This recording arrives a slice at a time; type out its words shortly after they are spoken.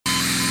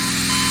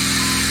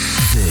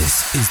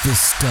This is the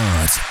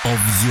start of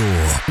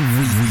your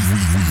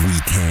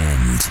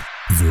weekend.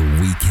 The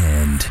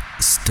weekend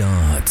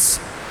starts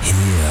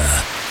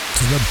here.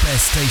 To the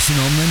best station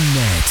on the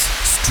net,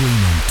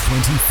 streaming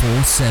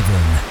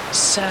 24/7.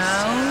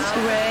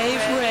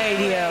 Soundwave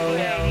Radio.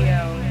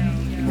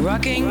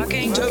 Rocking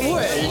the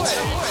world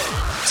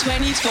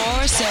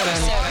 24/7.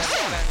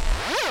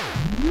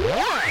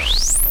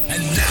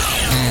 And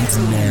now,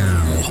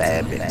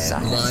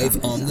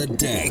 live on the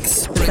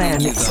decks,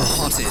 bringing you the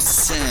hottest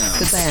sound.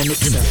 The Bear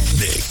Mixer.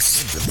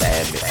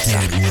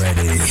 Get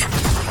ready.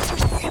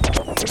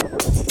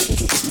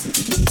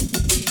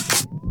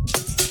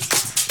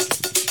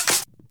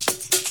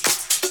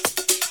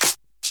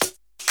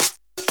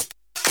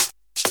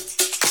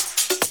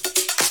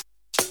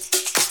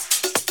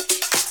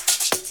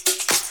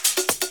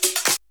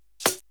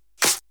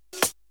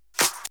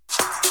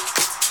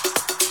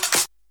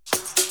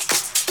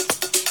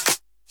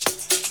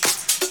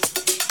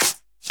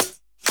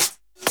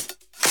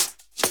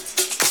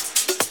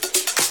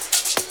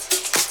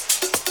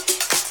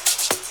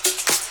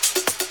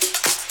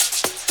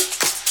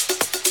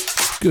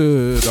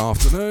 Good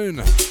afternoon.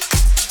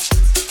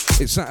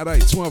 It's Saturday,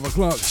 12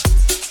 o'clock.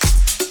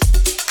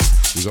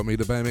 You got me,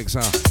 the Bear Mixer,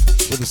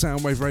 with the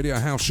Soundwave Radio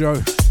House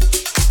Show.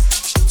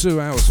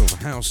 2 hours of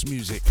house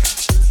music.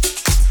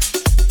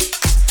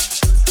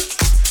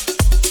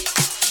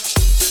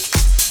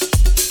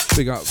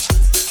 Big up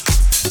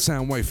the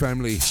Soundwave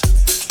family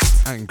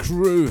and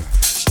crew.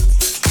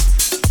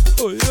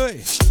 Oi,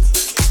 oi.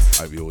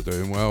 Hope you're all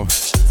doing well.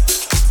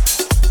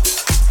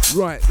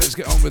 Right, let's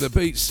get on with the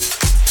beats.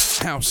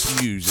 House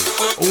music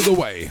all the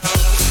way.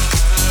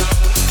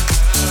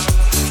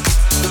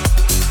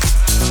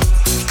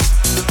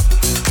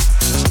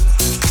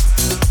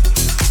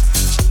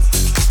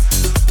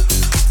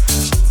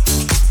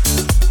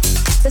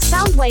 The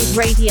Soundwave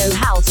Radio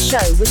House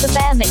Show with the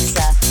Bear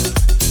Mixer.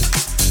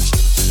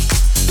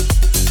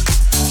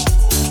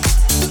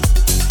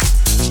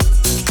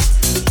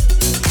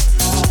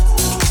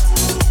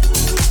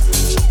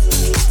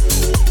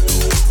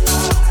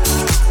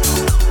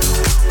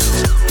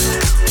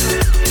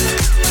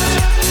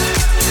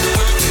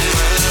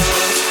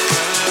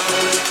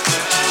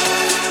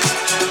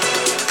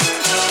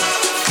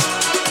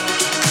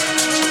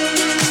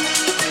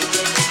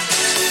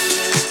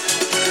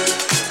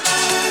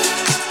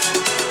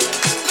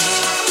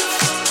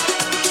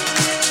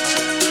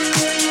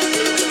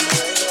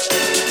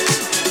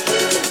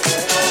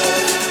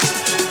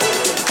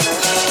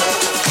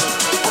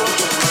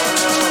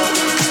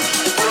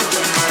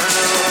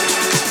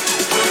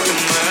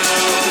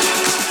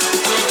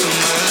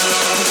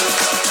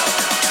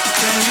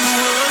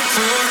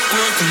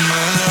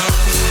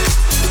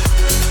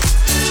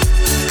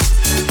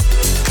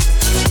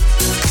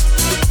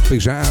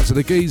 Big shout out to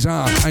the geezer.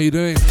 How you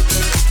doing?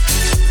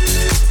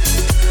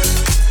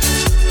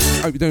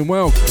 Hope you're doing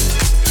well.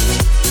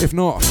 If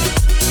not,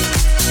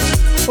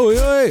 oi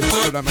oi.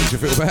 Hope that makes you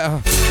feel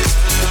better.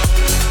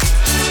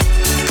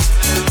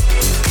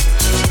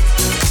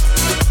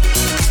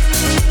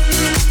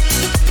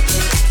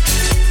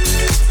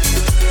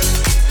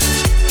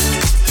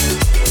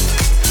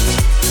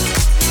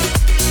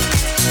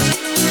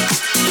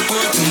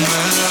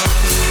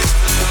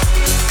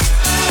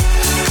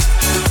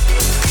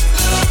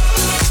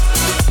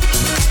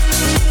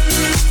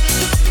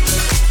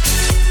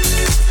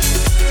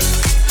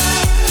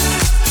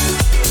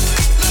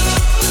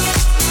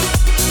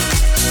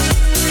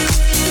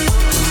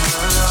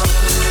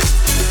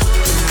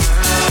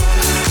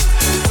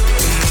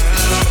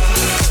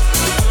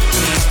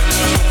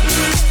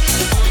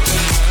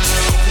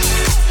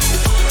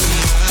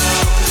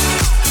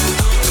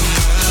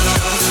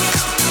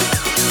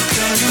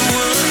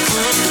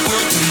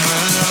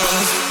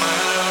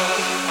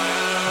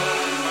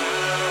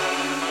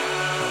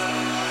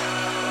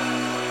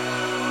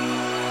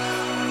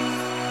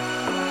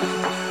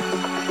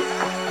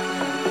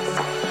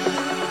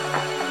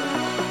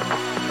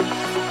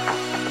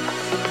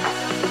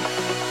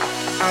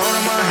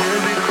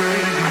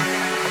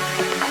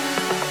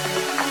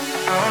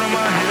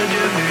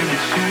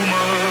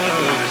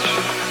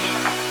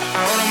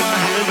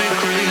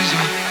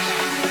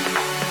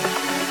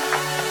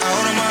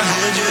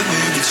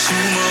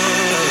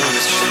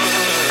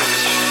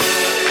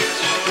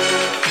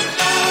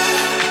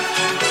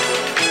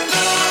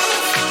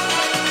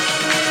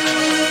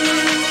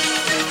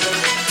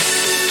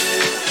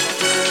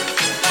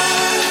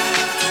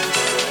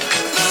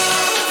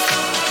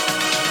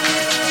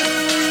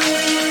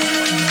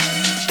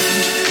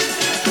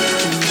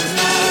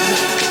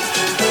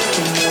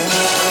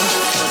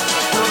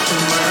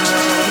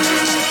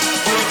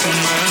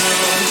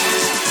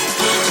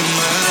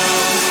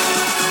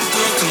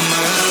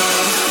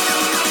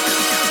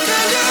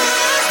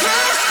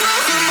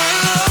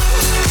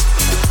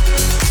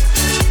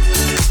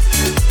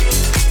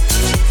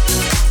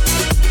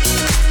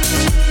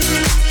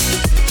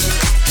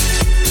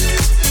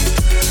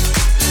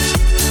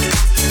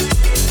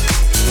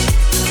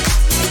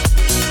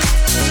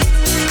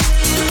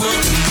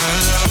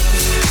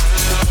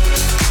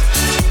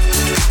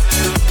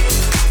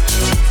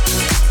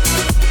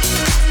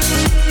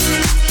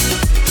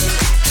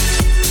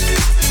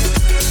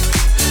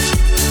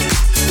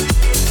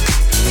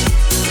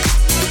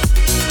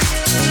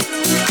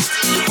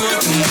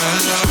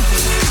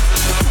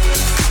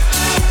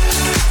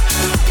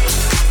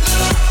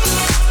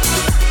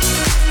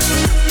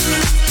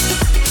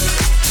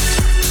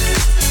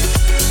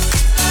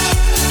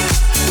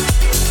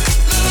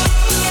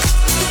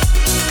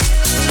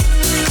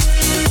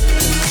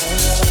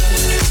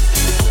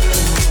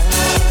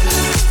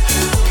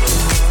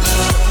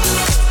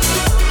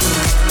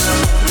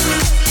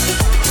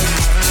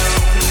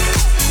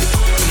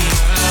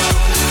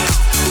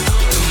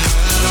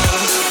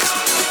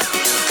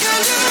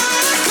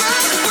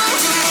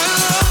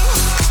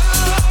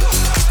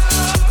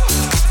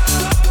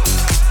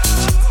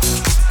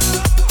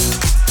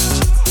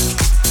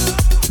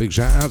 Big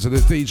shout out to the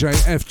DJ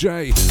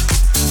FJ.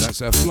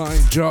 That's a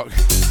flying jock.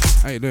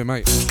 How you doing,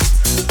 mate?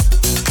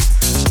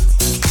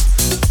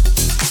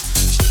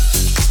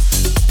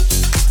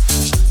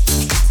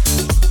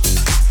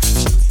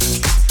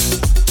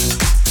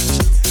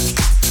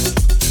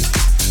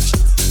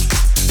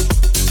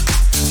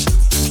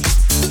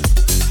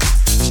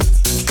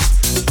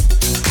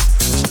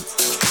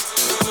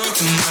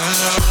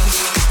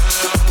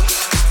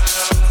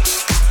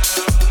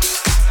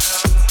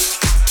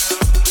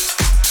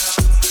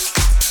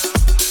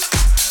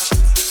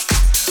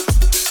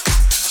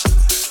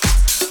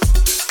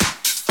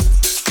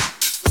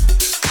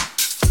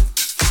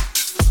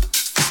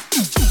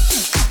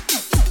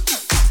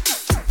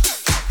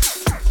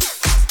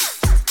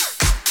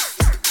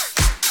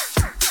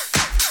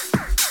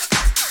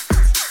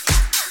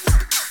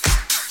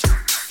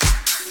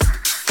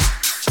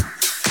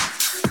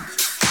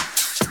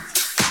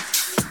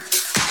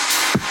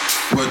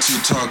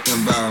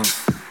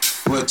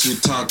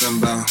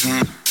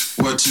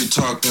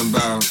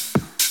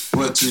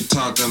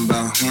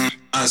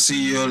 I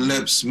see your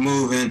lips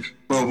moving,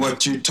 but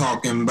what you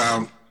talking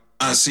about?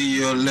 I see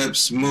your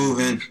lips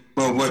moving,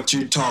 but what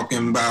you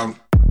talking about?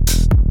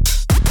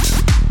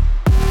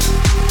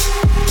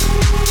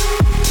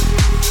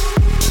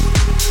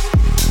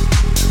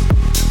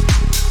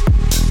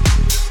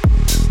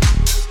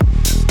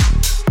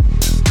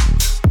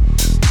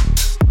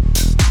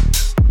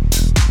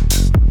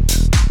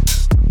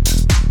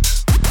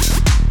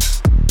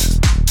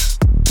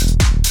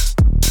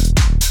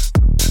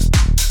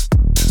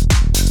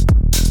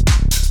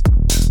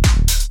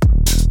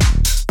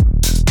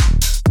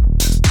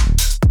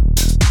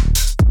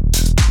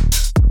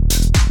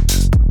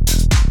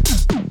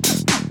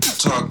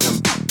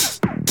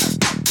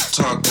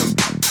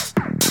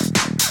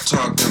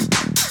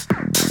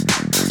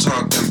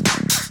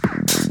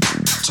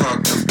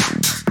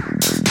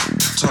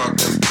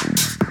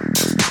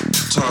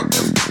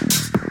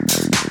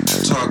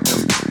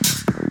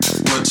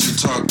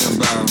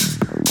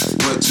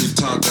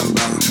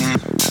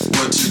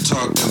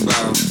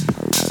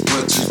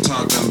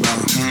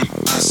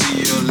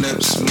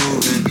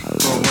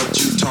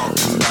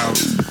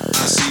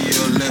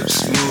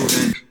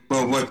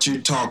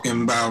 Talking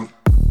about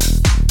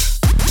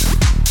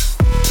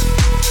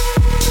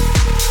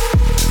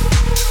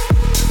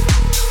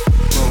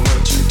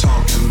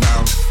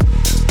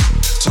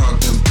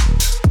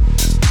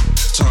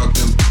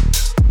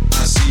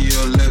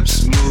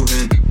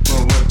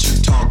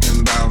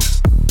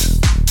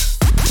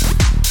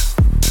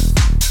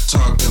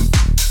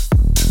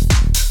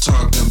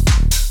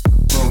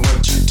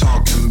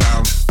see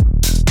your lips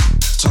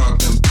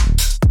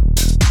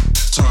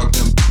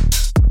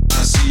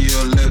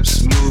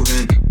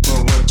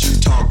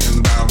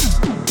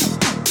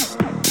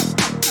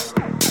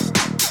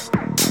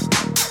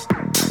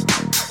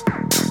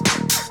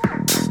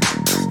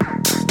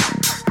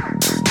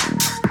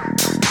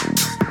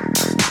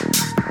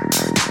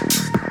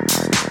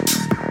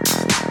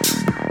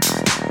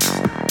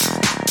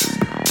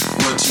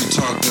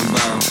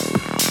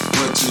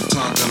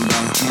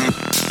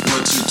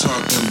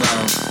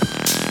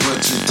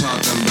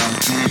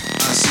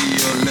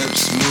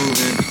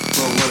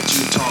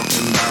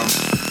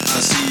moving,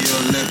 but what you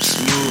talking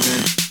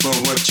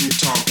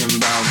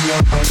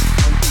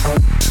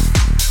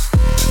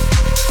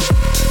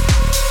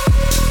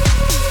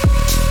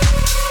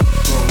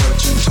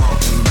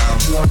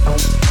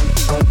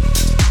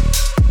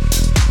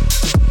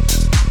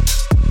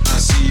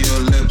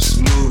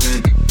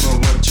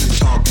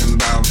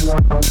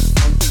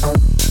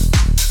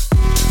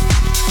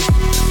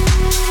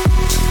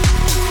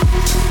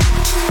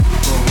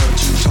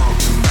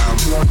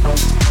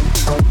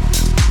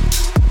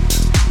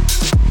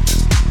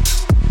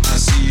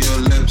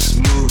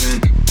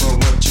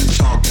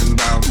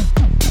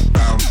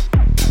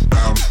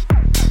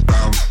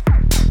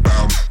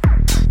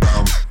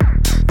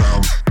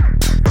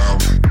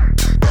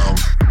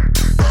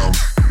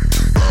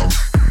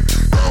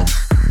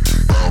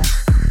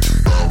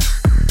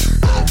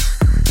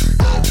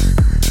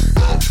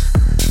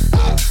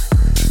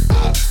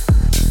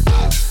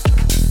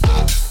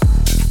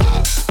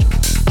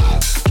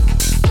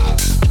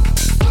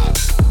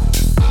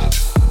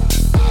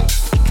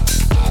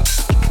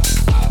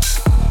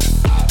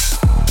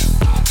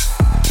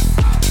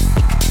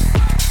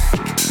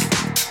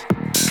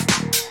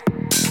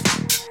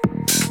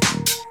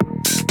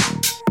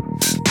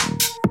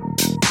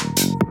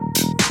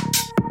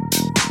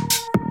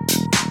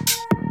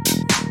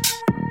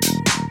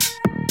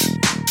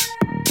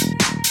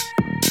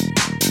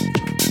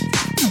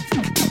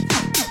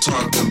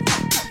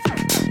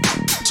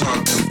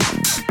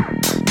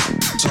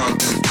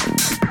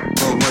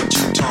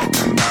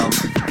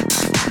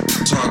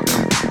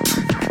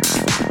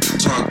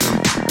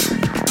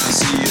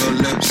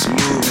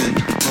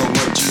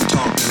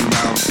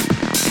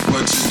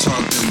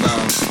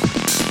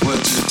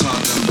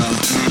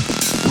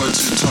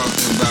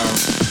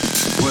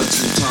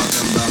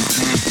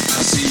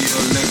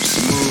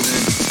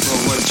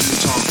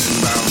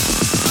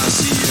I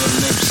see your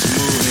lips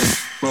moving,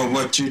 but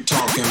what you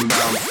talking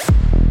about?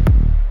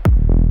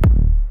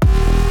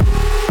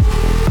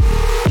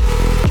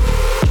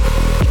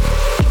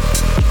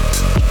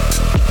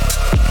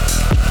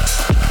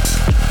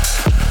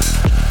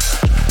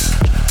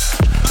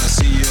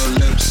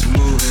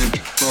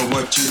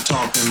 What you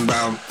talking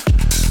about?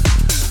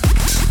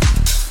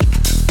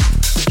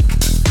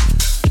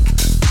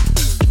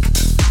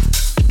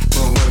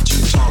 But what you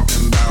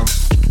talking about?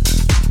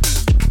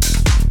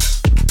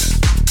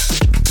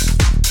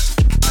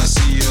 I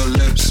see your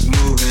lips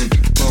moving,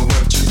 but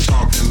what you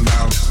talking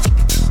about?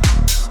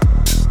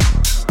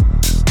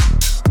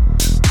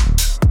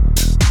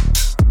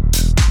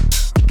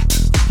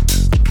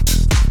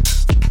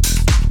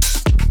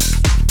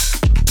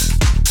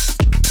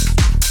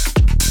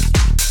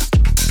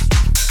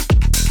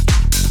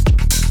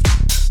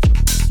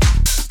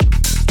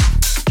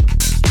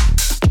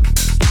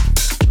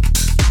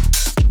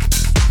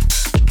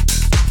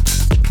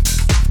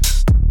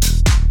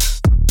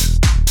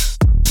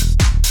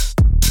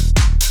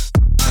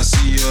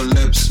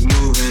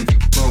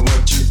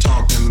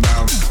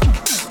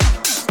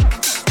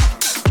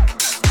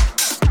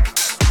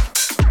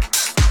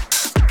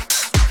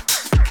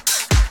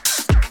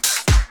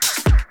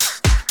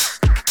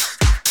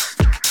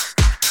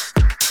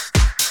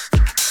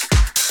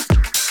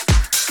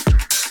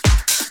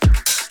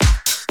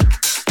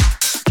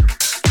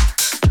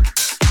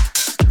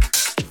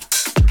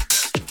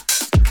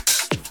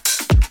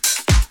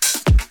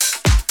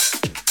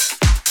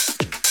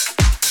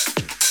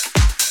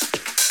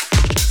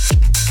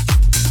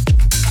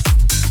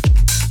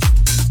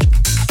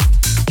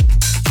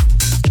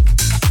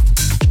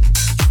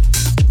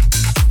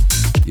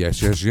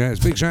 Yes.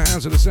 Big shout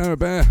out to the Sarah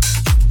Bear.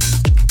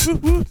 Woo,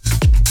 woo.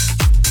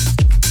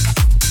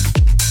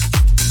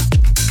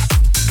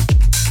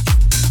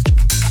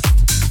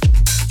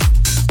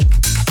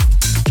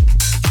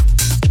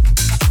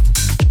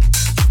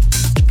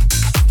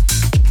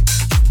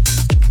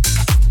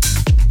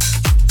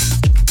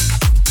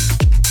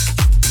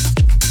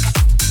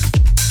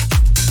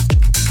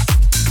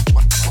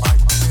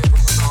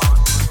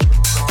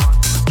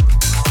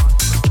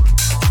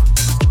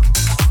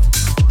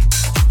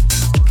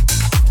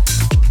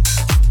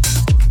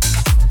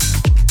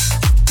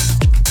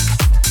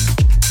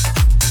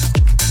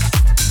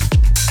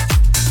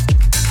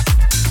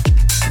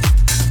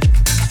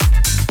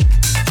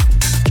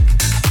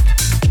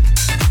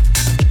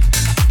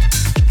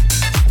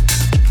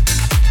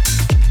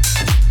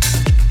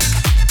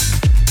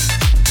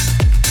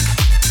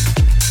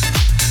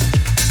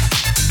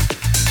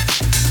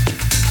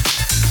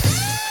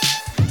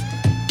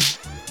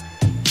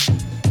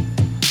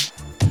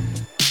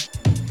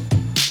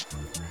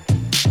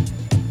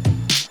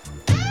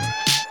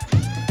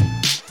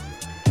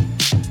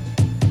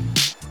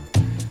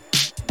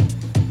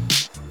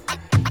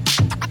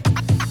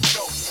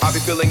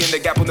 Filling in the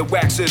gap on the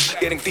waxes,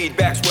 getting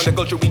feedbacks when the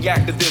culture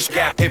react to this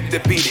gap. If the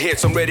beat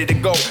hits, I'm ready to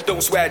go.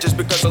 Don't swag just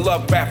because I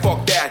love rap,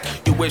 fuck that.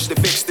 You wish to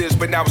fix this,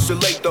 but now it's too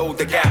late though.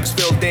 The gap's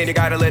filled in, you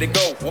gotta let it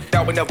go.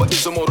 Now it never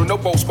is a model, no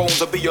postpones.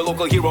 I'll be your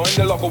local hero in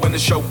the local when the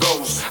show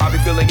goes. I'll be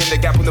filling in the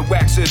gap on the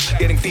waxes,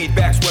 getting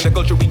feedbacks when the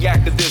culture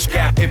react to this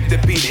gap. If the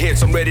beat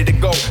hits, I'm ready to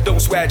go. Don't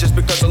swag just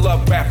because I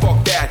love rap,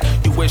 fuck that.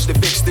 You wish to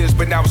fix this,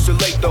 but now it's too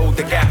late though.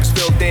 The gap's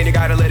filled in, you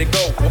gotta let it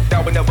go.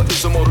 Now it never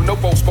is a model, no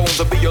postpones.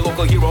 I'll be your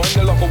local hero in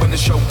the local when the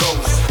show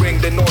goes. Bring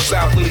the north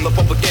south, leave the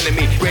public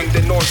enemy. Bring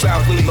the north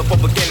south, leave the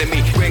public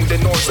enemy. Bring the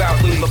north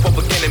south, leave the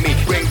public enemy.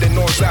 Bring the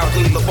north south,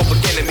 leave the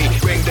public enemy.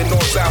 Bring the north south, leave the public enemy. Bring the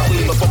north south,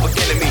 leave the public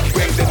enemy.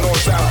 Bring the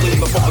north south, leave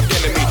the public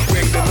enemy.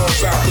 Bring the north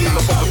south, leave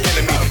the public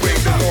enemy. Bring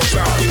the north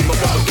south, leave the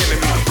public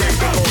enemy. Bring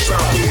the north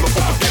south, leave the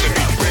public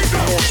enemy. Bring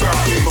the north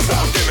south, leave the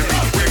public enemy.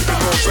 Bring the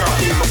north south,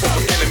 leave the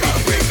public enemy.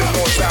 Bring the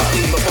north south,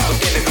 leave the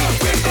public enemy.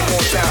 Bring the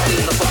north south,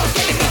 leave the public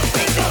enemy.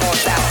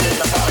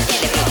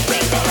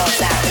 Bring the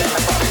north south, leave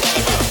the public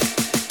enemy.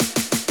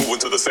 Moving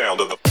to the sound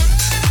of the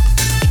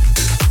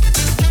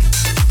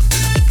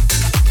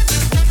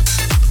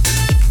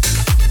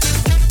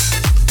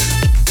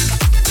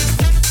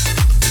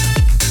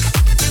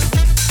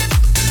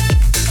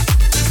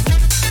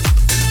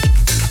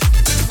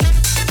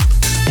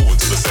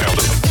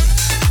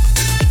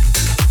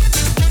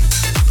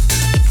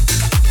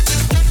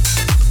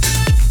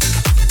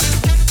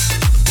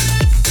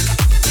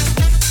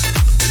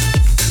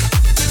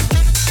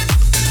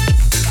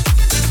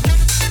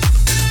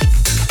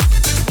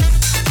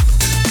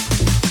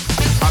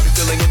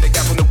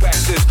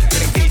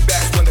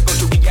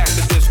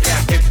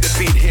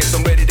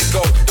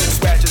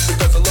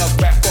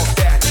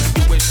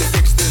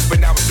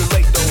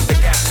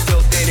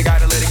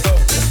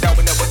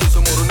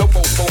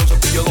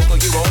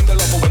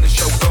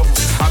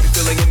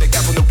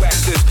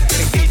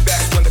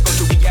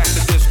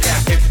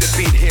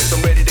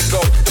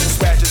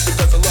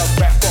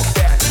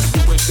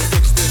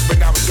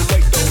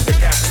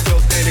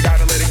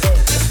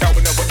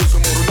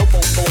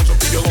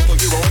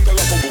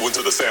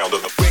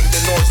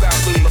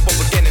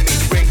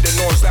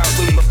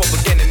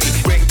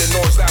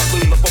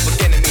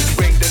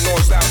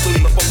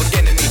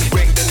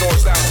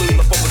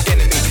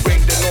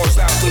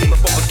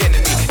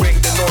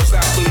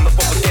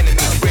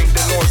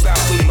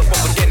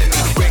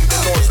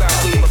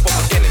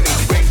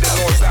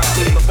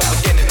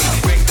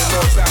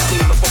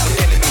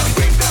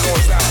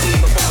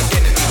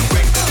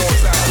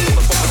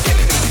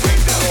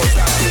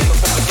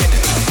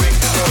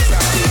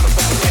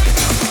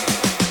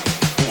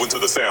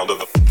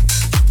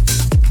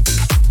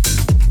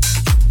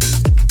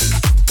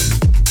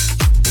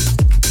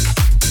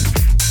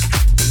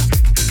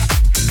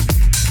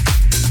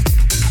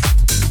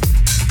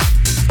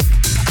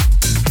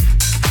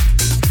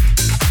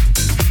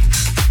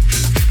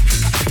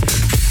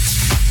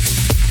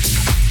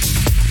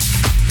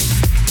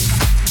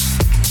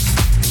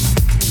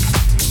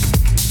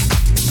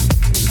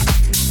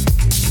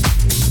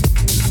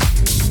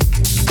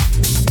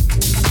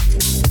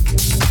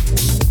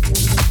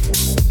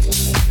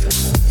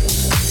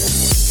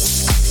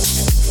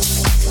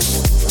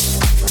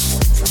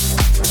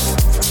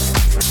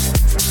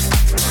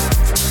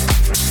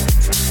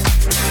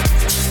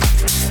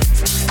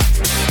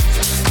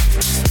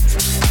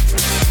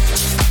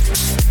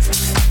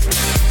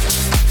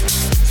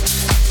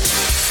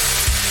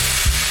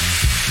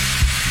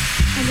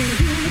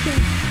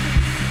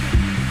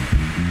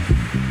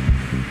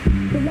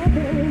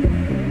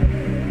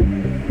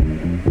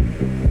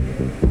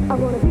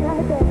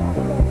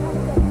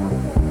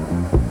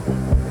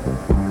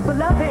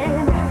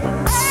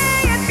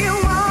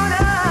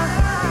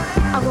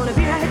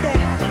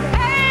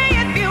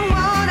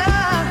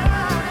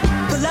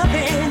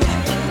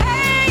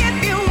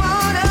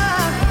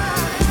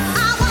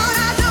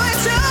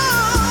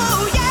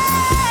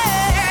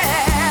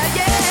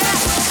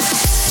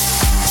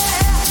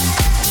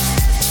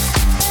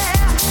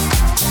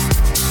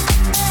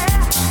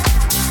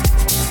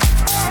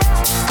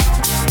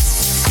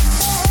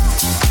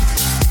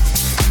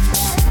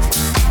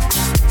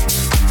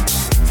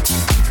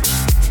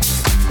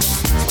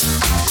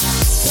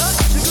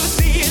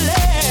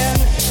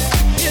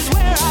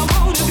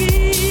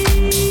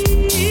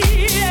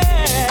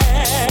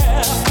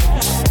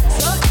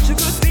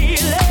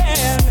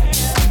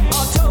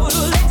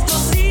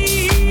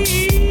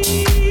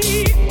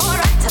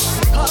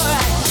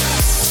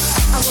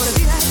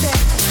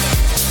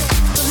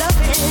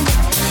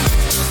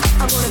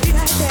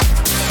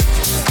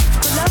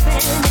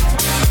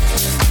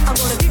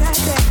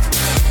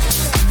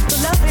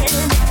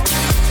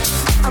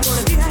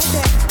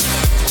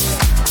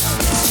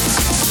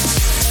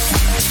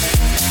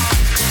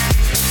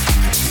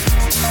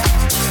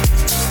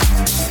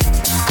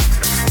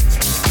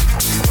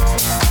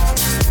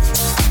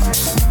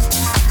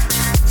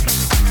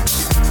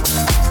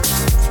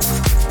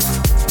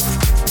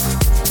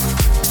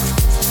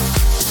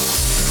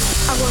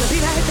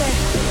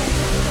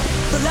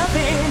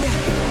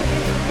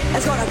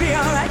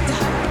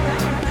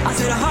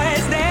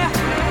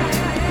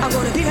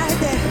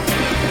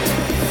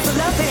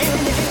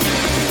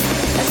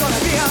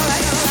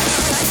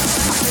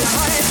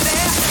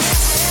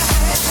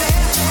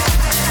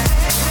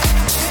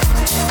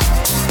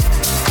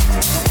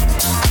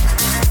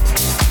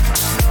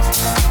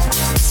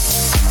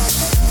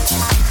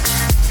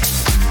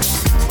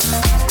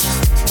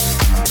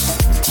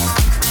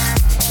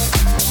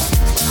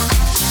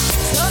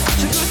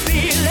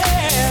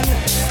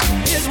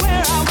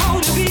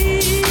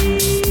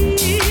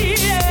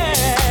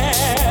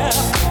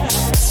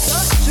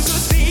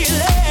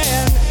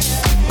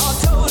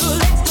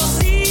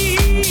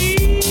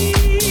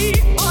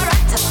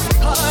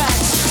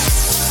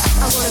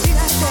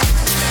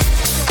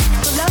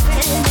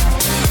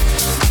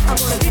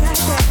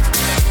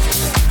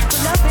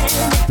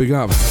Big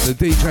up the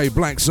DJ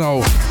Black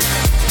Soul.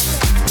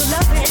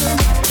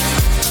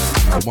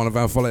 One of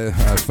our fellow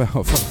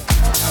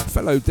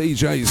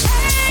DJs.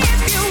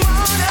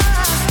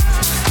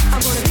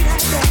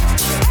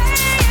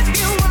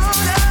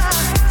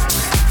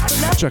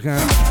 Check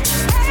out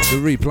the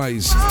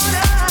replays.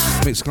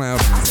 Mixcloud.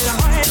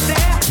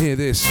 Hear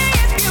this.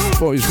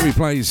 Boys,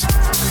 replays.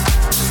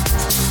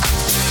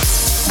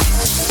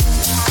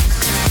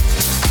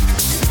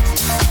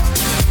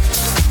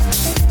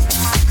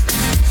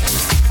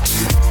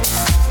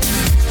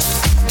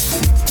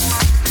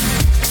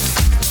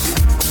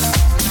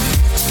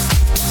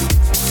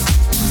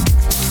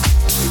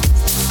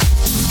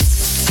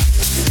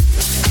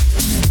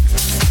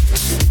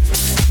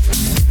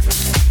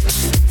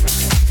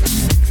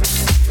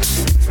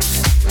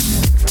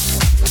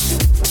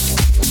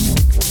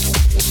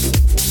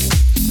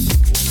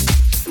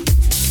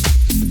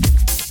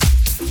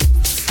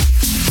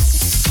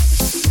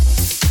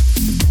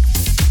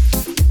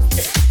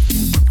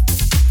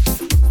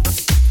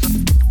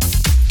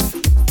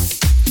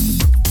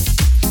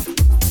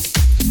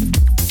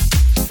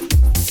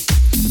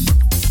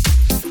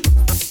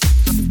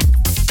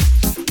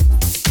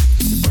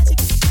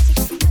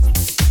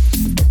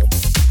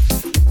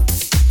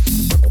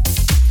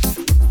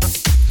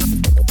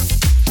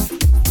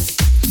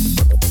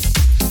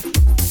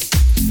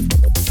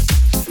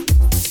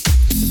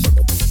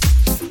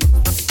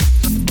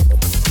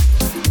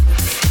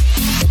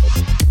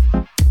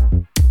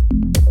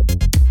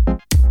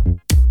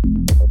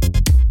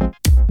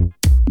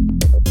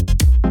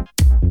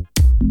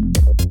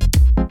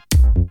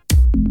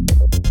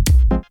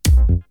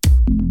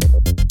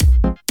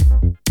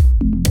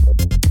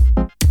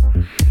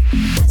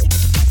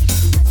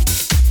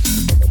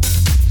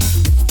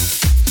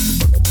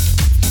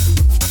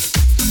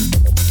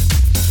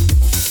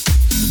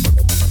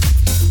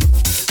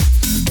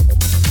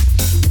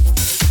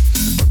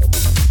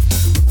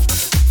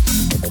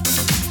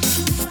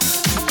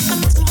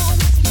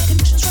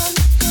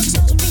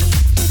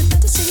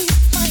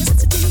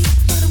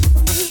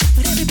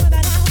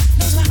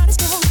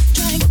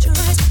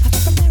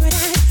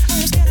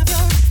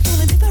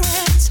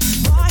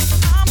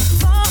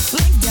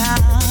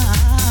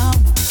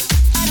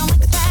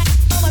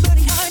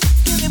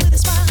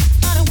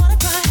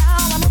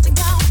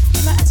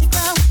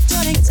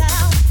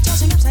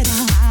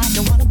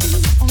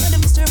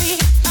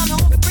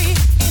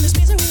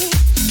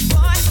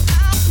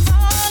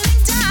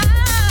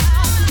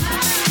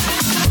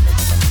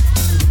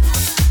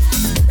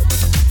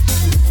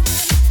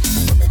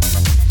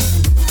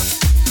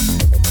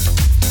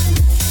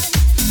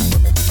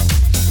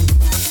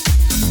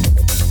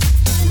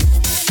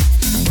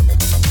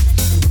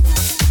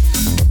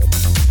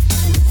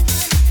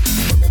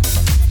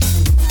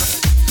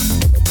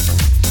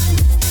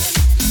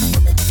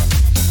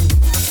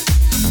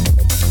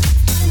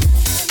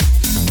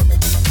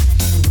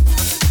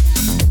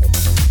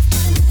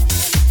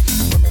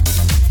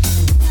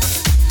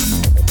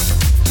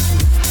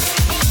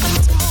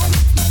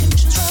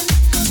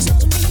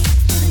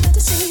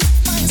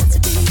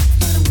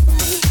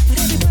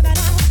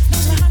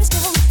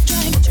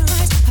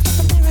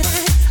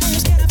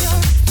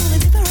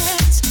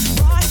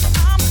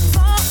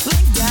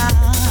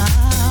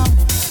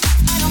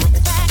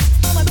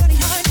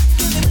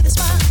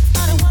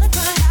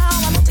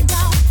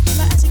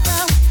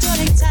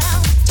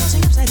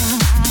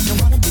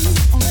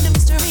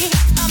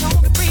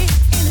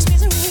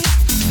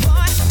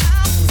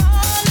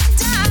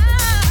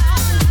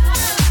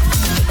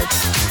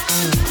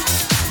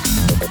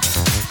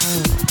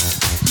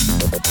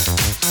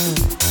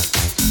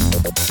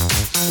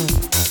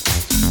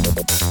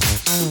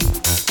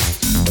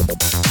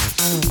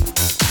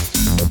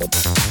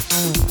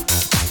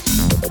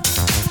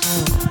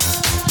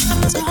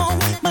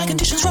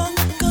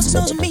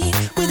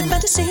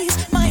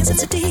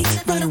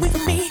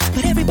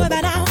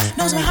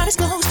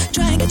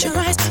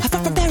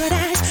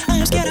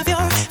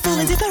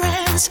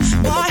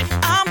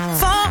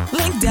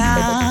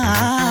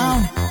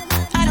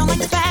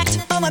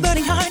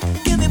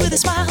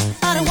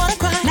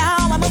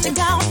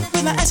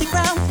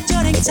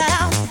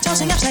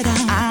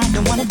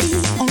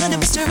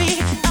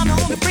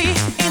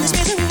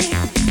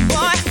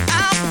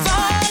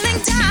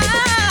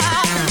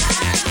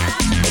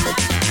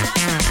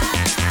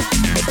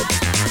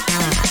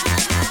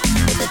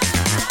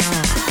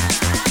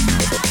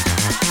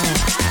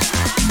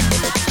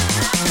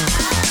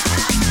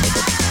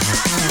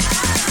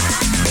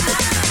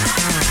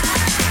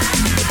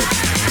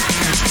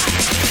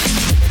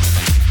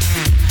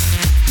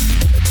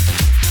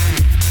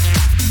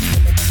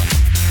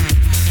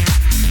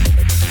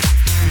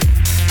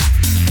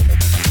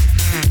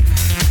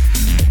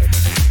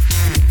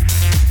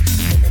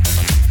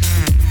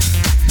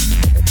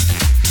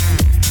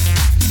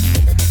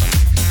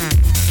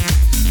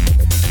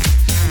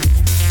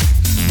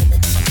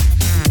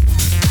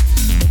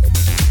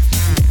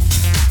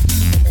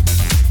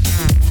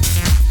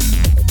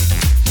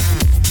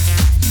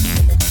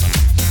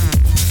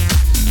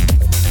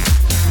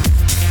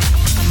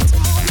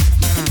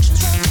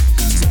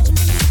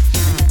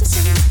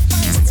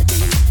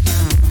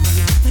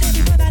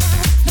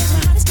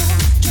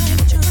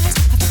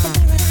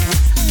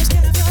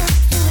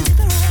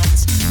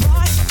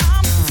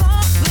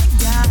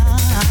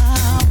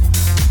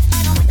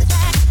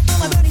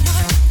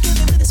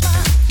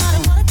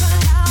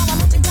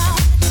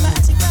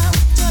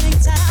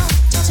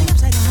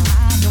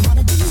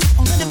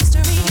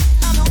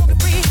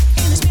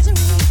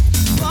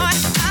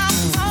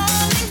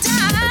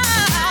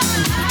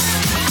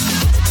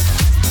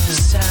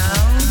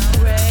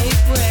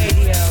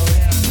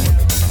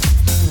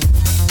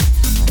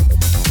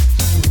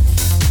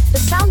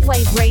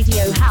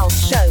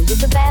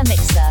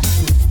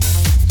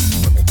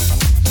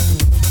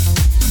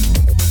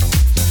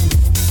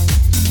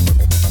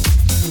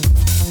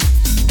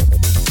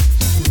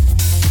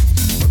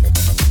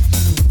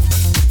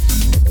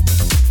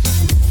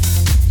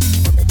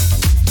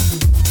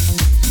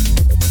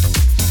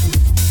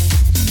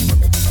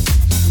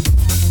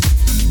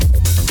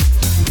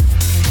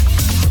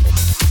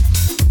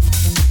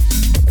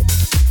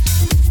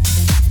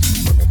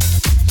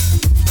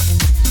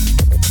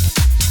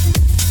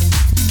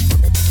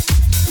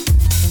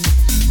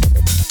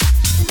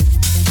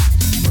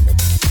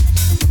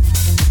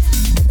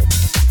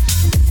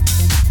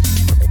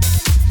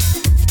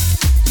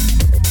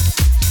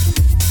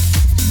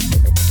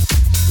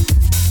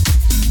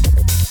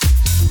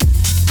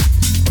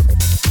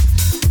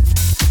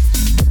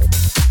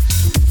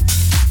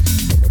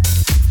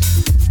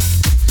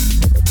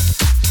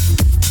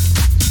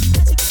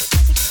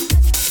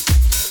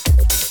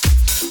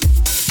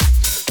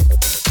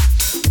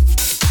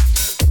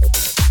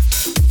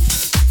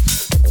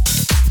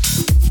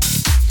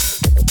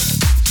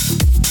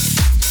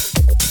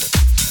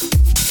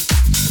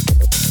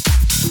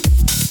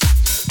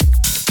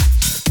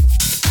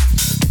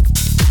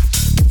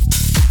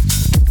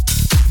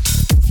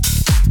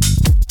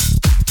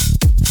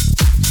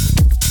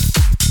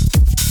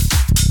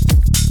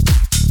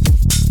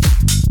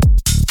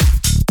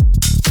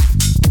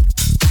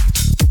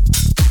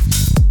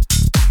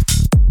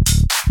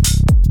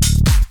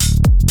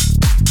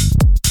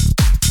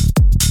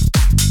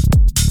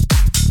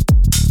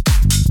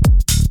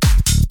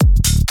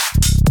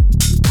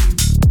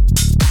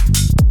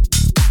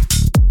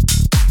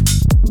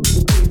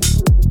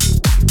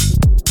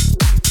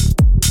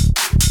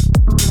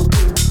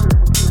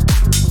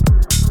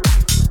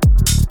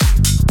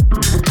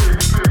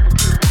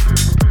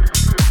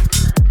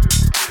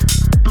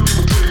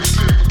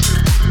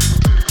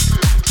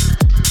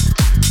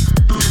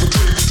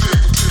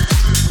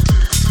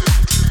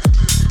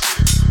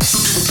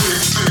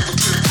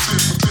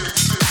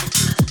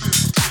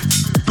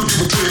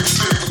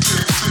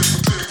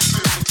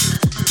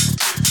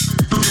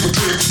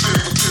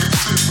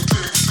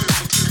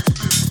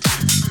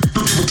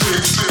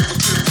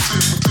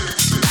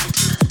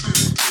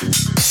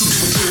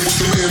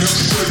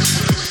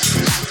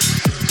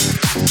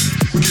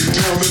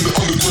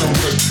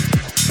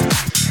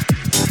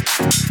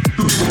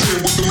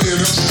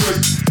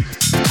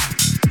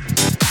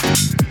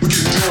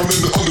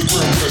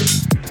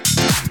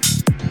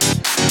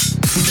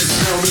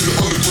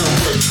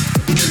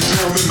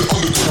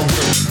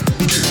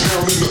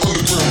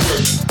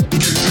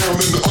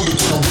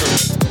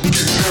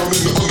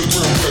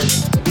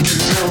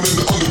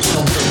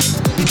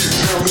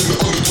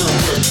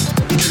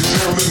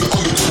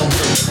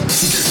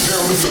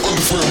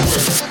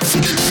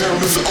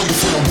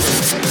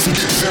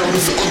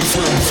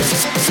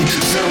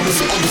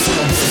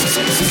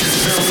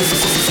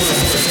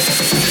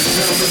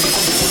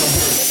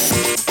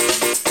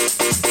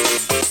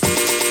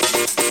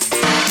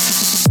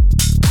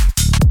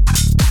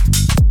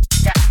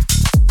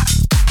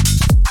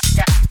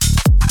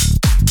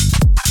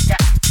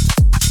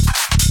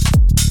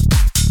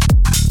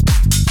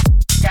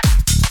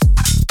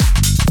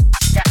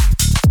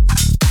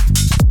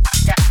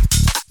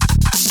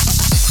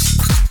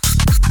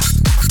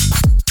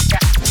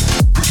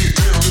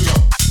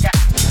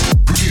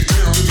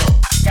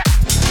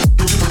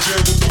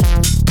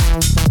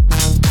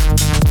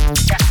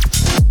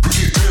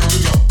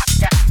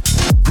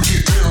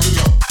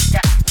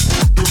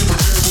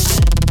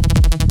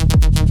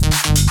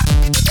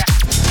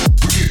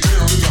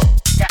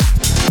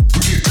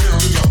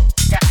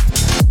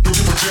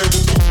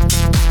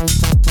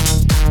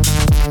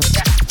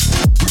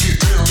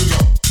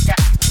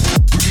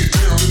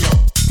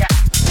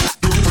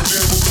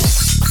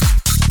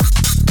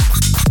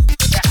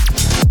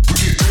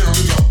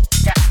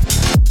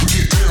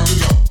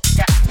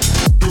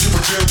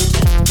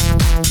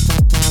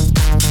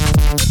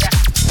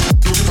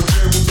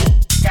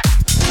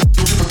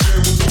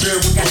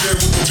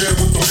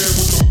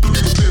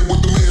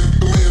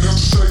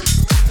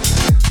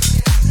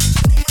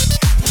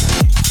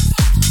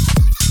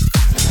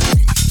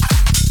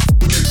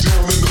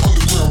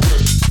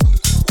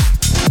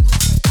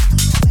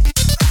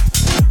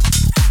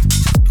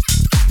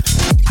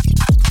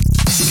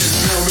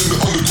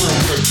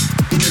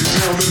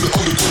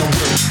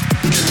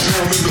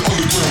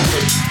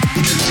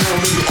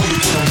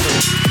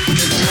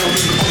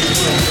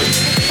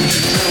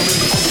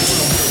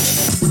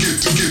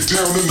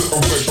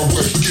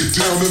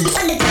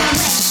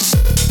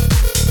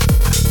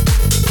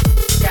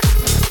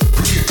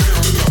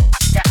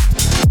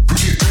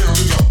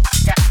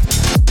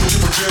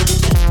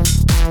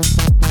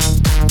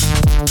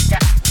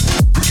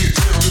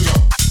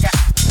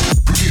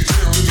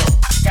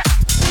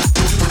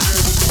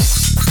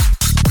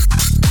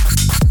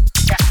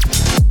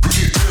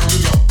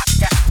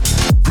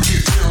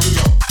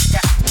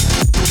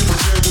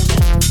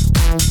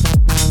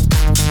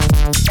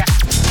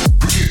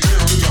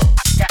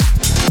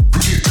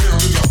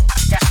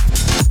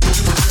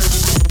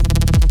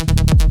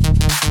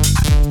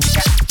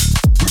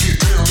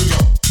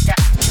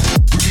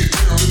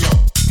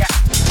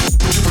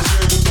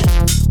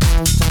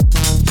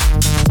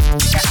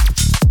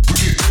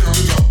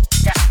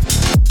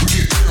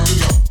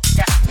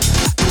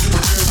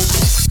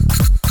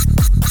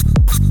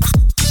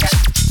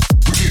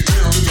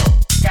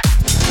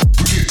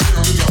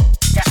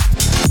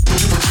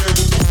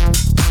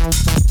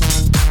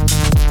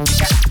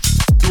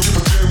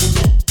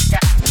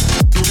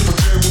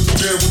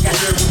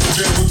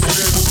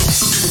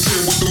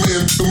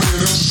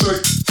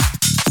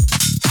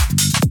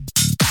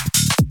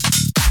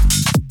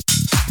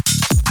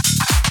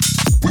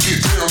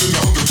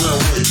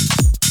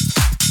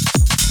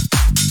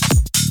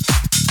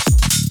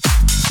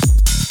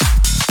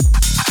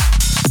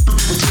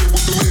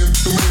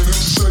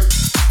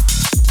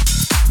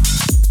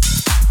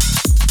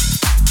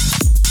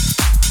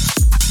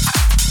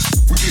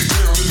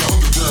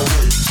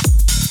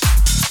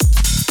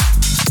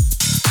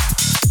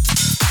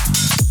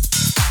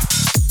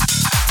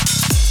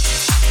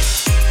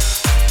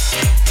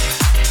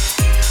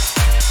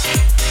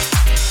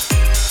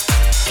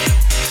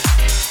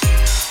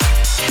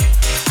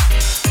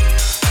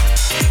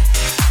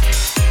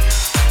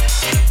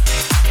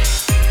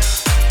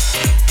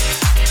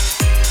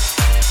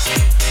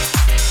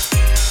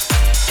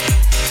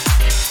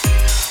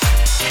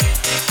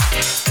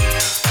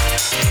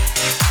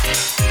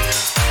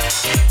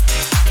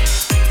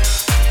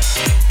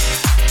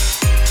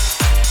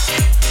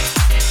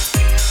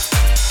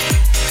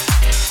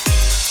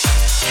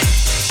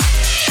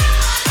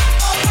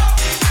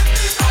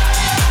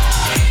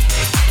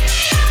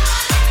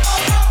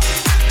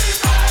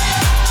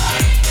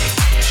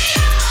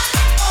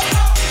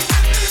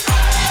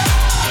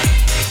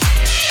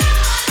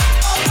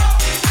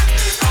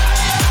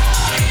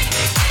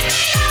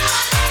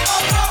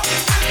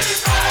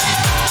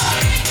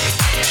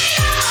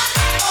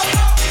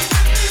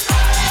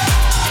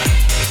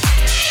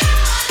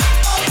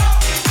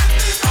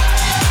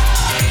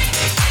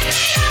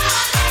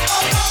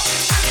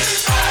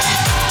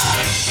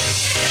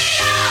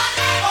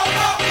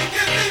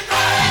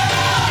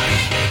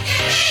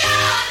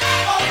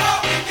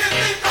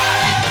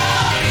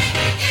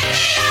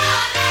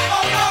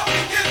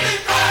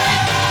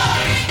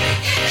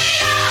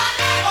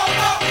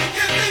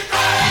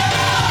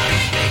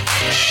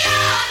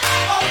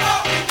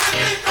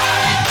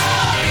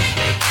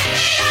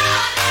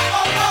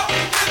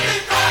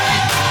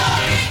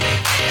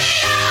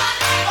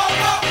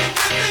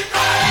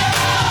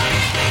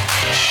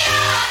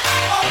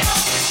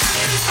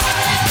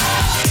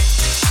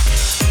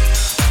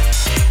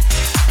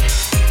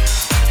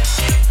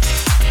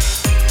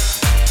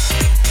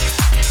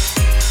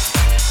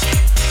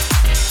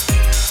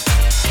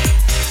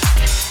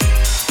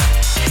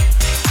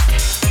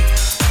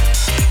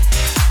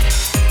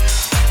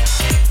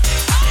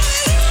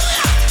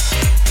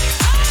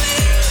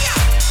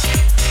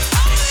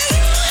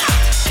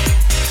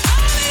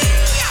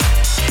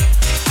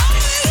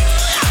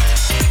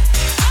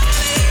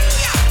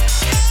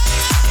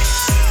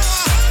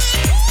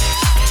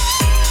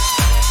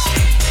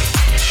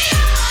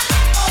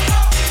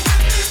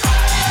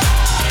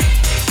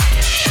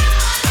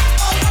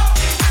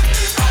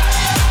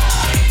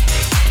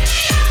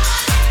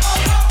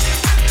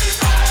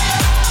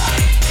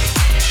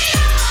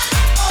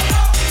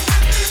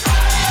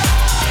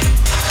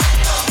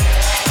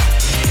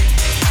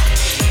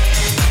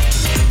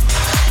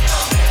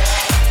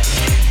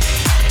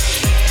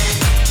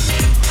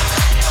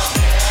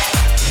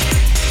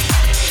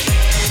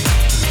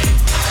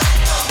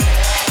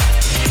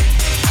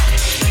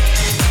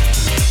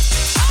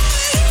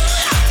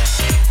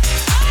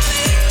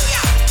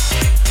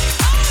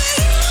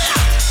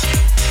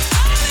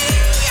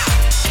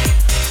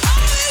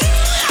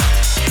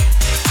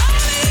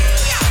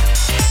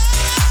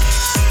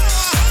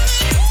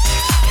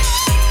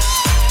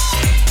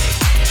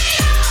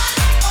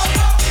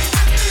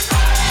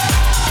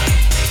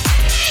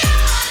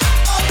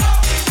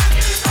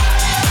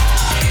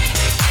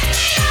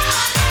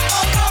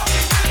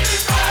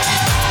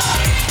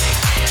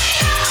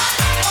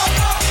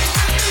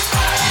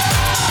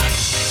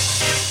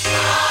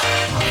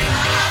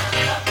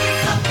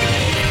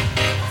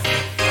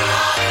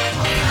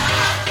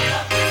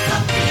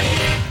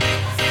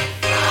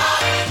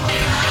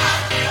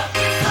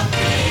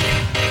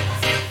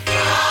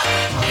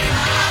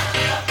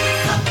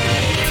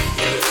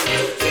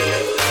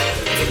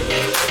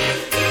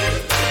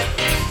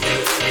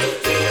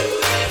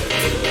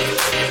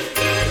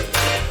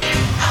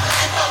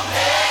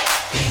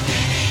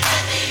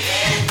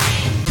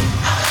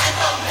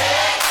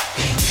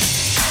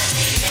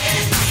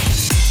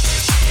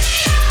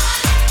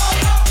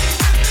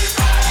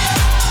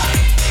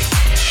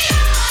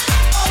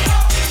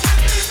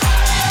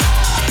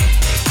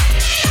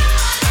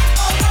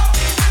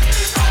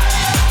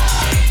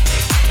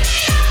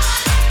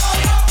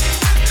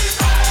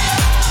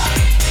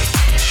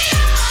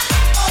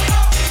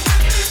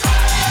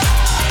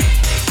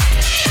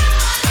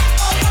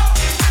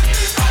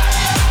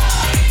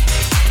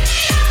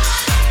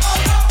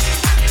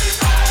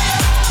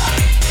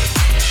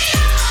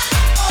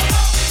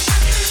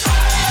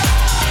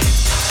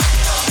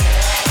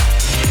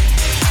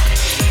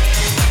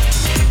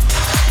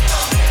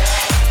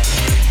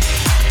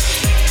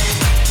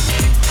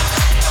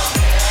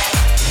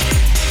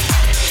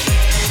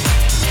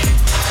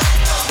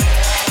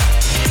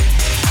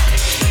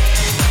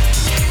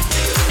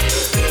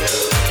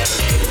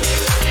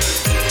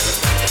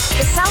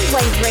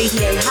 Soundwave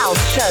Radio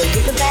House Show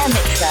with the Bear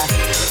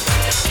Mixer.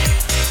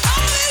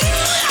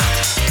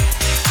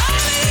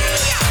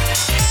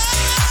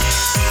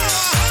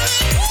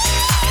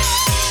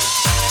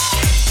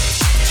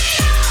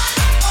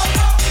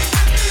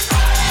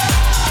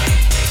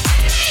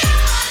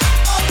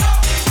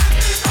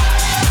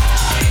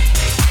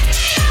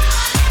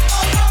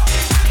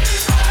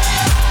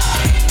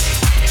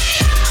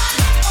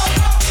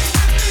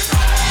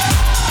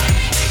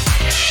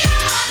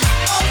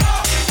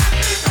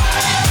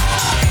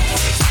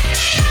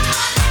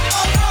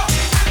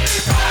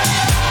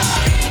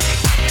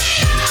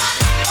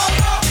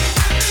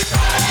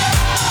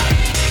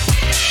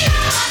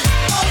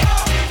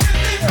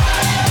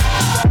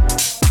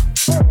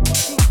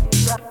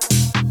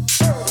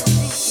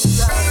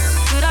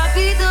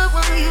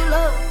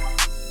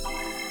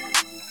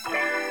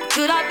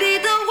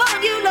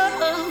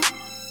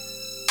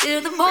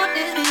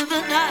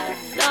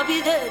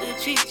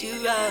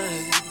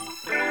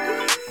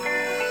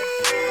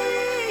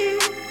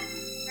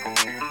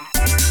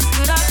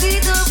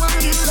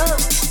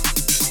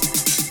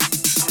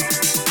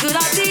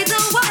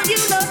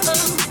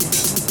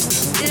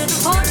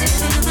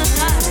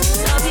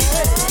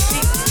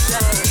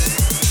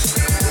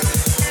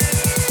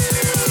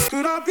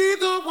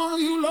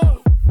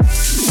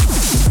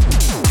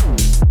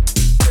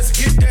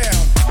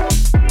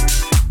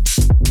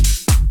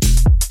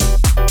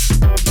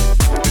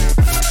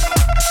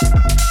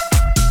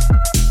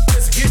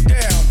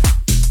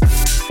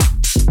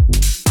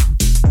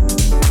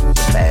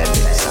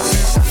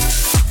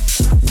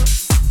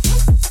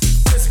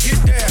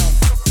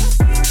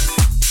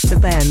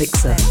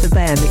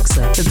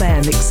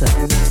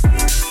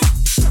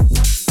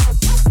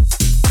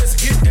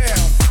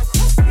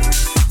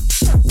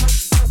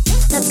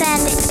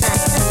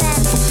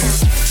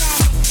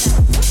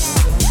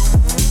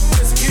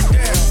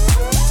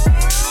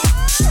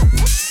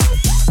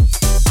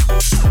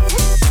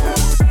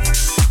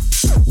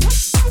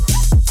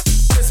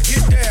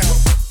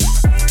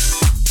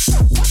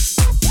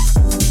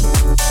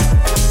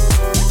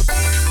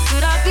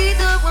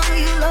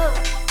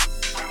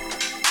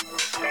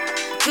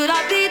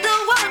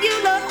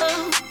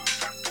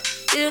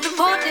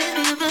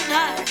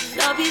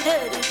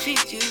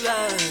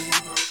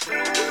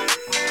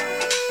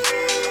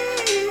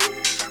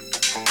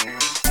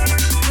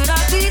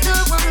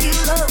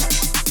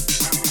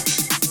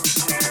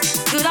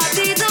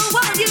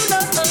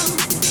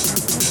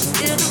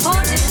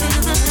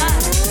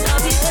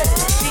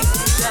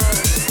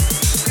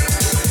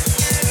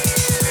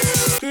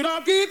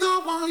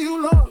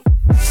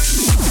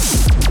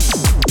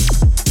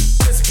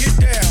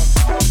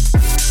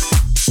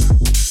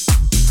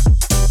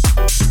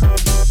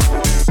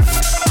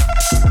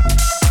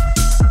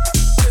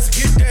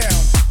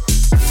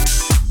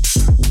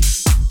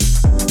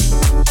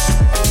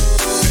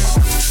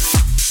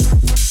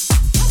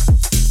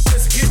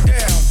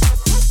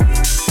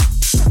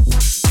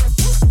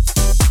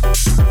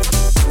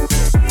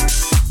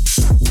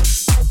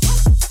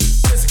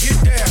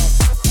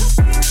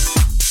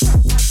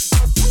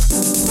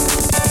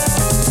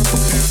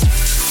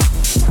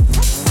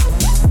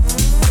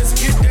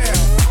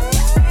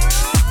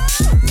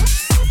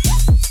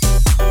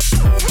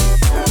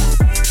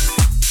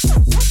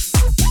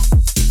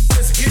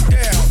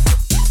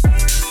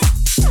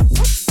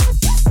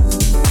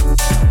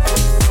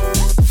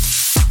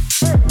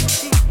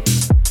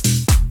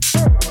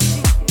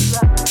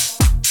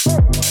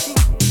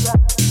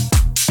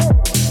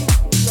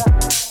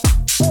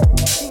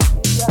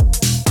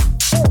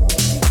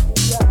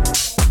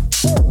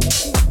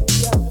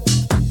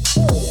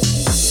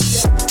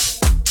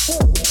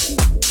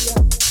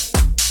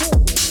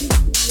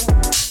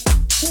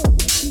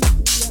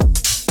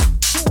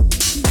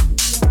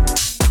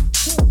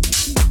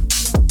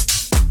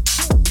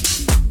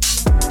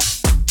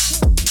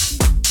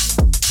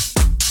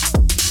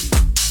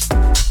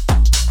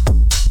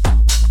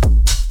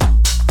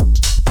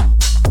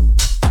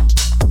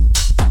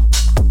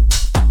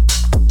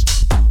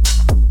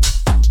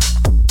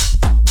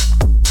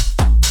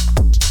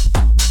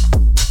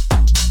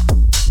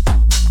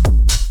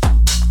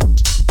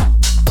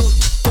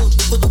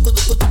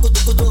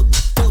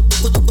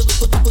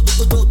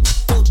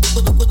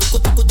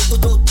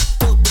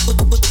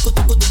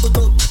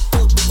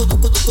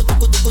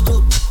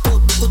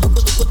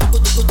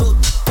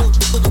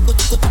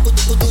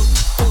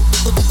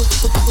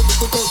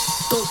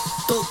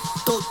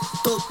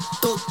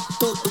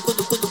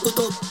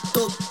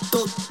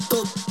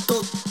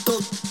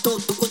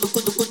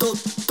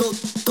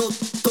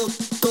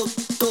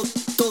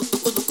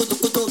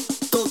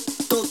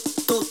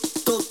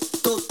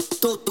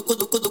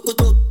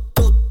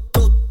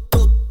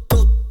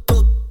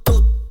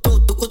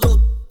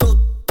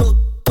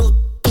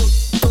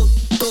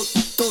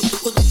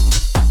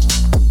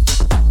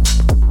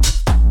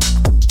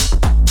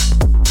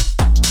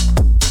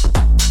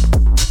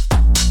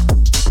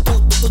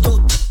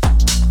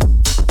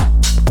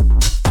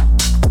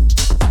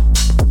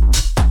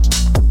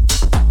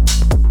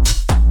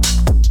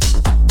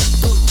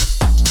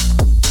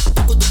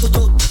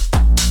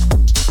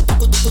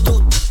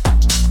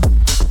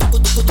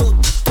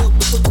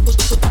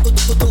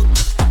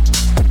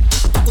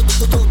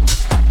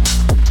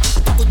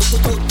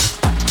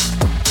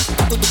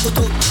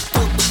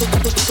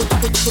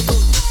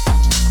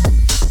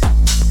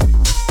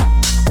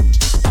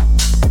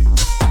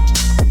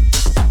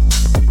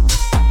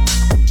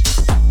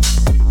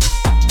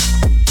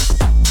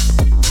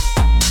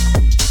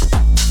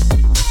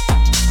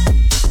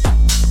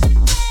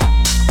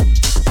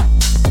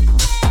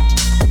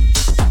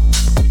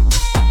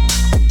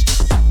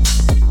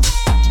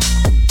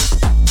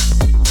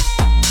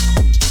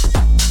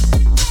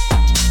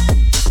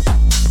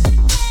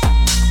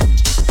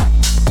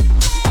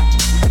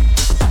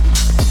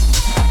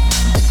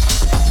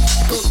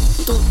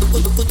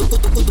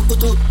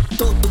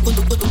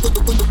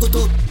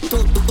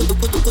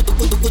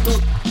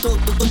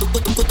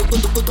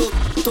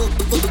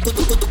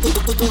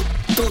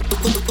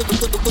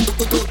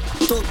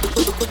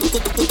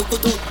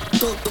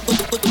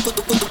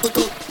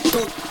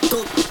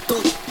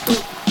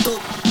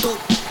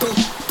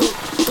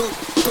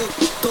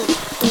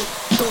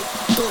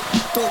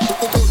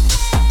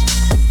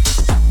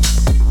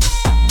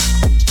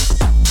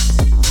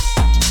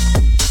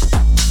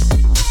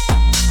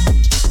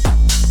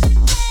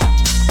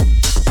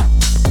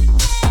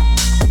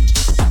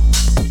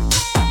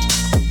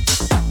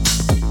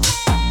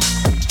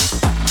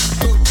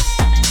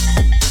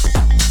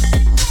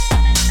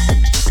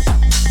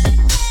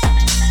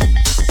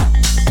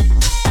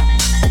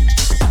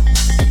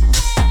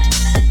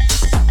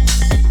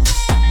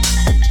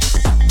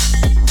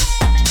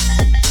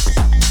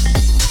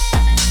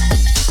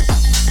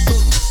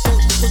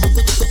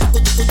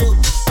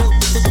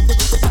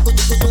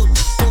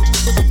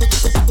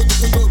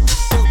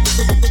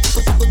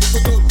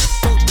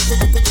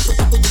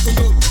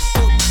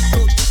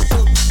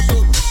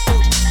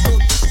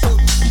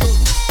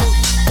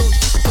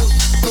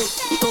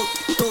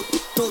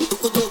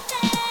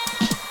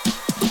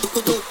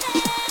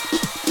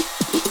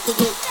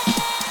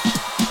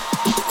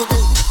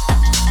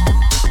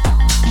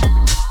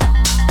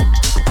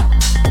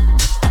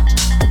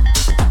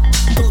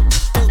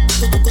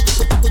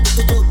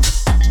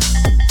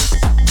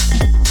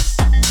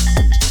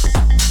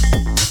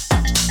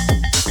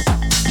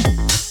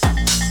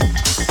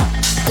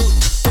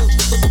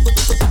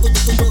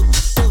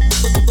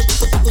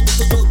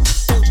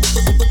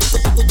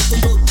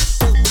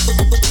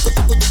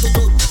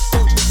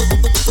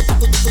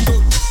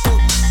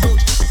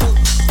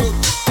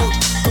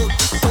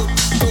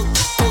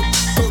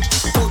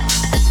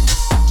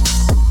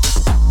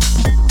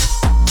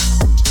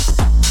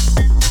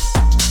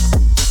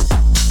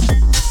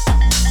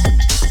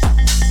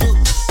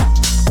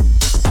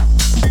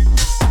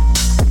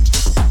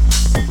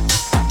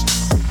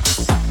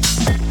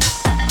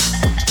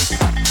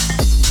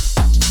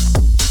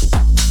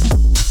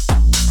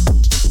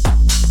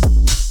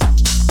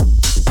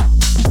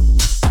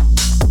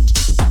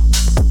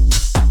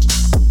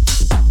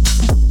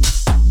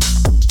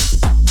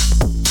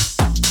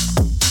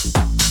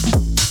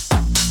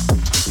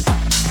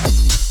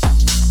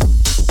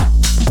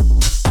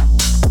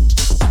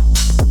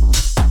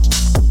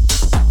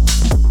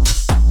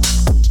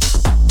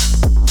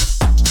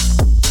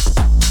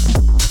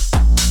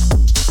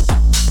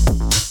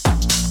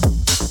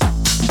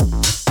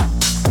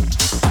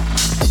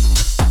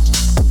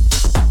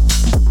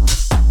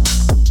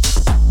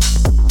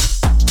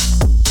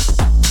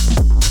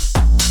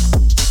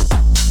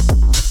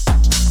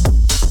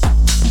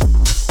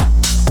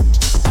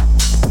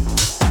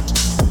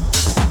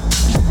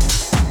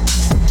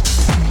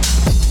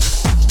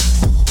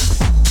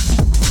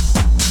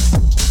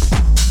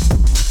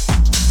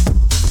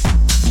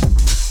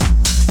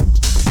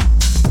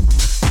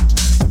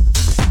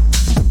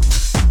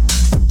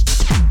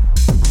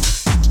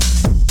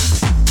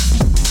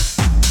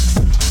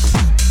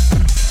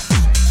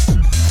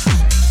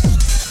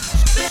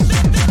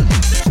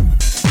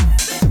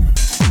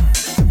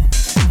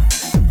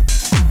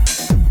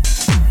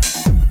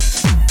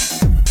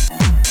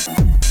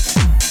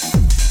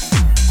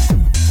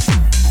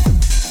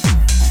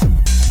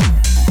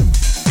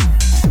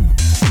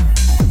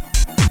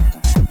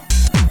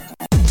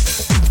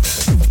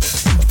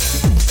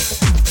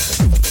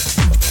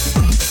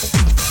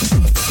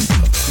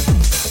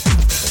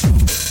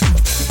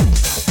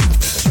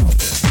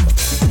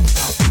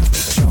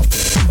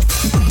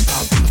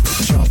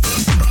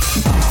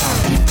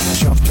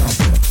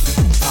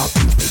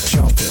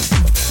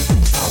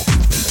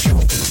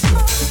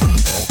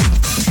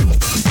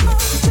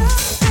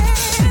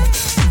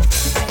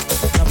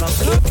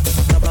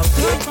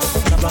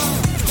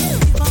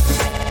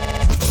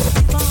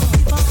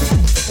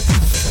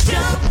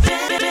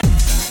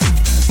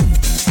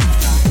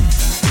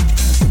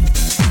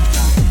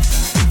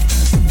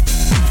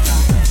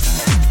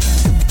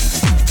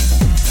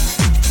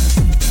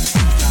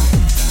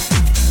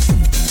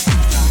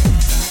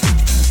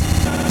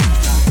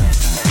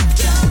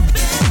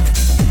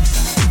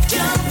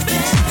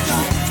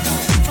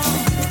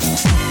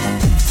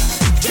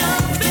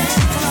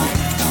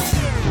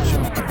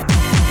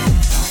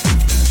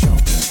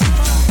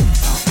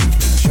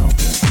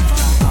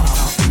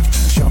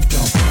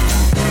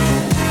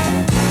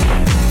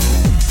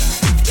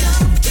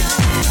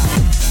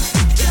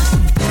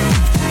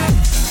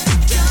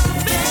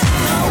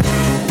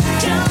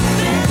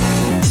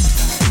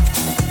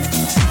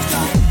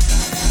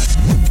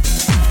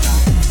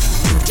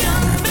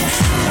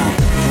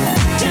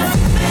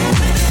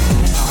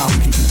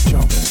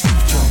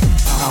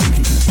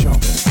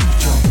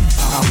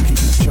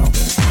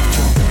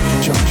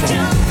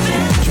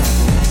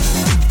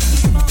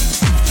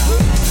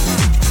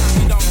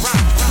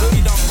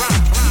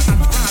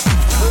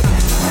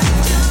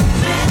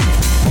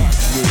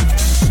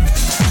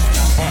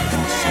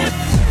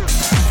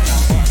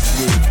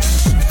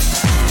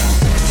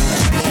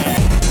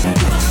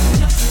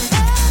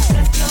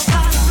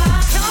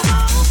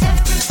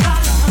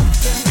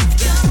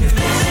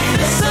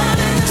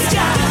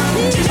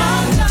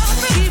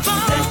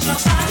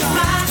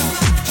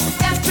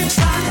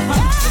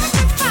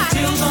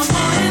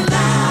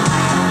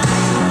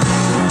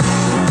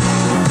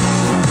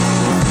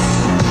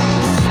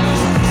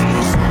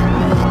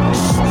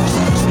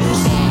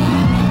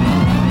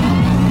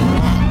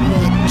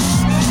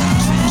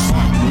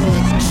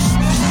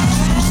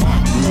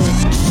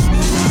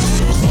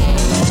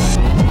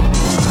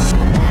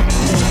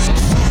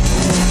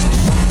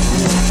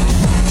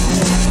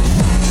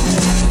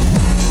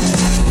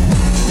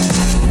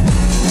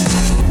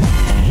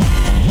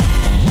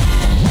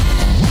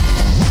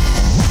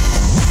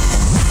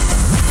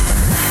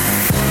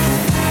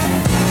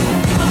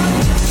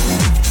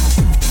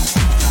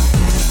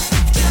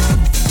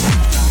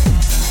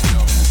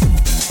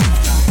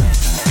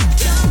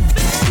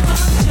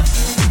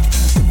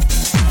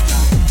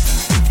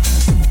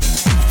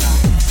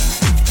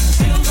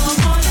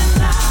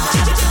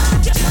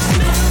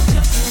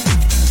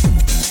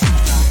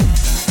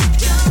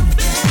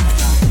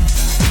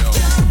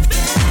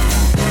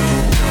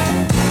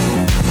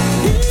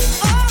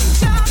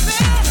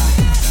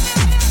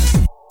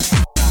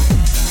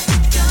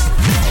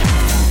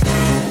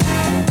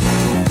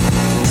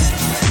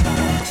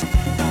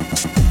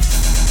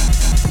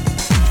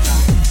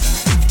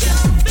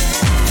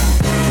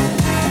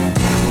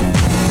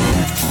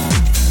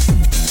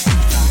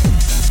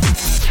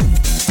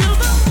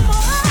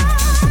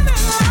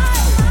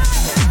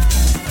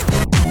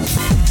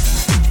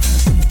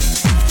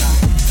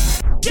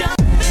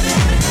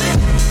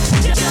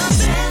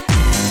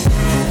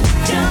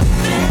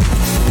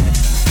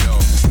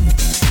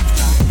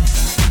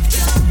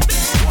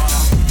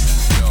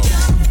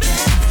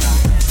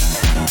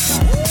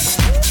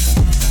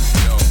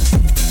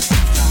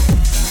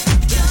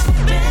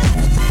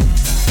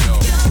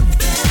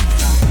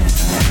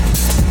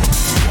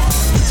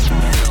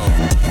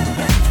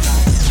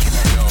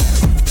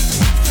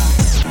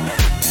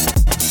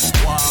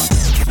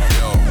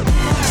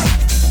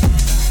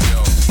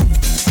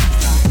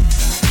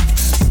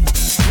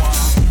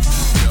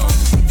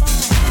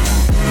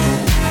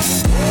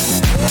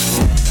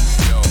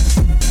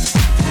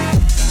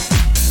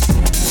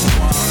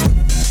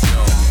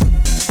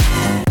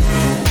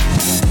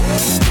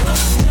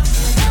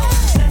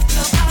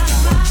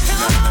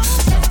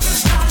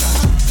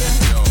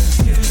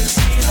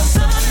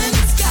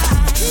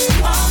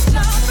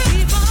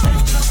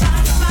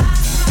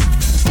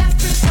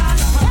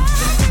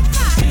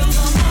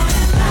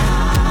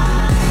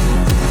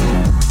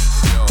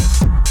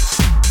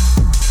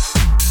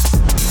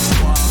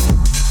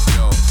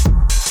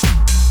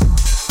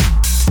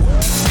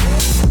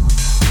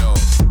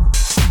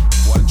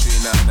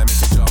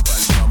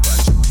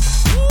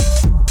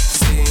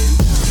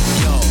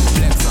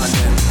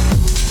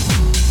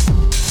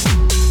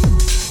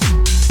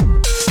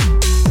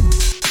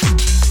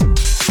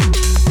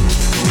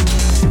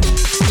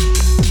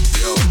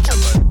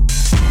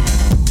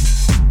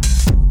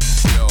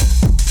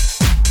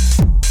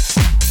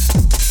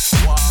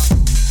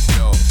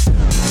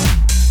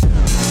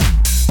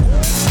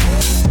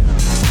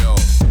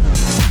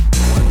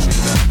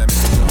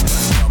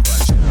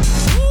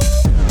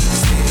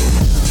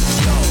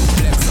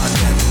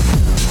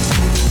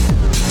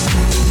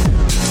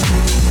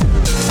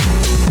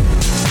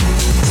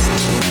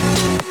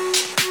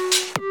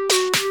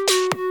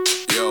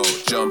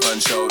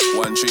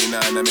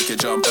 139 and make you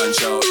jump and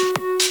shout.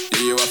 Yeah,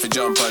 you have to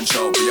jump and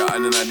shout. Put your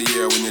hand in the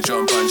air when you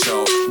jump and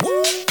shout.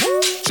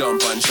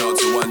 Jump and shout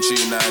to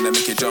 139 and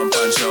make you jump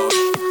and shout.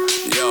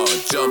 Yo,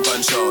 jump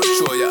and shout.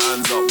 Throw your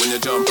hands up when you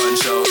jump and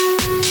shout.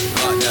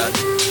 Got that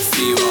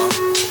fever,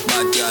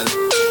 bad gal,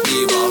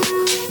 diva.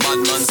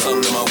 Bad man song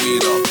them a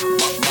wheel up.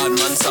 Bad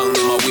man song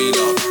them a wheel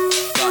up.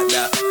 Got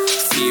that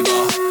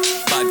fever,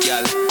 bad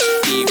gal,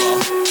 diva.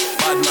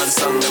 Bad man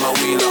song them a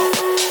wheel up.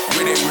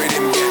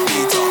 Rhythm, get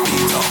beat up,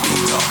 beat up,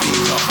 beat up,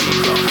 beat up,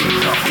 beat up,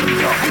 beat up,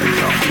 beat up, beat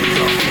up, beat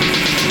up.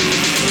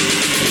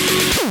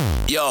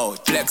 Yo,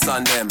 flex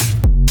on them.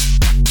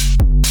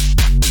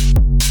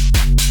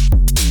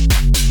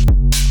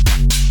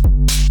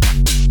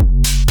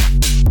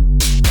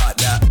 Got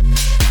that.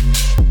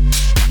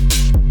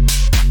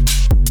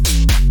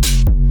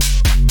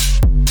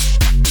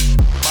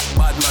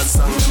 Bad man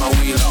song them a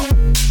wheel up.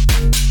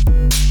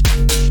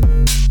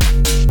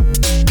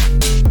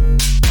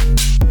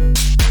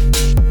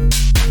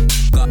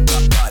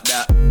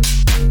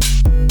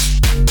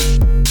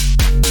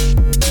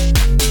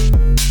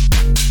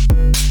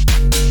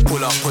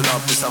 Pull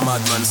up, it's a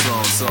madman song.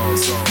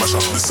 Mash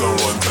up the song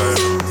one time.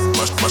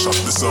 Mash up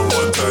the song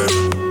one time.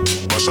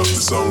 Mash up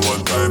the song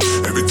one time.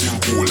 Everything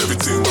cool,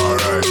 everything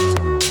alright.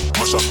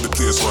 Mash up the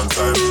place one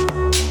time.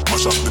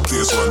 Mash up the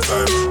place one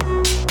time.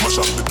 Mash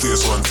up the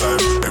place one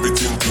time.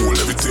 Everything cool,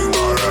 everything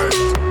alright.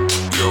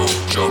 Yo,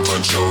 jump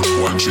and shout.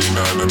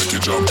 139 and make you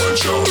jump and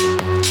shout.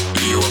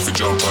 Yeah, you have to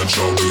jump and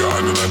shout. Put your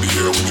hand in the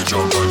air when you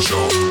jump and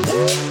shout.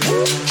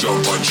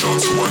 Jump and shout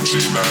to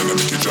 139 and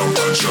make you jump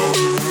and shout.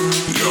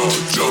 Yo,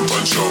 jump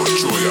and shout.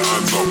 Throw your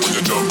hands up when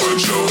you jump and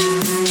shout.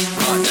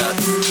 Got that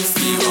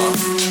fever,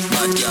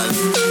 bad gal,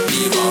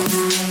 diva.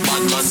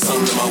 Bad man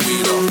song them a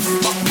wheel up.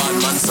 Bad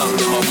man song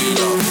them a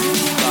wheel up.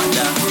 Got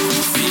that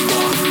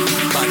fever,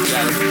 bad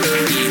gal,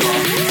 diva.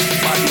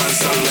 Bad man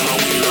song them a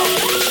wheel up.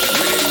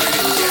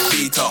 Rhythm, get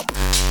beat up.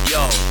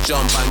 Yo,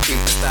 jump and kick.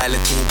 The style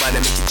is too bad, they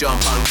make you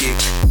jump and kick.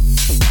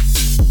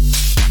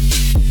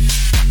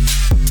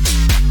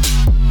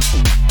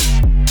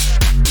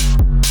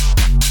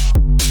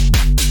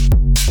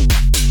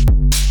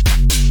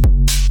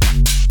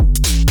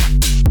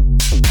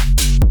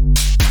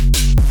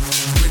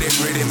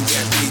 Rhythm,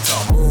 get beat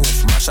up. Move,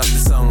 mash up the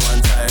song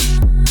one time.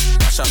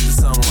 Mash up the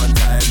song one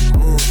time.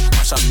 Move,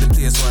 mash up the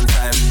place one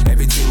time.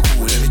 Everything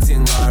cool,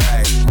 everything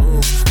alright.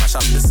 Move, mash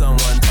up the song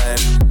one time.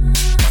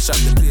 Mash up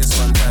the place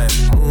one time.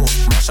 Move,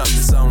 mash up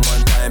the song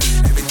one time.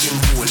 Everything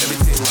cool,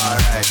 everything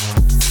alright.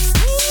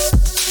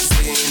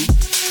 Sing,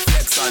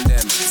 flex on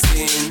them.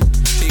 Sing,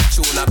 big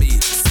tune a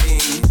beat.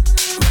 Sing,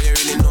 but you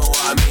really know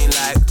what I mean,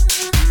 like.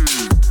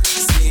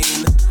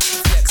 Sing,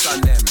 flex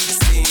on them.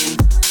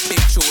 Sing,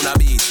 big tune a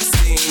beat.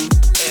 Sing,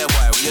 hey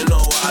boy, you know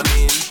what I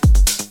mean.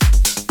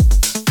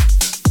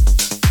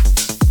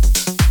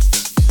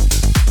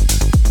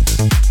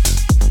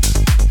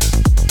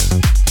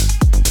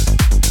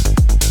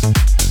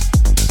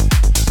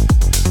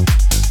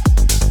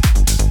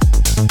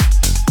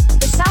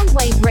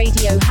 Soundwave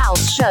Radio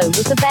House Show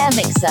with the Bear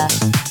Mixer.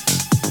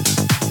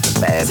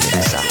 Bear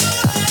Mixer.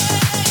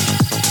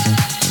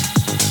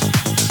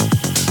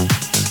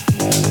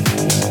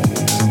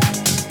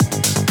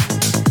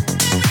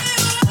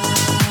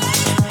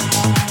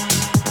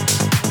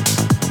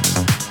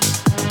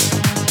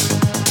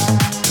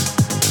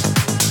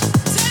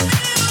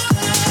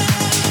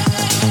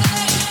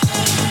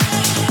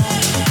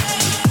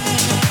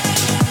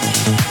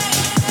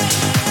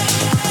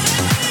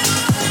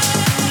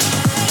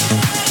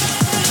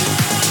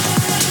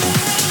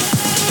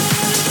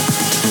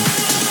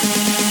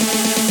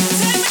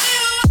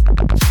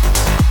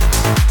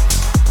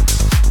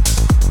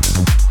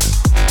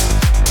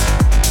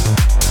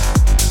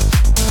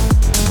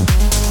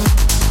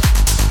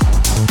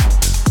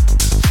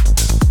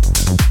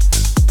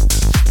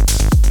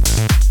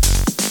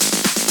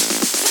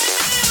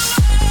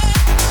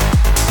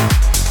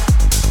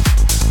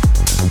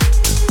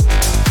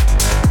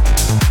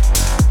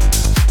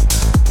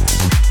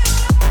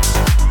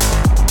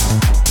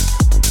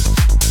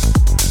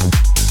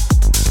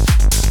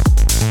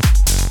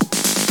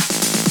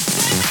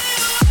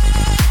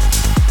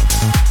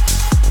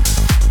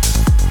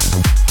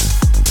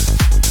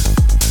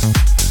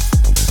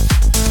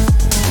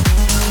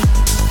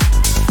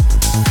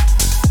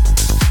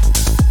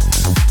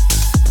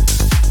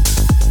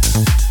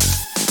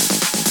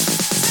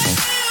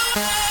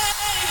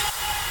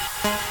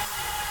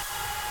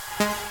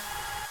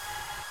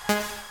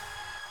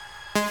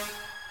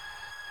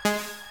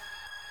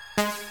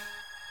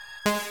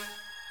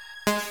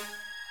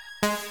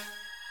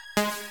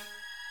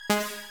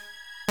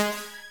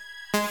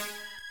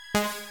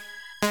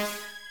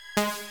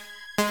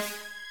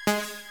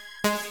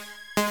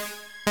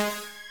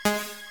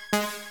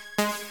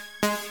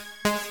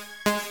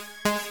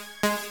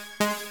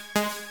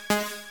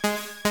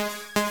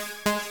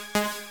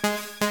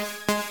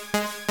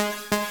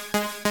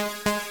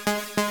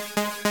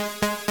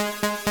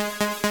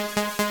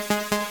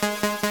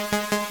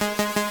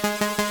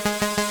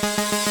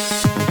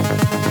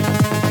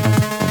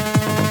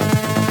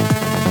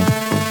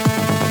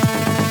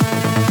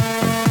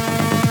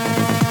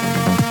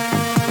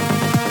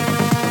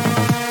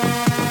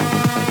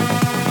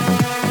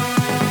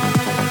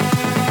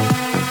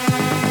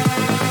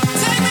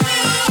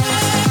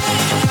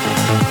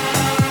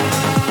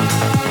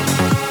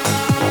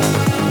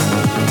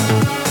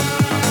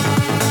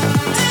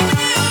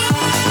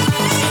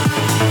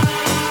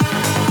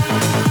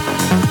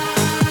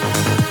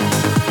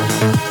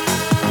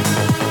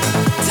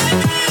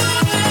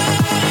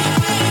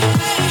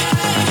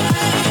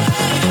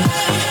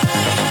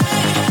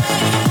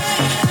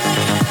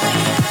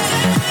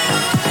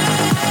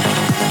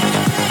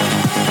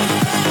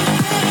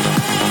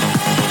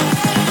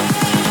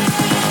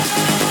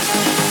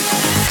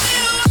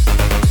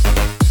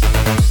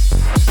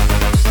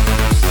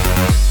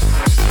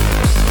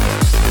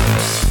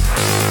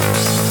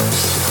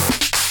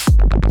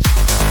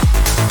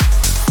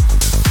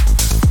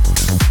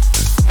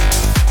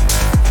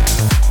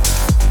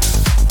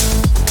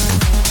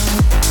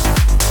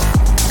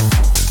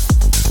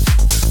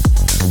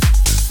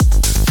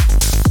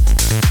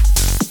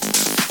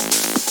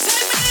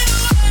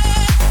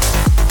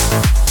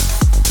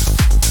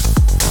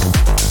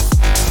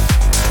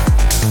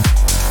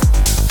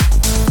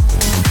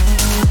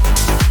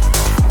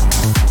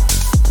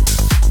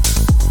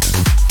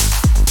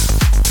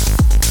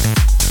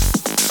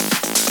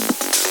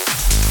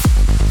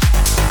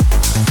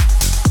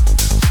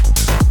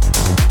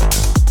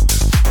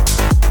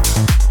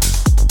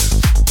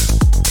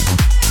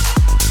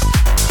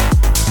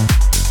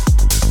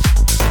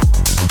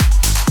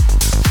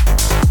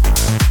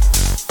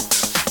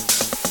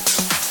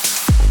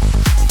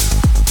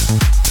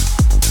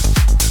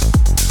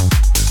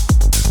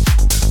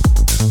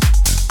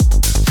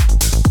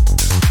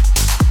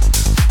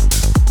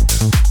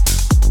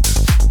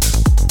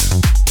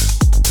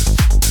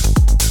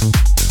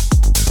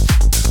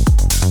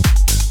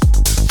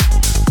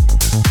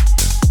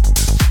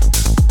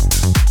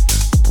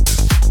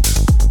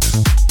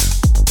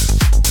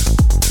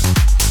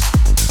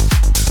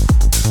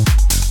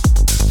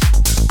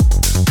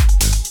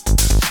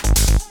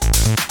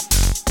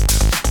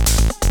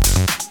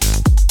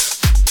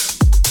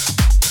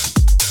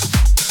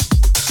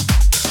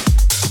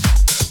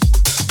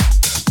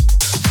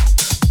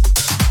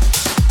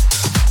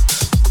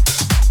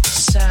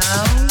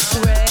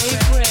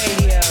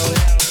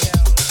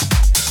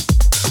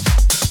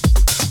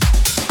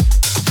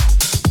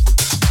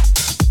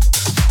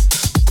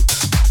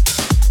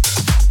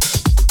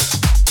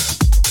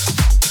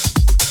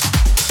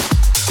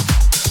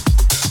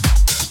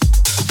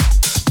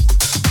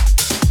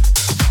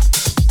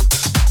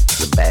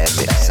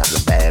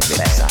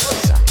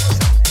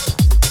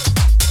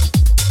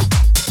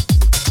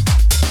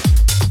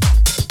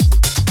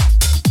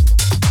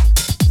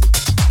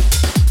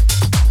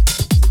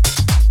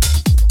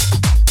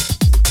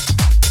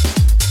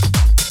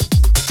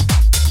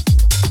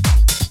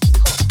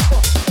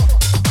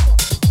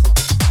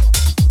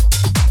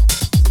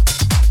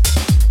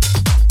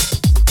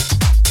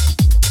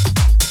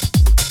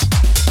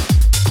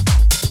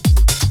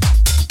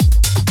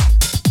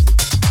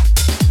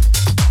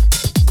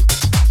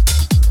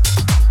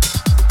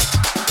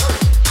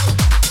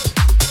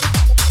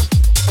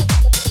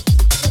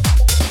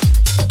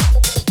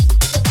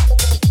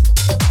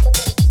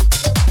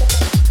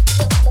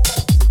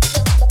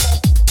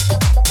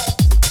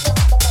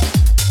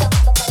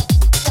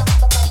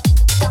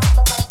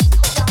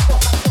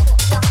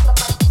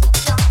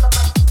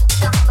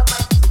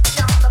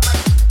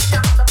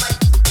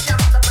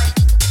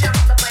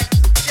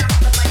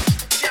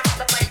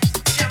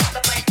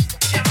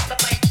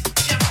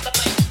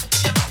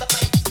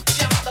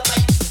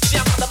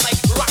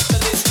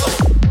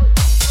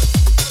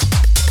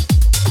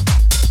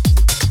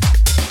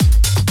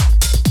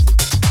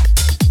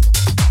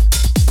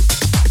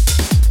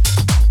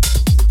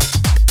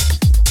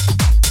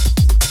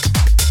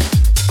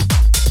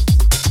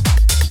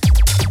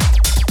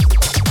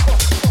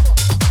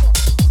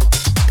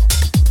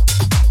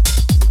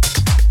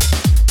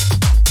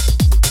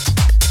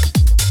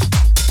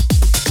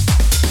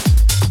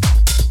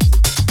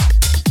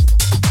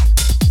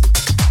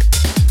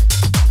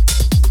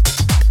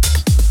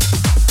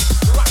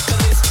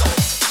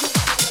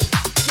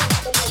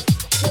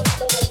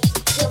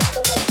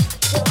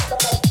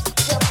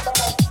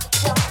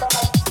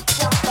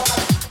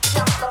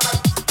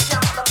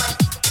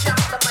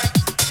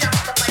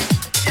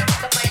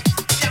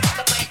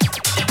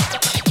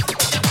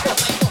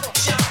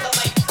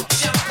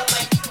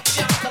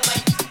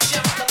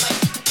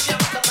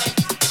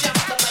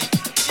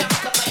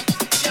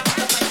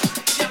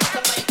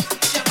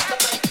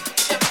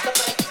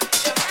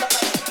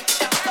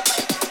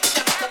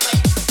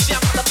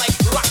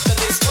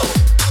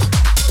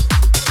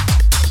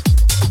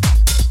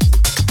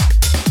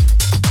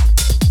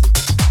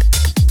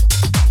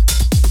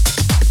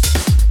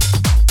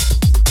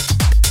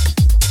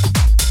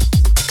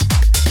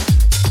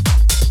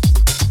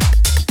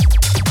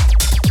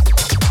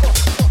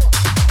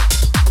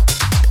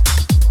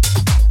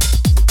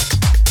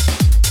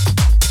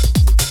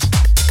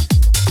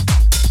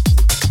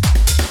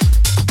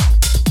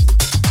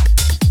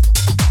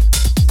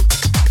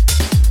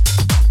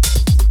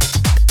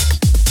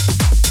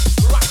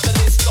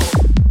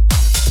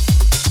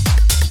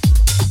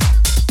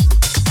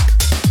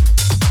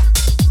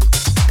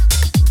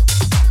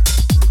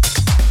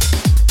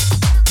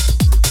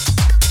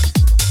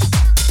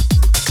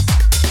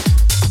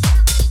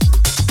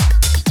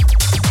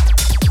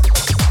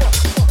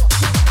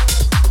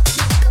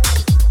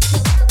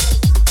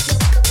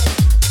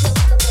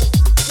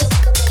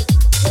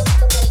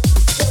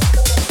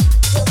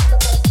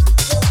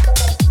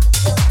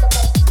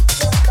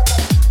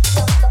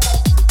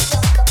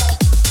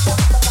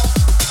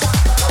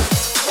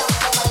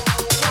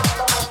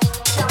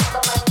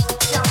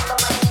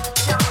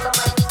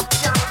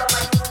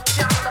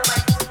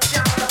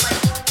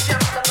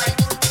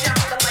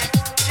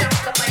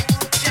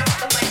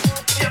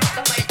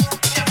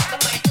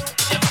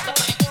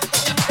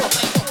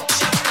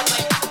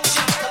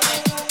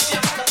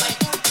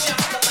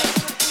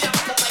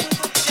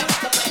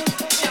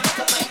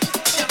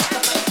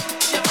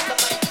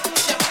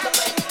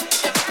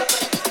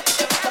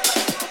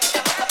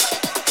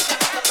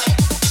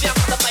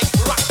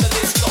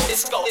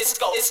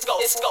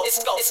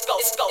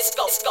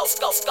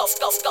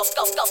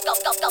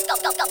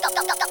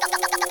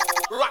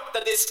 Rock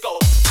the disco.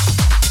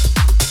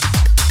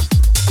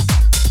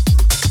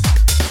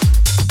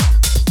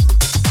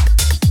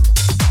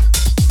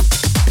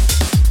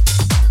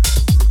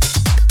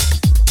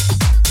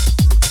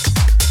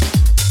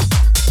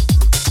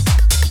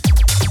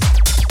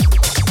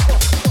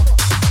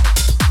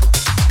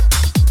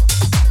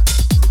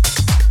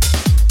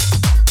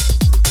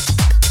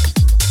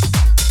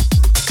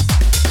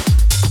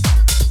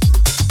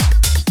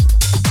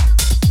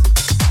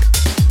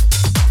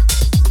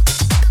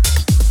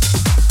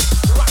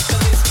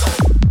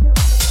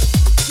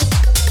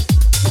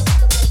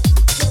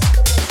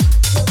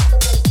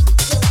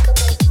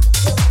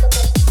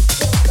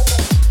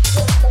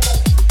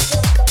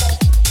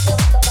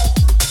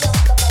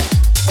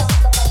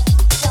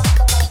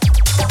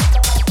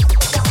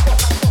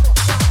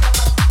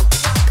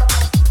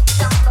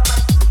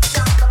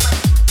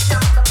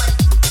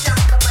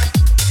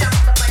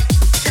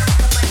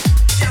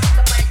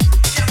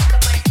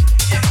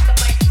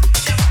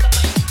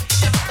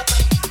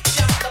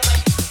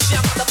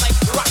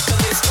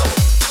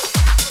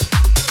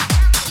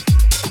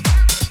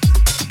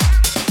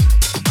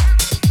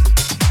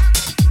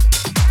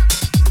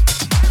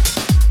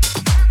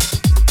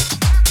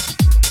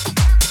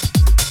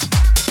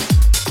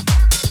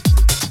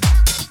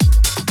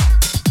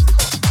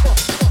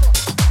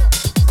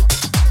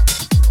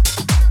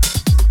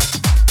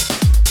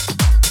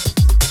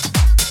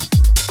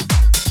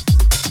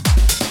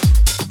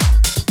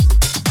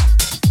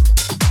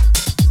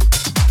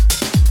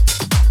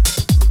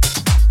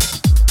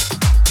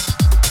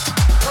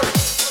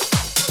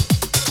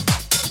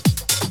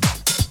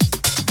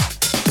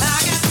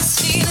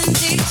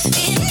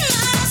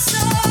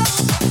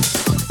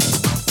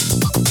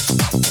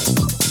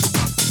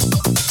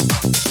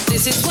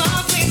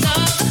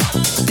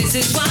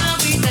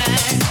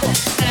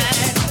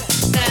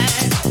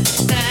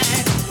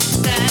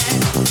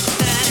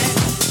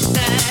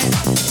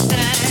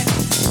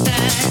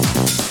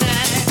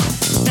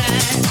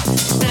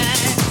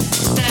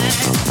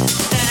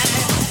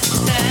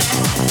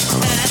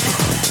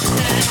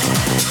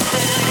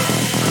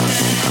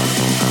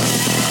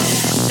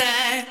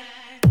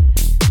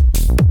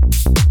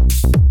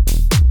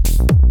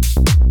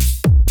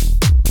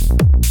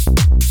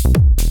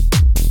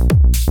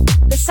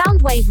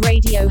 Soundwave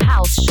Radio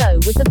House Show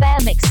with the Bear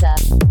Mixer.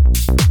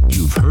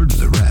 You've heard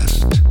the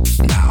rest.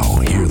 Now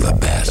hear the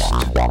best.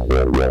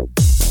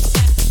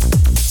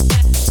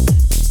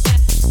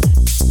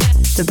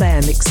 The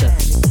Bear Mixer.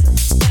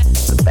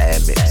 The Bear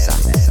Mixer.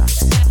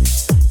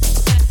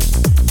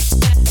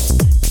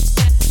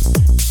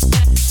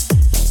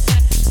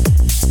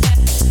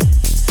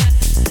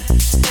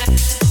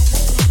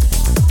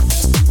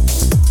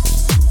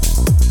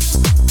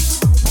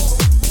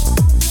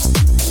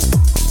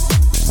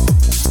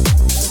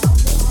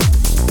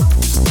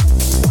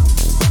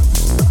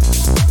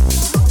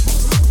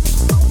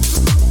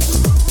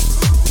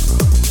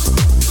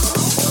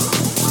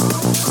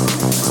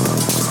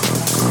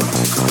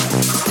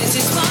 This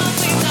is what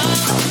we know.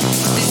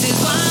 This is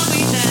why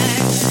we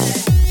dance.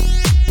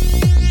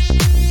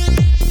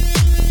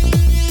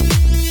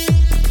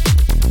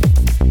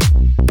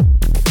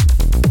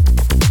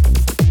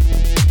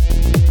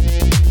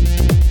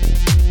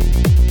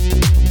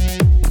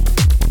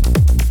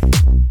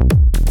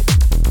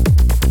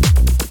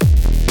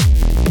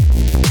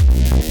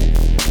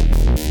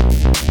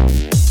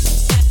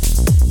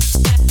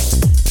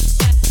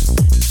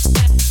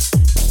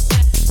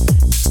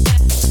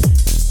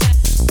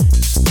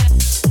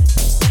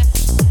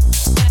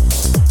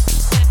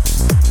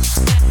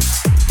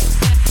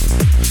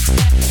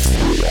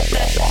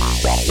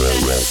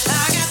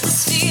 I got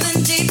this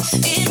feeling deep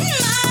in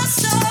my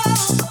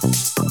soul.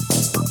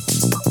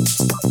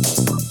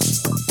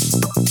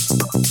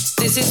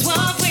 This is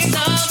what we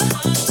love.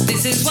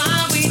 This is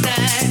why we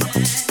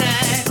dance.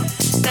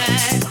 Dance,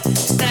 dance,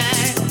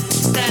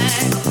 dance,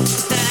 dance,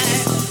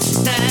 dance,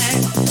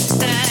 dance,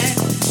 dance,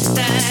 dance,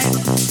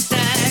 dance,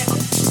 dance,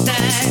 dance,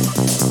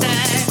 dance,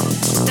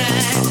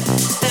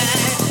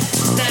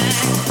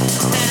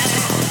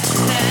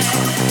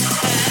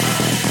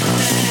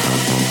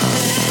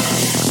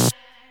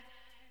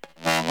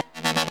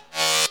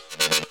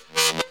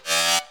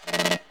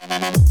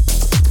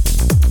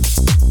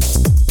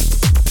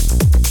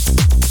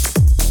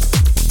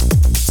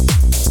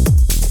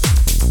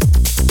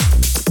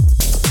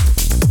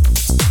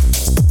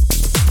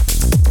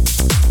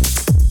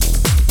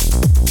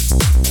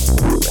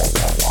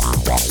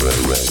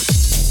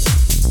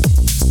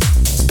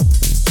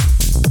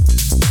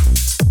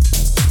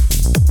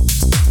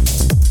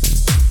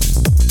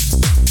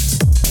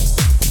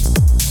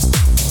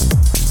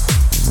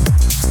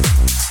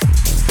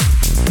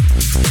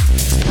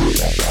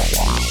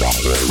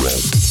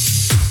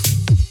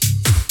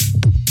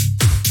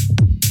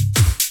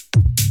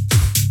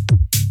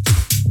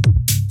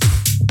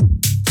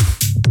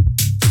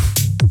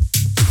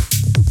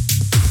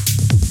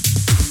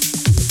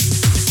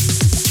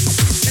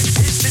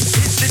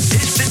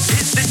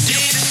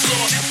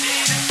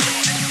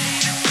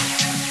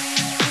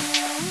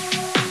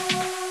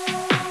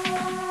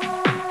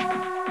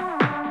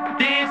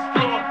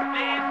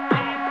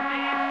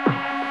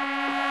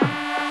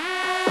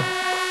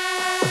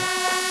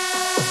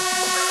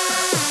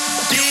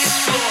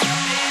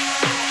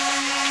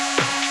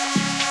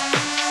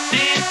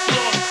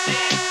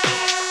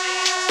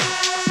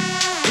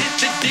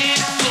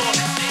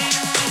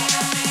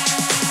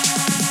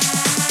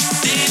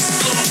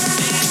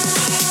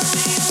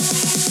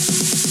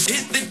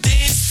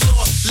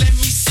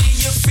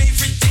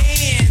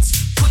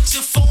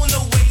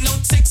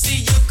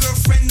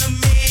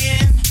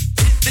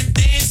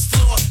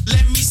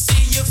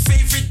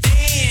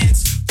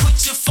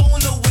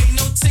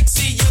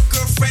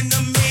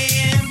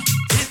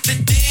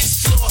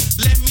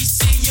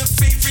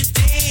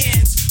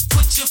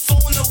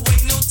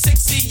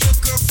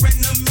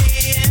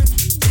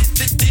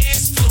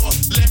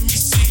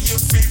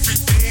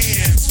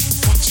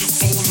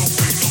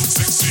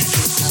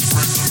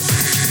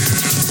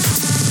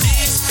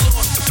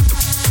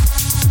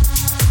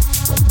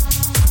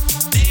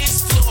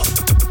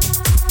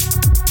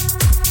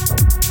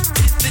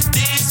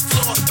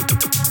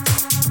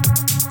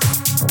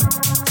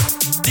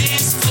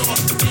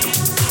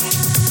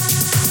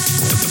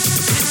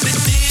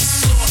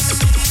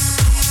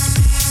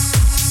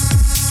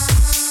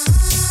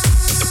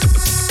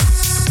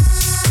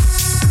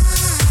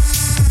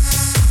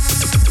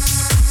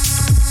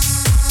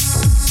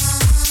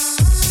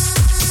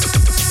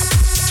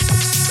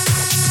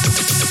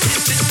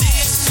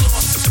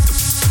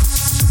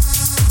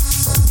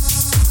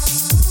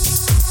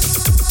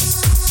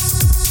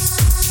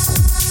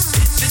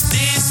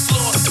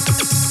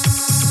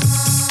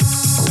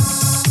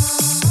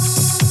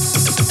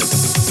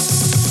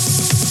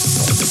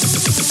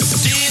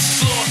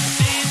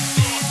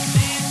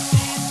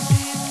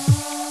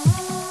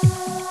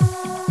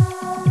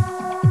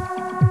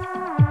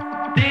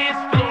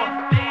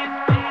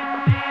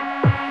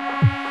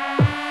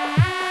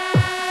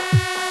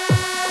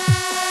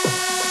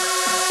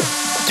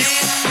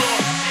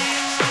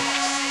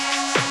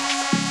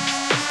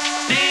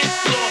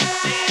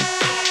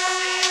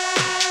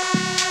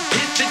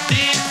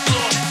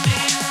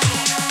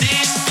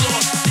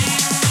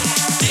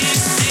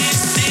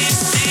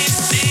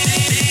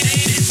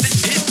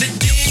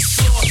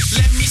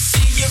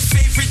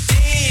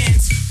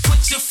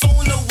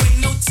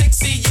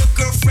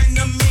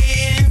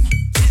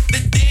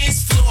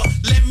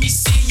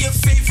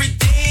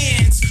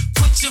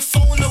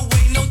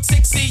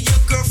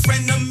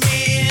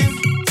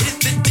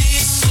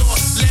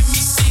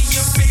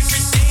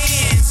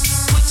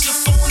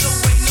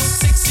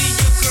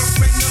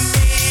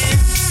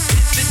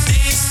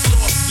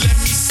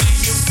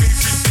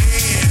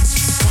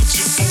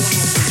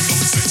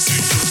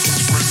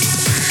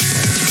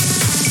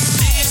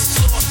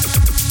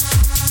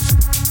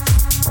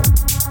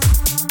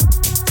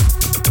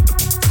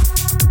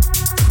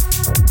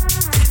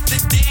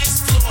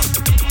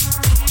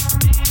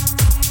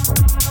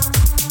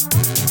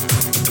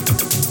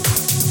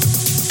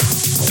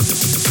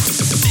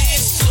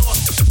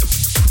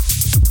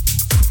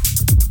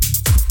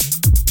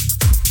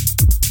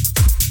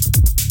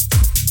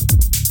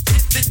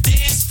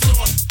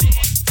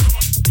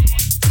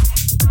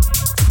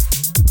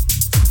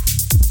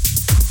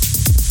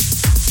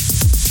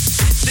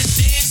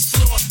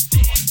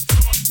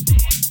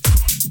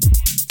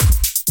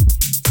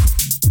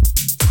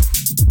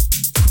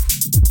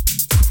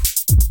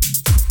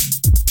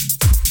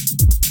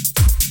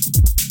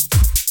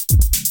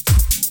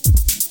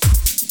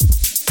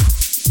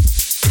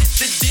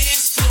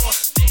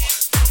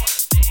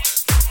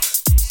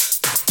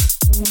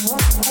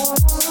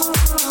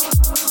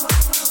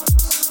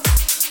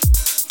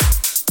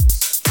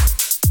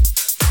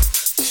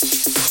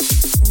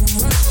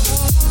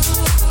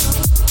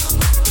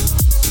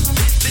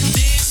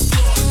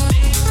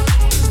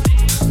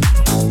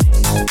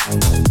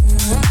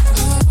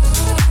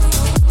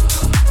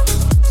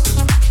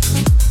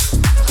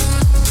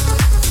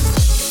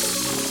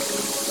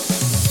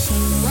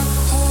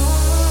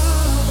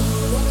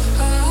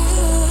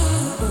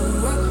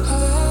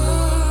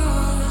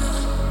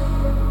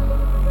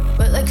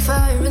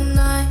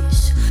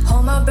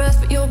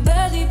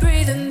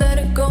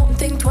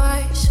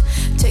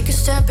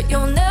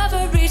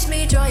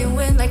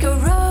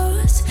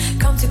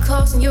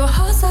 close and your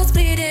heart starts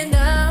bleeding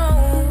out.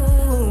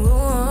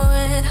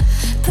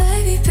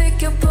 Baby, pick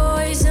your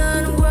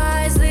poison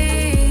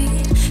wisely.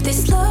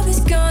 This love is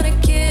gonna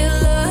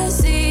kill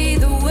us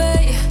either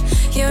way.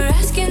 You're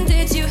asking,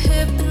 did you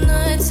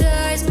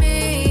hypnotize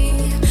me?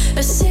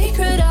 A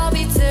secret I'll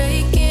be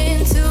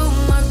taking to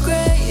my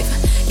grave.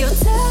 You're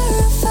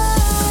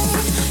terrified,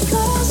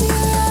 close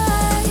your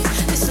eyes.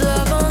 This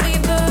love only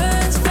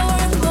burns for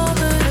a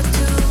moment or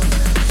two.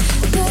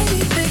 Baby,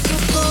 pick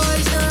your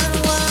poison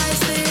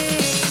wisely.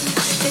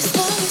 This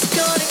love is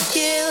gonna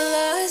kill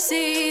us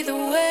either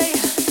way.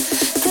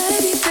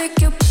 Baby, pick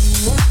your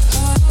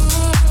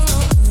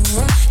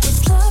this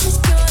love is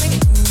gonna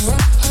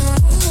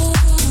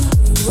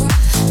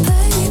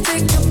baby,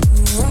 pick your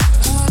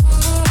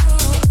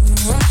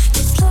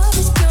this love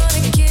is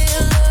gonna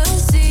kill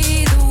us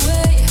either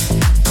way.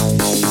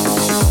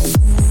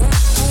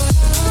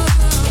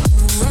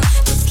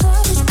 This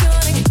love is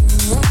gonna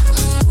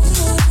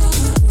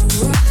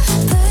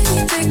baby,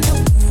 pick your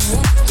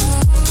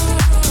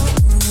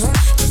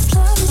this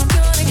love is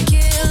gonna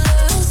kill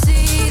us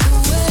either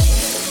way.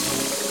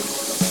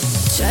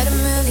 Tried a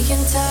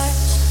million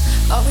times,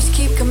 always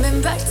keep coming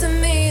back to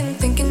me and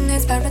thinking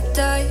it's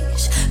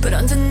paradise. But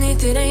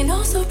underneath it ain't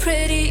all so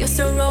pretty, you're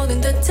still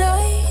rolling the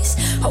dice,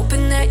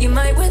 hoping that you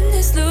might win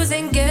this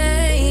losing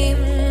game.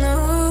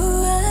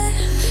 Ooh,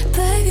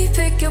 baby,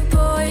 pick your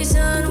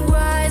poison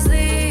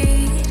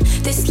wisely.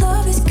 This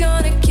love is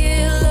gonna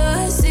kill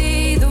us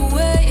either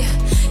way.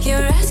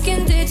 You're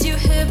asking, did you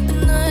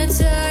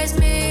hypnotize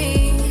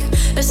me?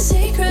 A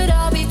secret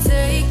I'll be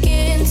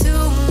taking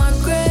to my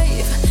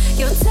grave.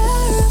 You're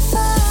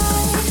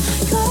terrified,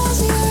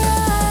 close your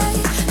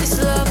eyes. This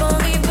love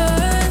only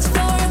burns for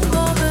a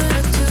moment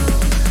or two.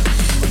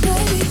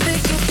 Baby,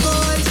 pick your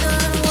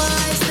poison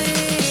wisely.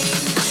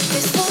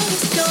 This love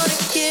is gonna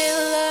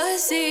kill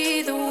us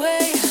either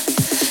way.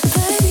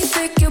 Baby,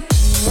 pick your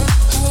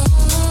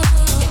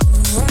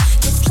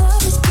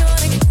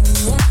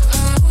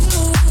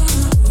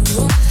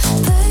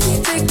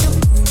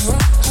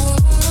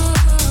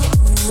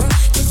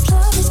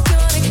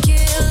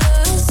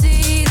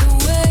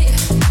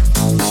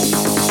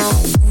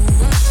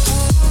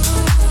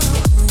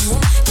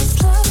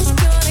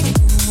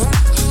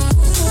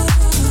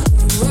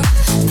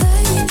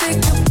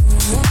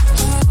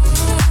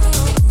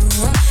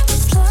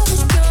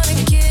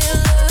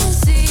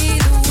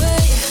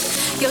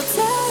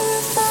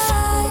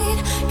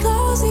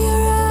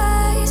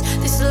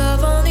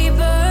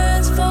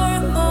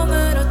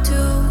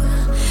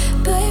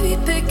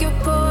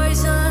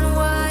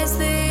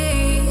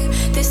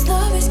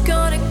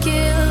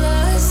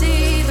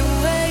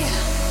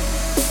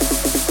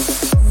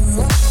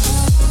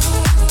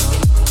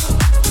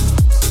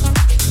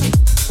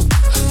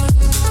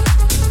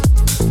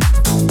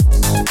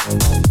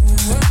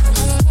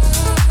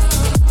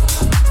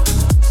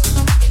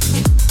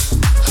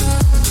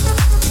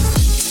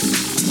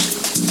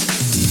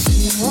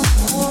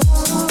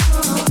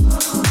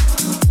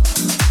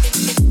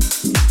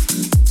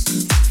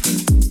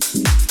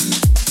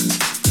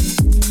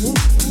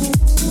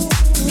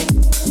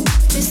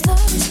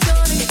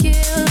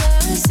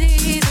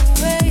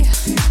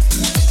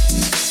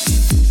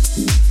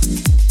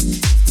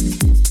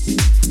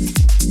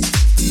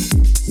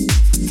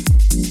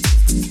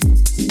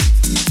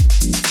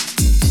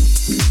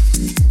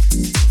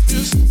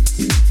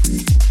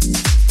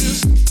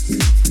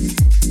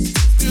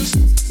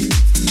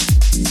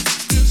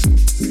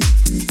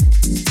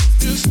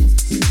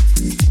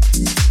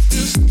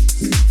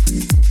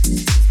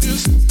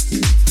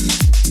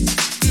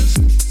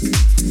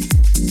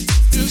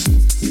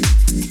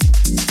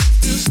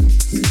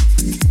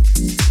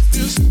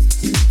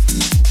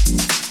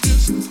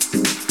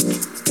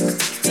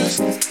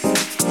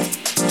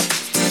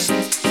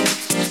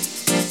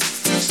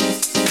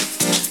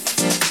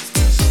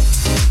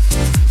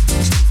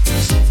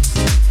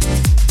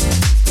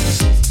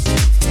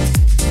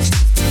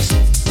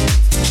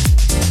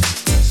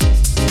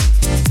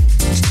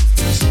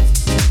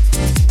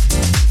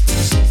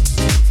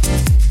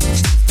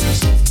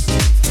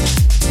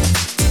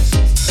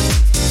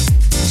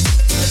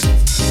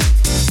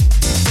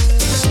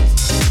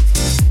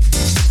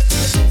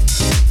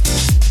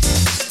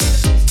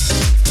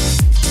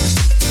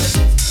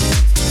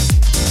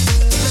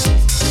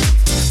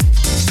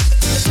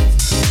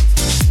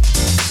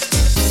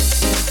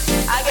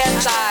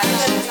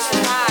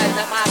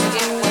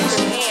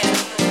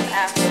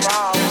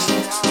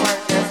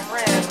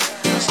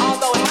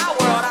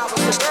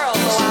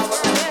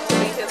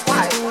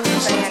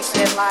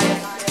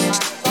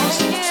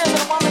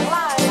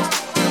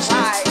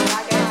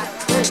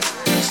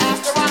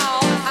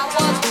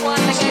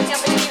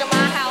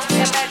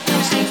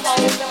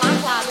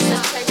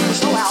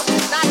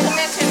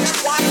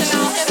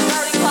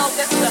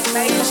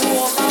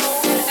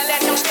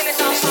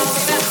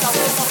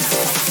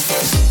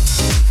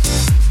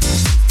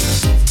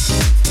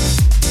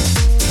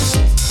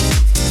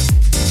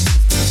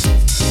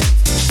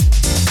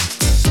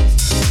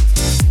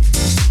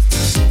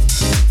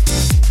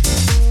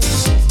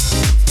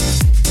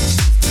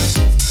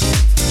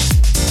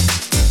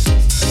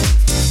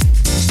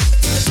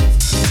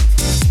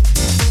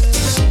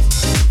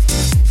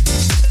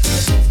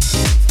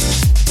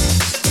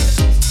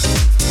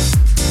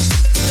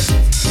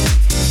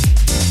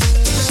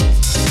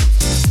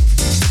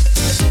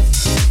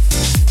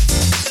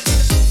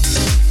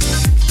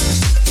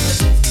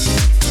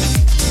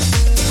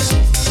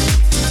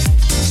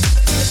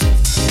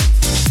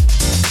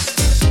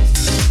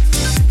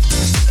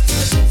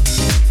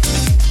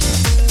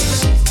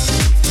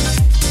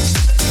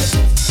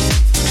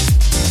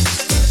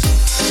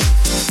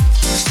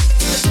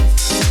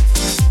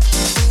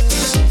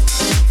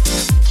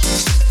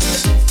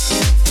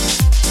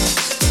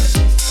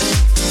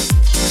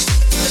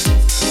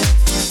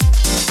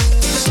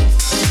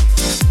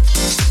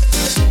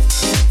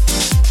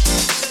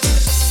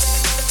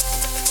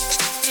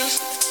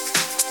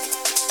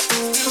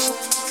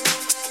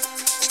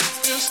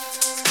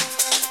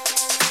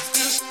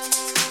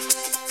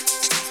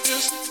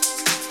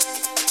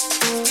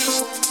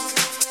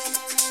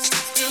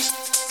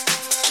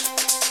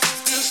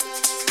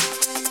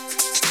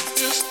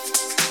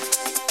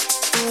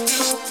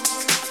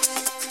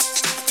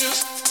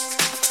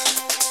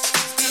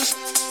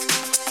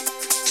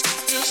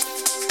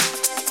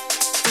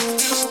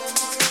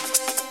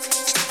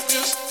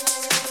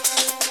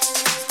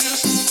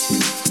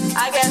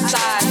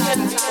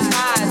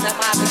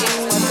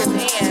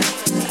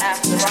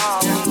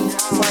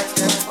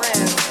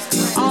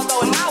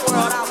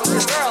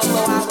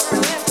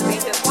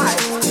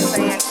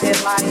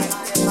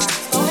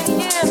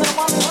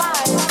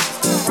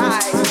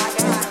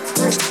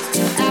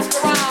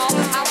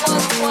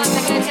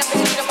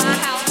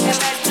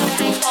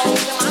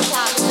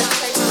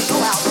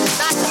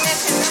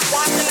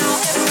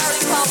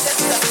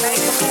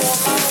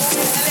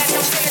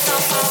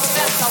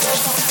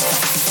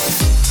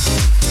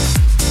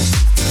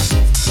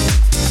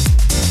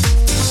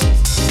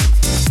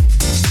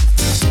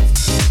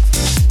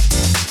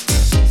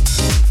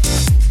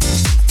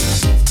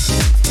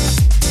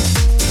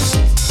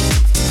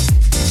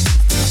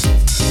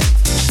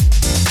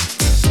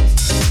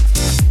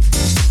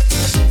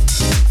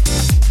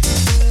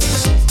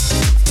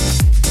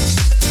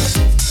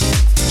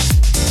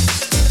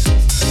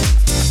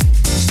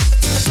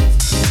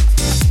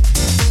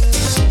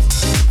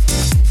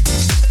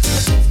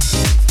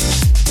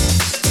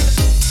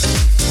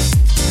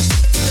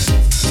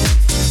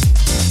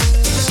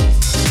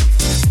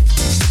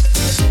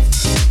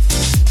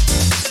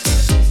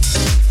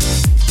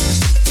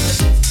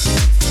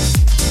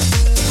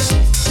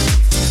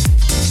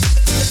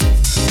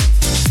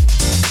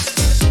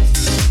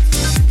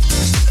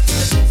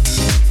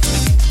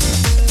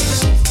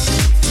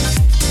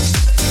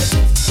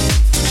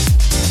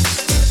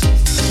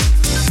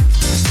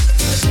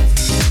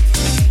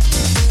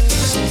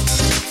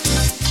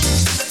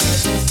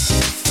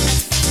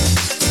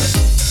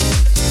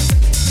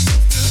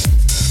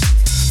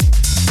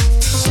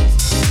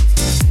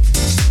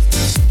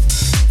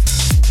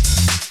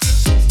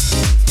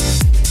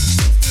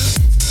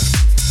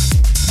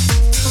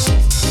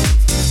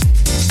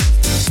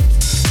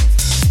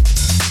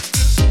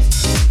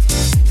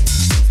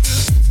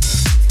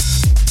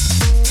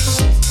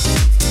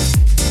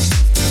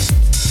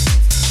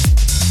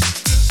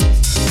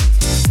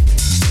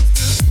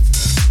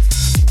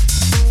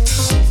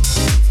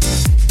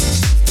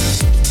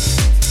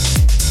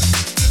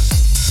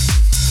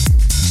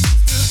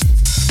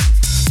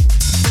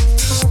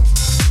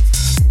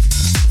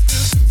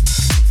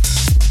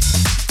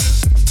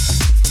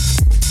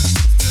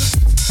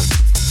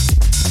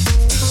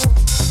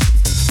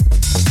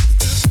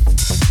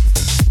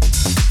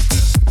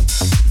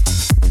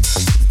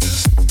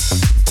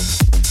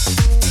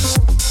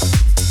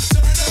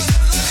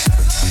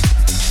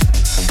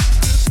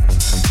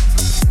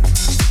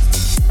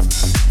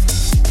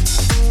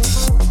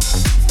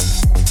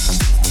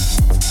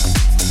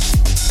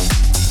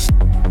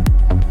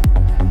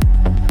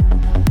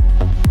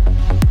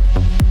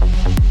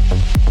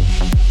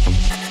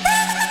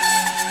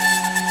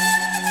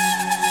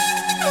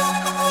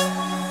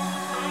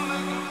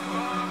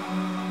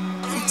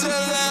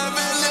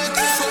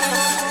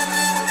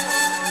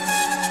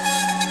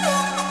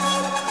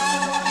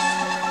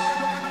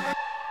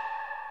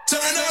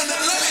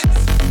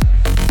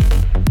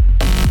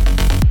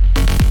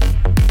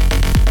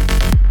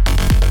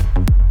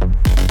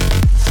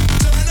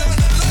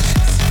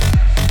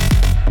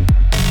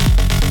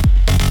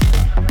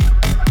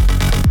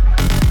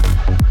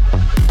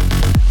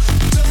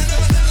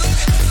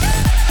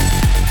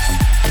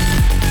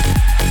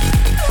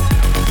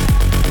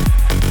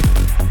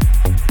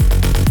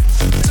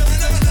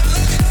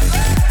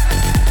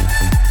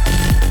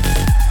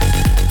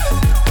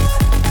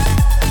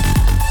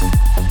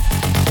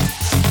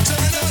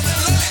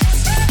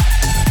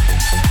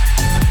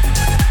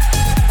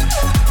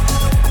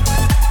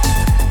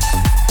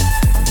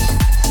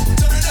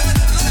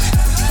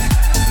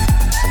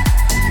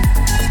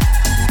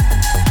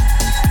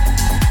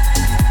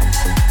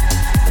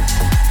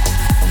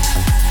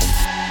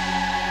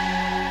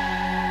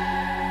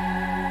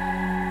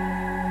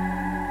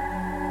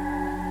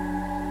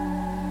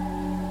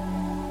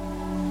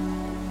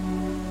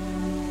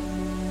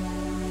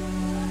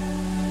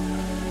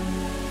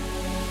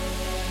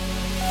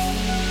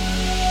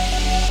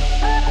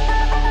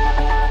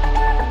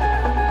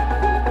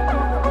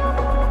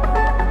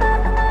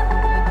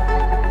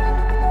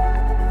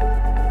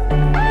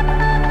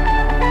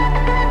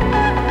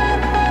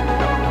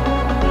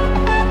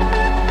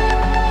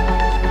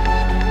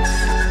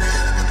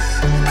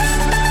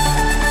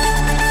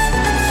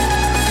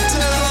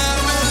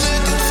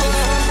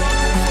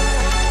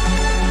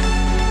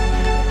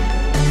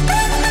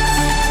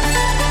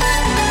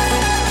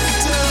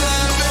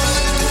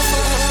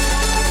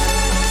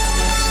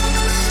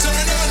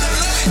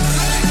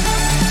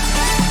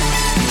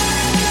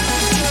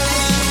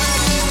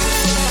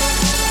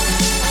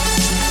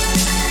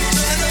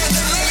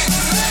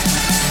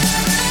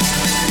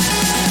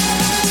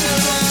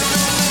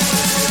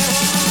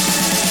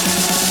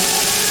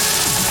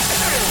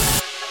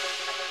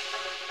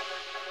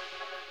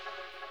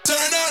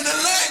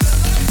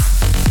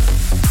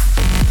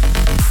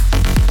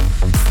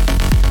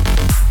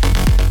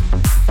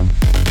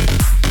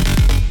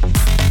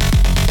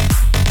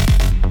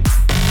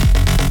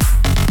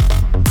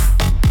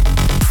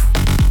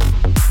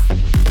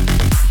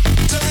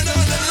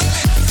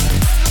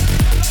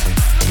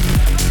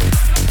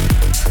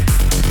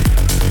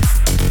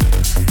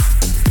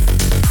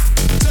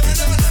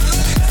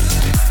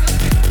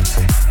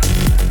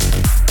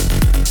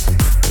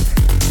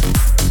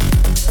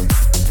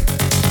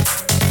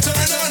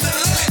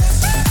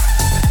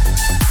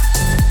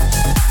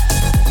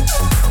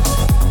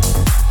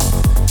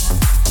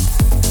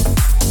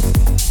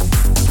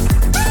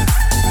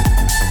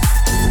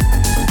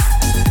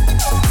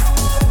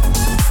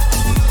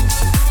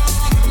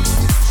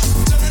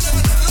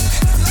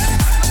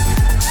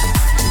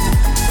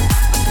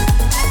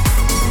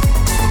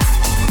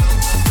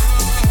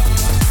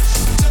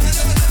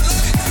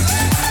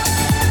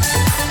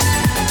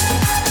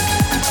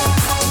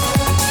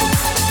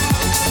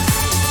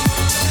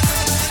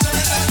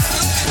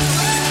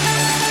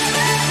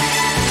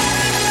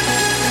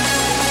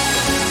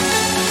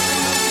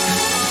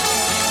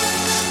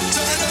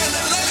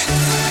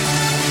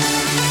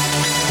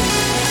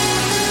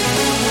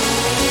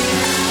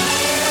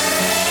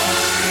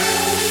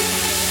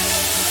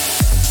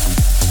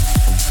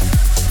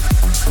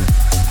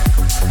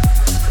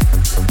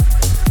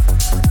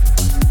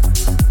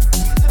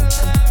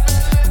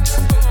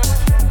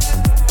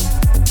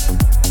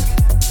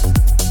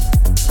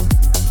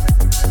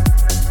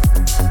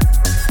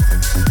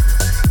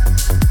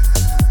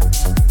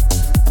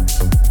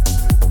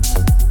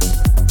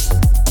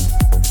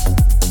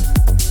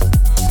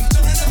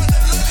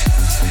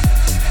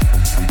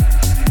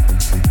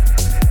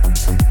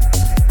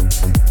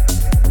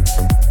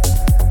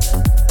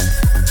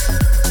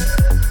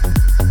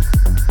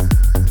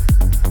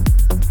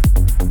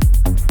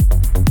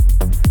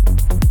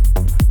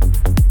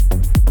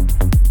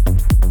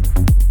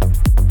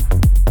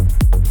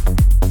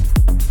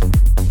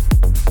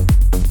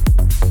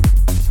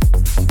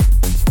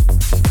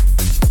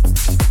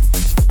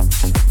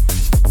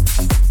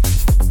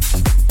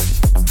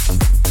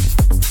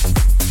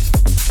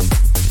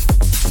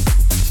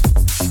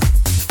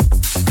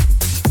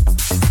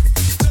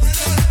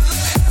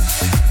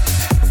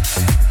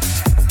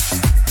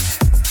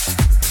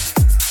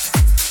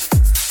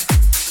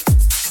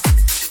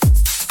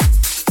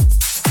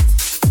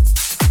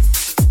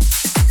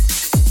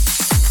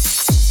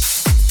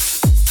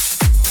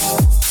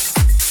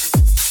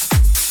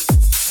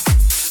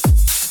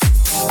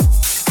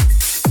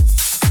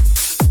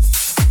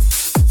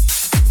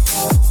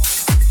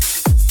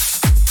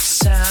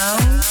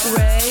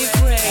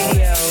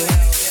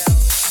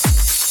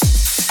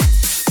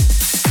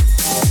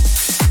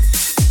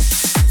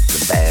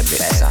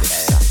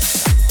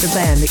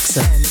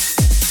Mixer.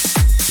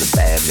 The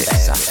Bear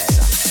Mixer.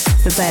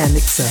 The Bear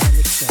Mixer.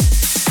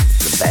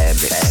 The Bear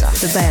Mixer.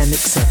 The Bear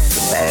Mixer.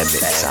 The Bear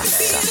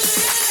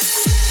Mixer.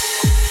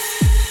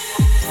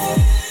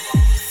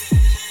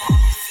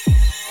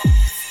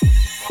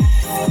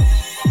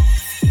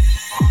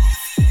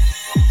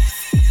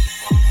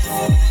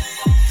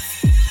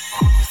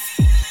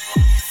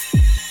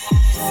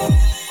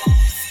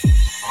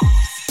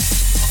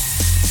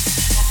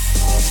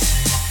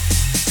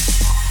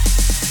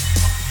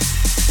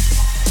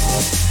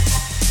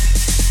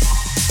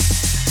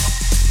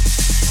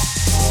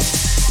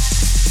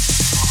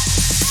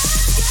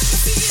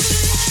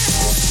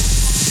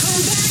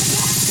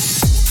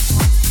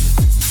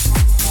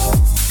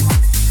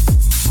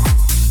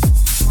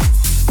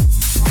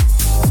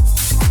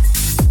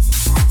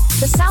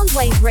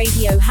 Soundwave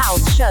Radio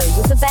House Show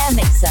with the Bear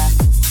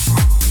Mixer.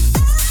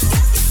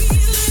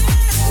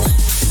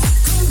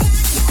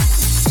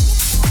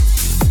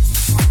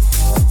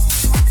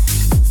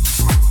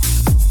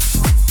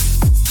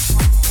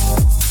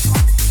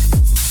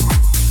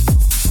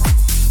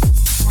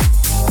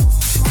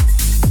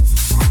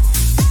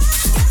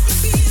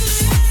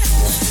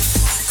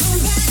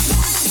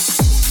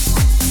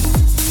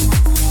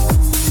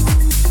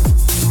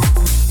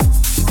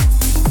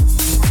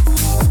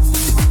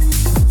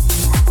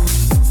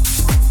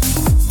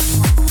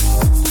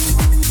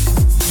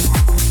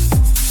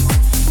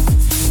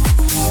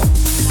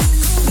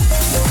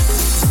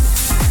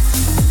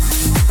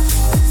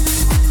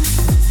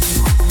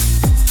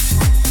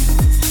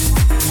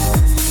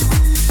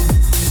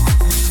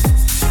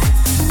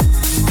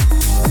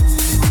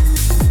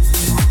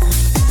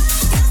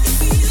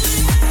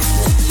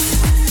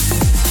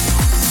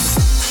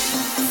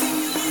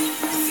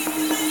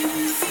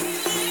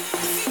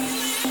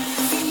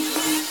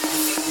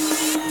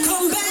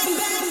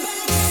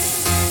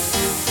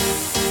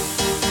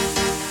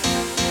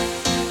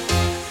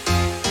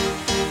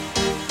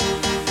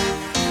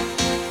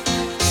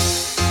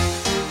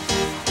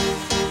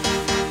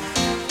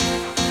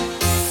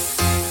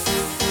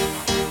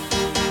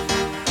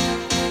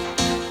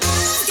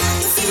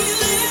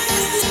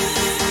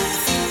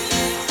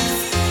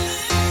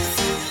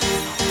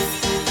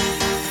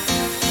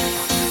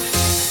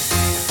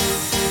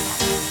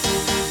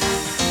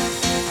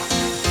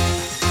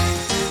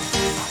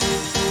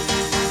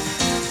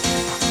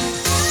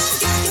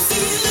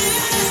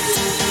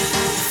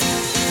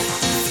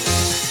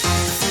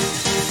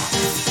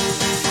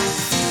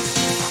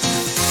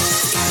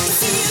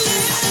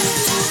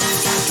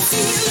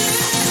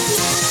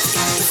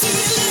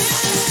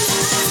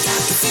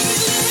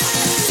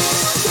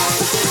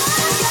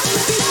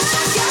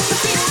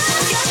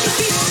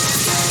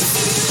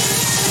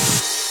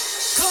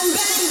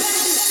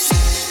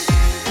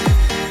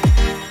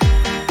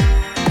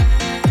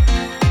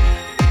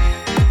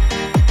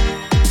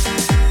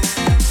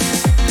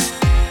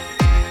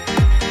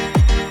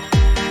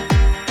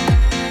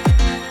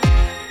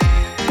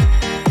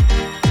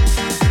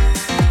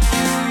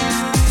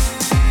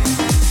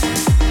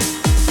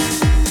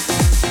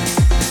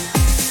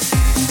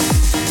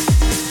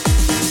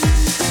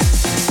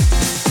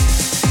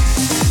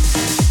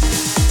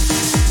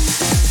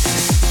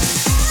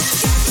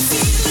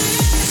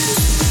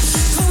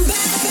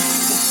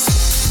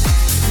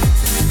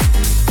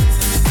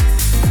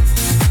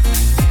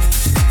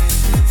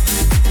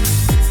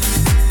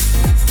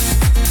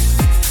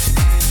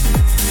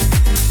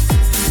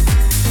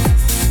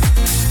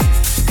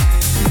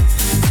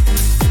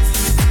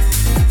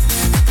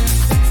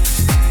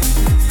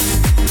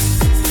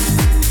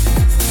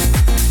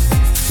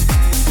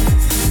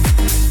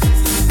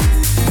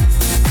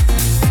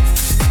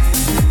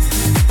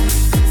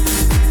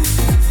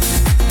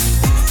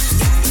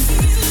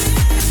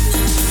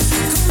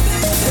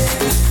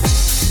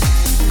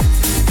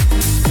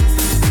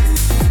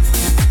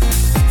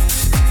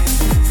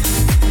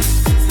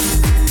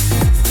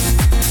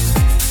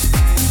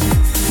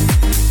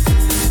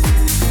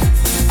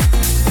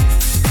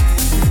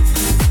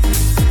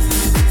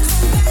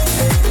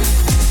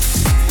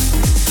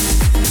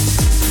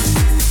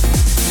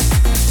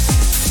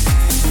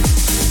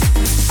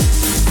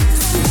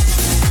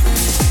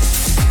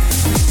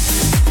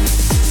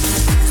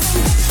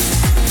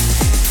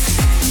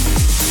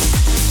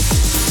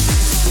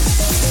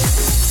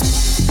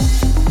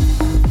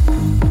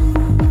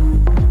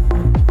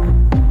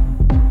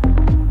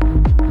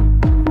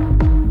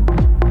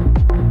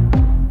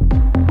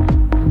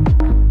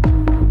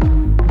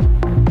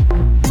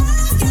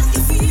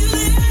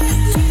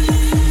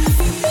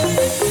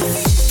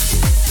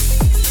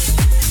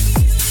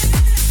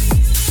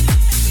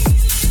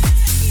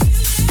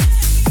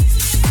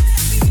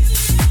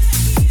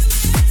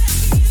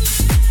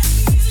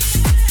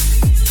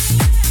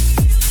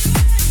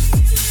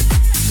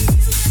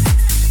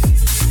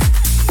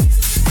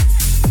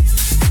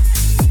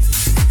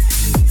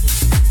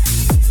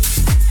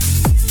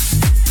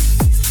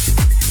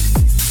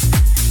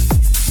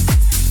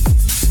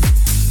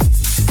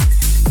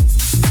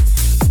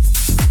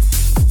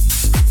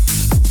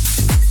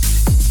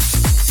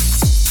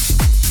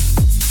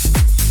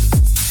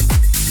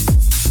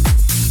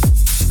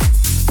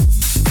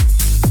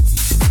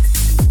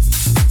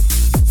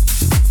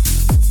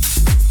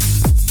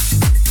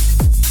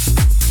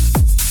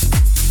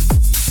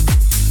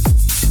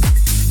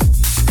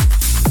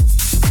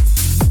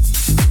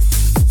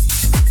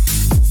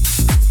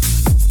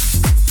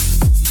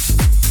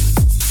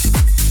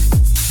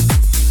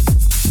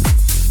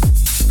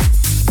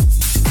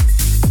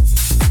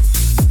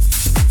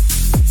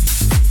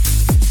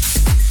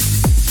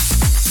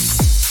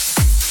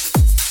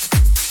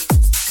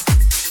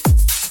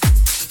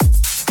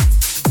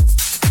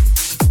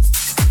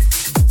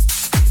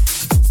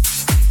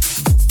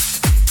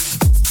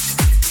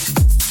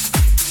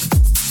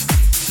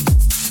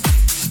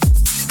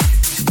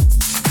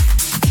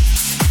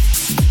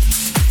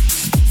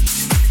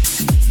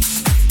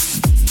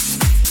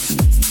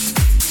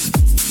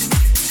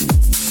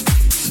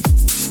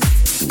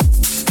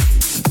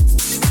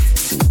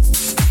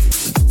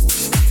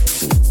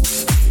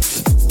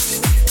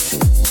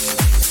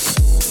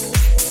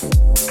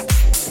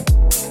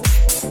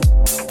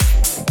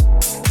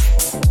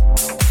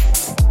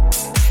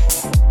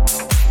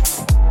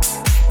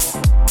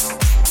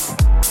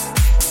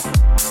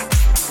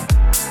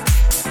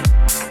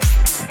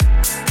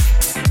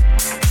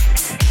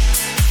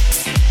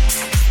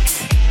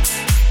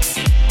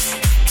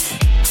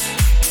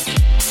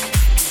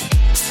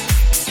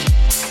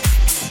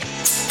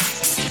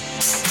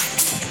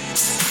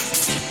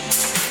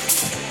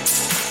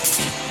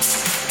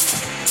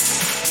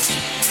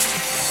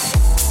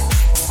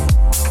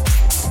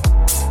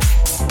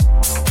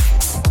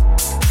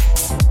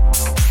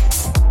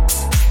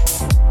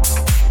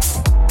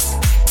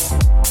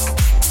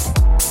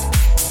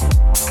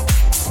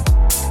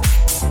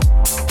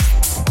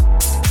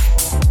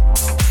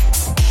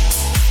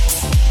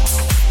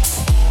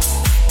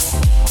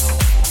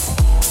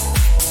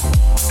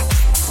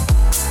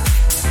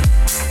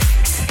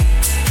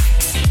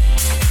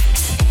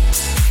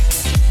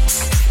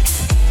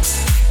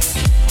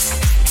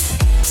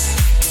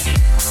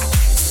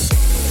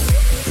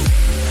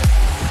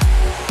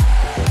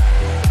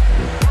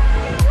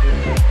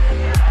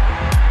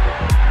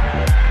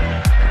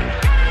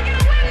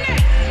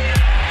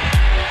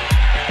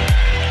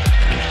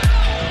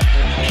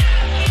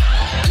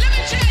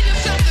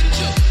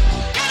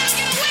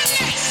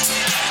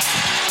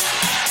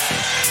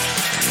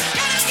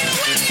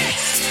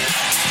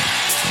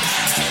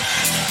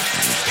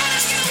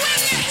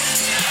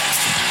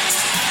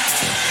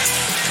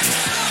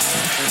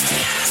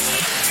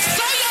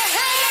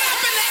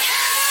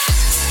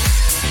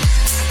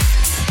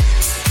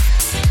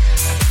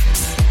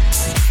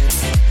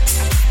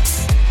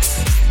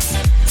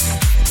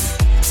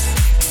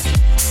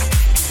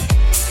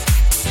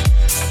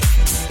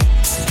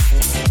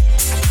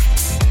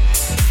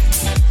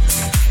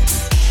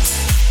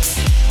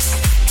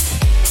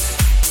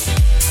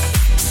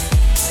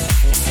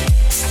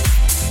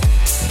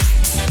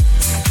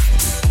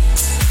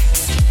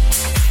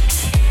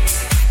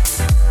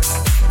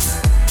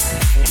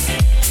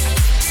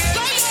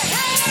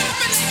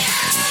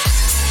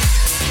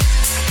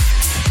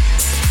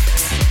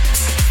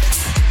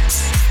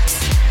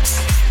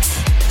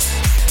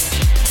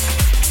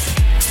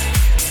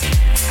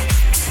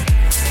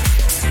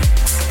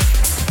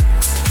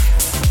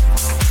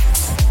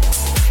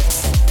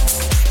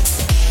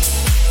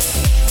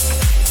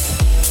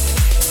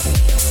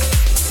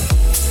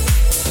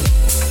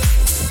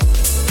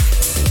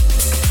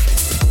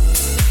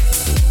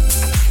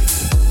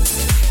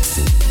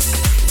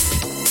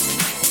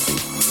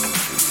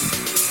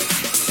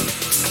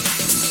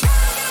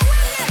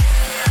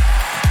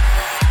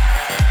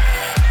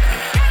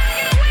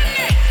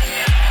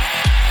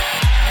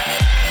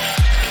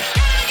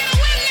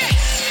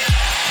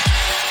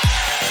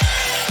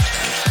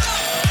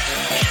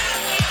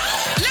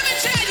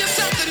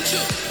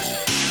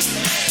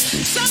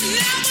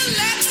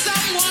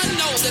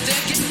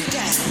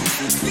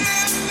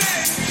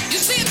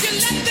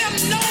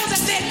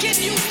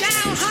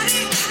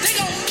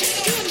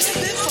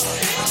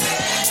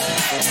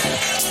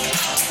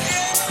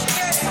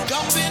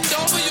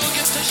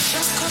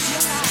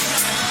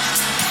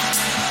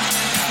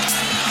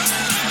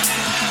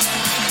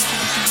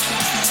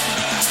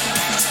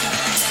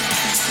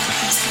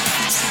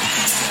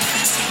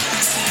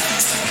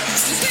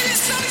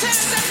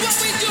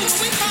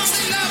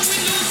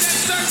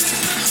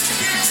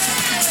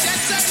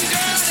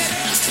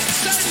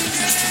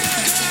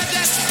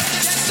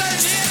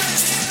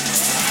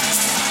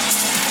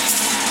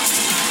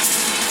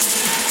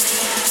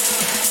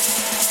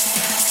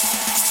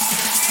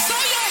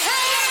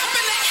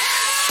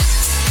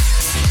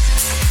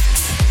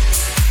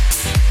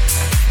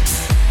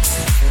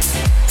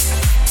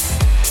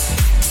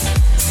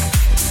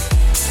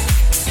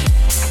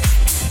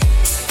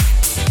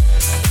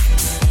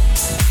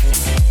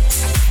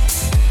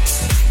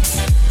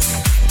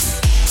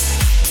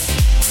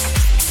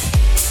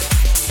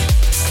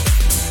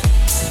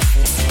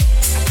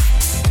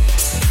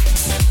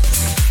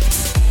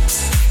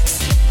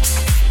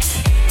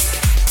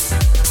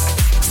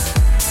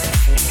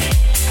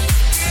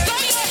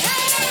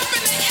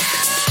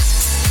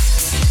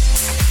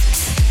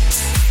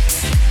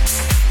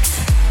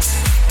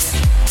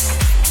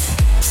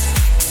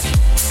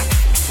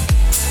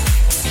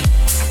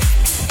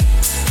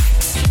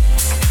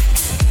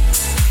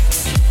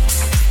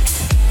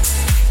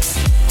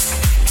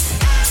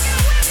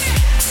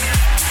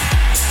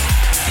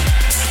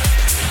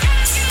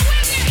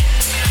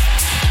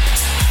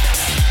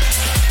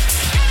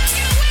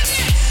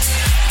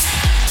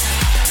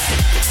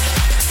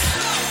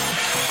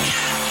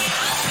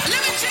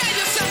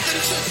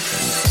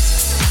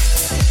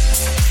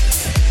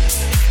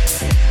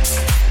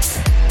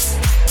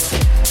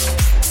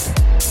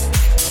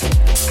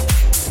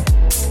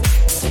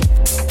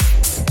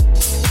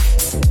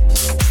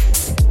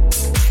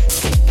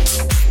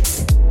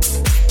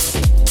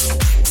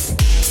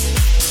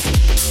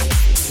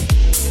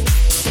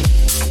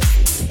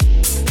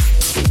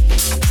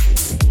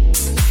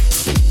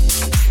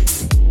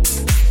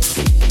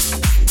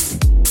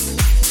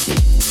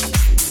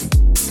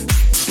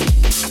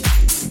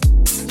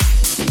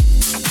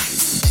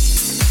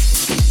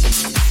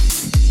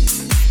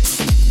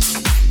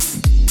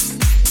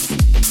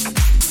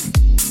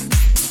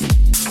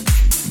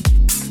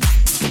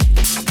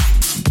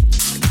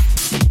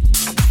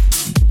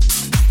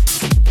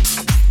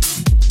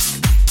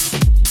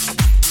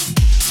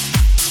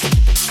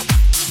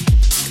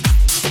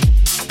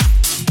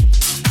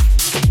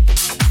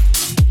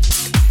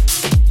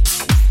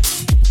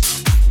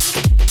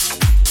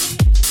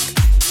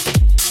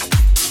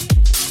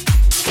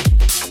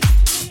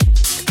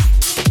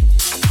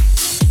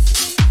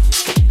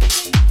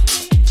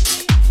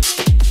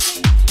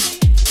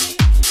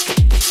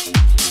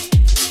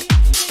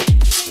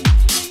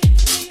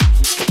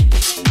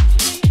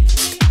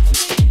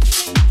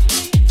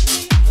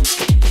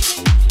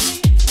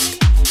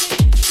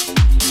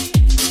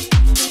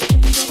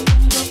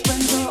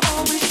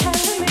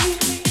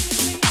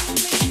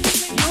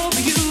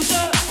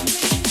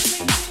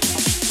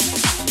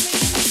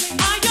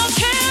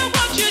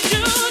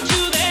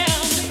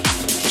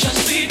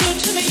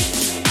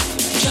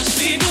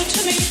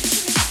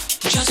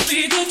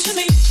 be good to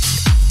me.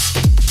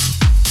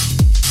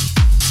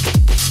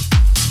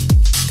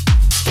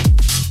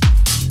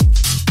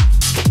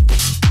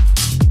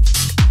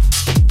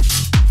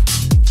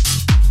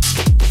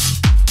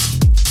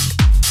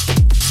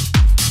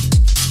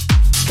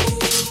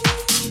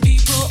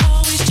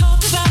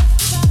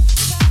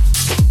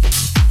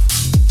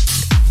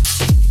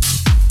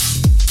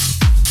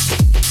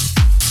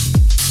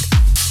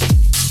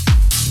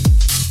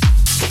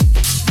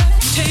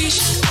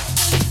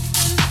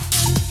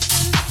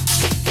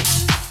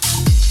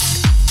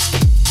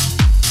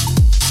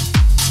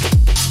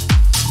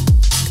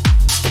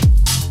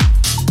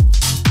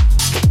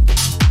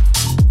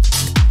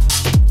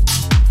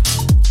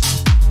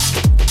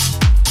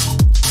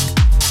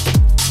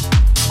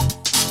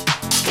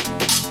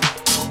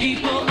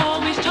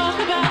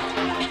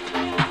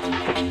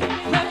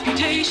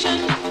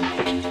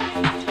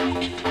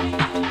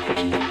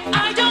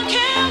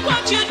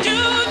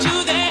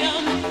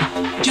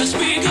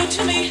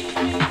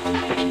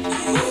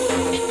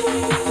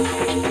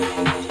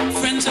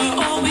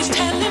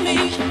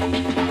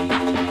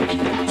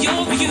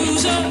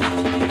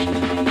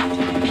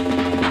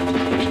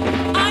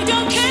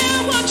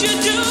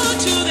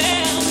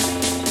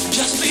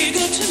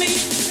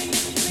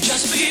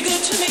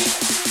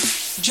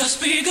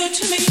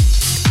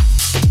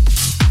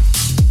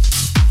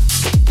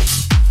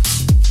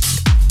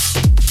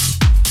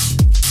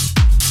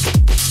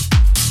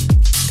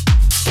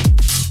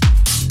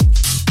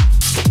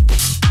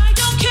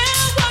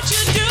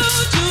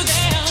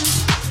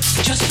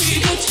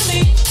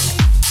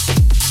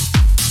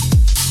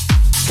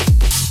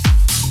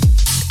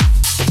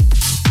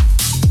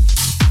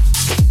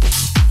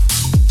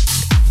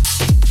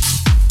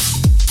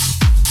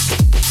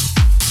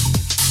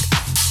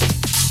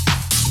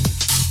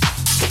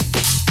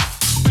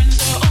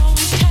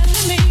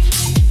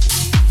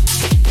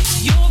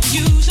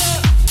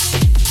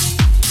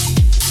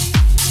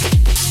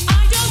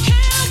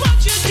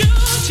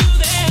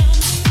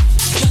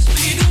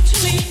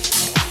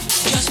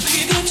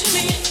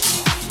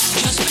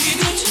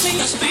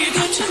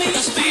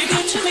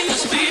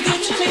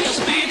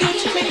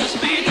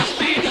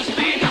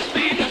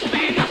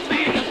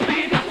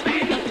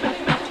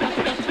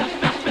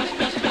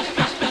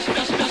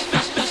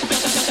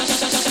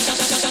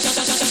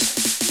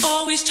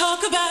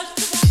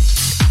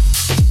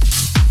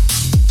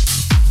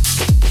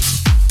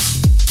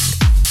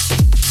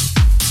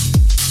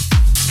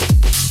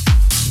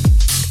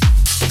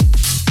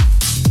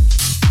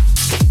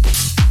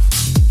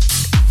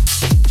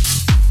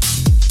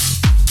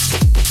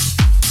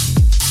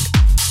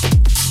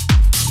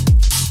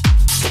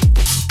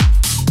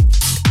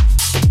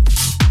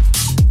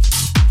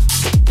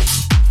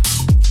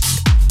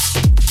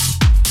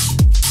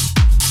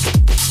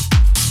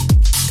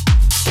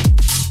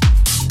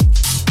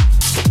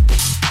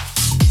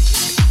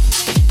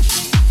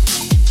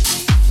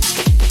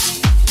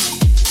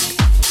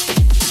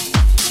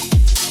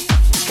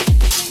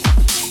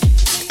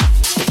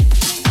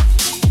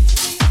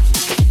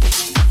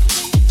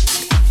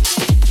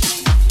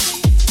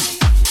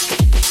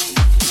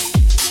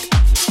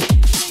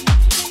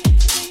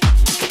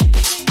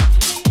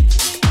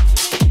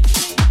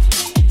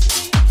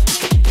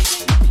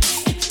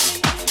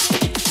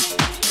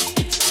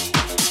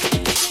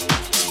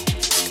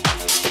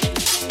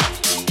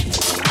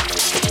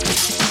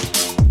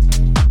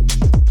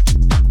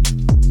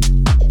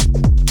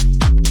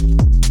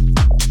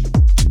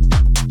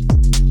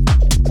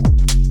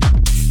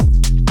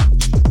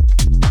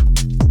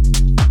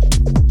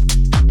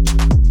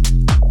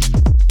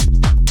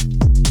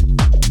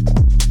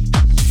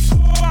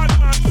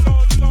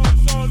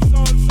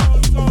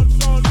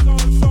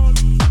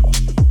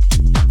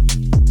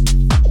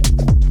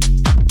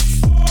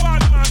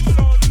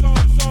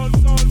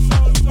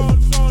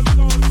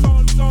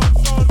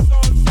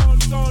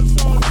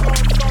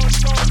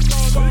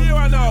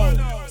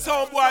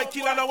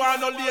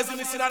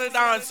 laziness in the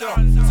dance, you know.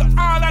 So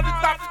all of the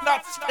top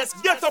nuts, let's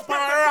get up and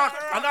rock.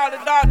 And all the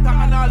daughter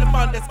and all the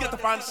man, let's get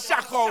up and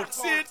shock out.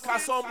 See it?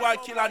 Cause some boy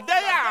killer, they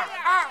are.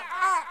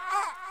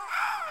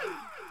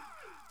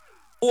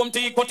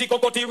 Tea koti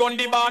kokoti run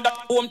the band.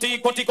 Tea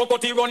koti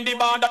kokoti run the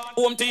band.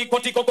 Tea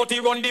koti kokoti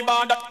run the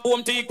band.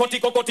 Tea koti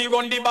kokoti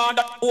run the band.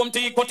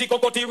 Tea koti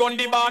kokoti run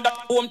the band.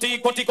 Tea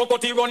koti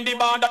kokoti run the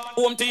band.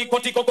 Tea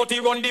koti kokoti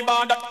run the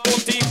band. Tea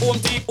koti kokoti run the band. Tea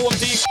koti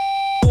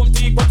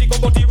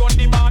kokoti run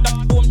the band.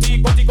 Tea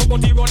koti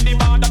kokoti run the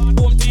band.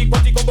 Tea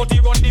koti kokoti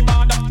run the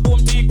band.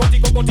 Tea koti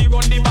kokoti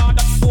run the band.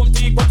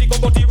 Tea koti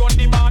kokoti run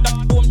the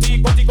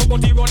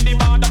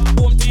band.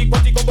 Tea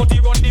koti kokoti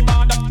run the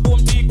band.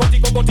 Tea koti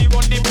kokoti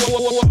run the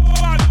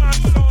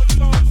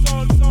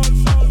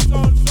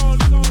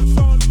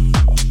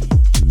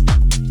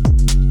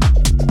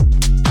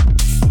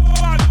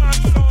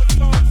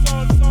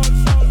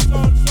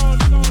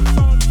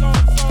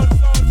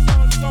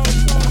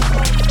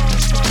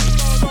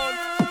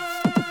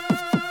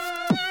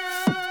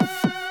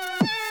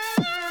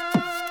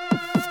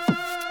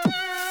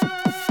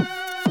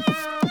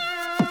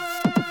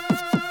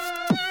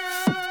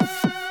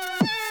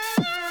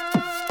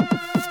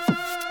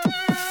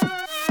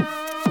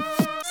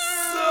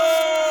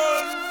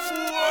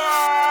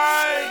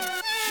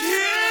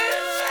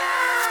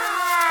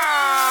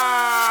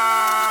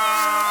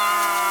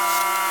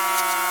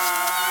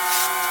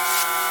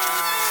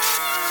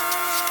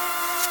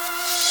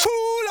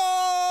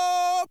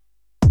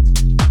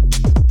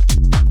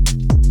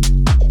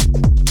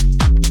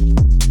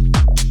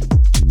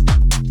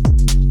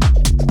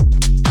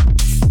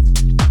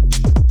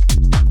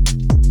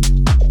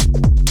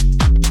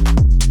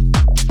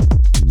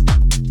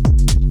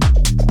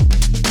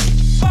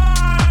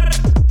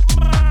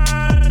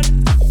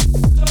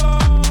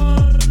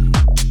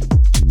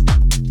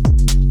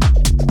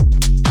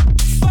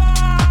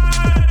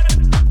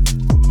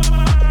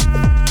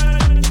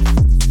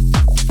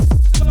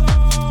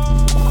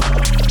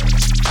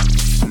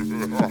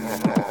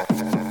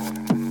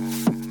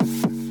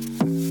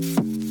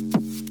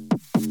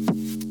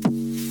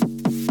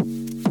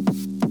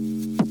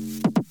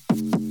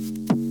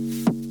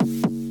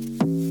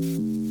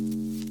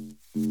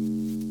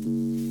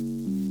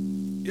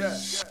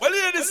Well,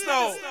 hear this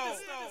now.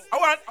 I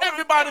want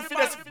everybody to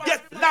just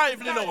get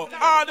lively now.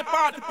 All the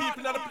party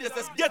people in the place,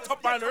 let's get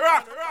up and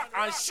rock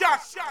and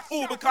shock.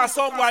 Ooh, because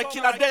some boy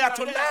kill a day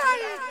tonight.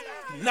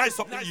 Nice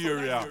up the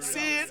area.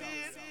 See it?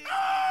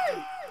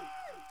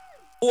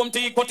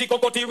 Omti koti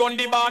kokoti run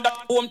the band.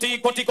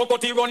 Omti koti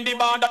kokoti run the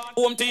band.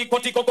 Omti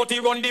koti kokoti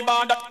run the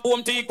band.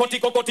 Omti koti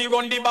kokoti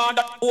run the band.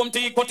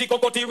 Omti koti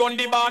kokoti run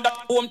the band.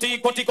 Omti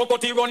koti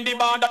kokoti run the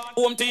band.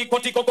 Omti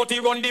koti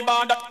kokoti run the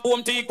band.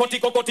 Omti koti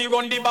kokoti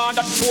run the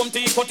band.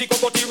 Omti koti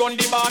kokoti run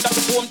the band.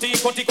 Omti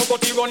koti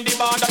kokoti run the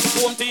band.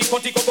 Omti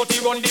koti kokoti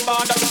run the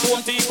band.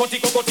 Omti koti kokoti run the band. Omti koti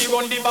kokoti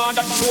run the band.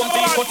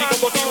 Omti koti kokoti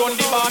run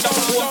the band.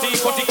 Omti koti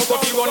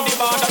kokoti run the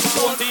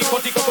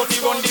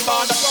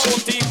band.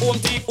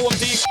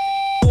 Omti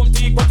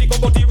Koti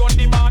kokoti run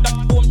the band.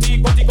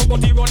 Omti koti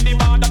kokoti run the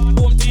band.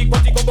 Omti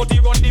koti kokoti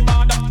run the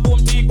band.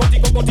 Omti koti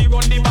kokoti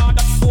run the band. Omti koti kokoti run the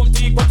band.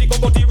 Omti koti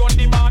kokoti run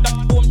the band.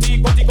 Omti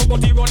koti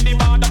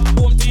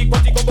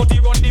kokoti run the band. Omti koti kokoti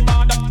run the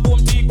band.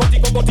 Omti koti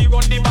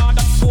kokoti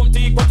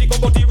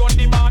run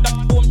the band.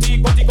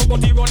 Omti koti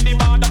kokoti run the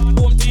band.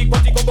 Omti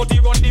koti kokoti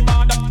run the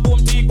band.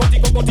 Omti koti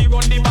kokoti run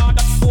the band.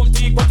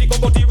 Omti koti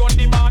kokoti run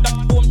the band.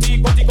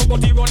 Omti koti kokoti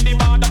run the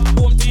band.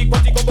 Omti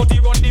koti kokoti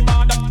run the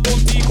band.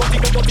 Omti koti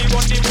kokoti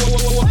run the band.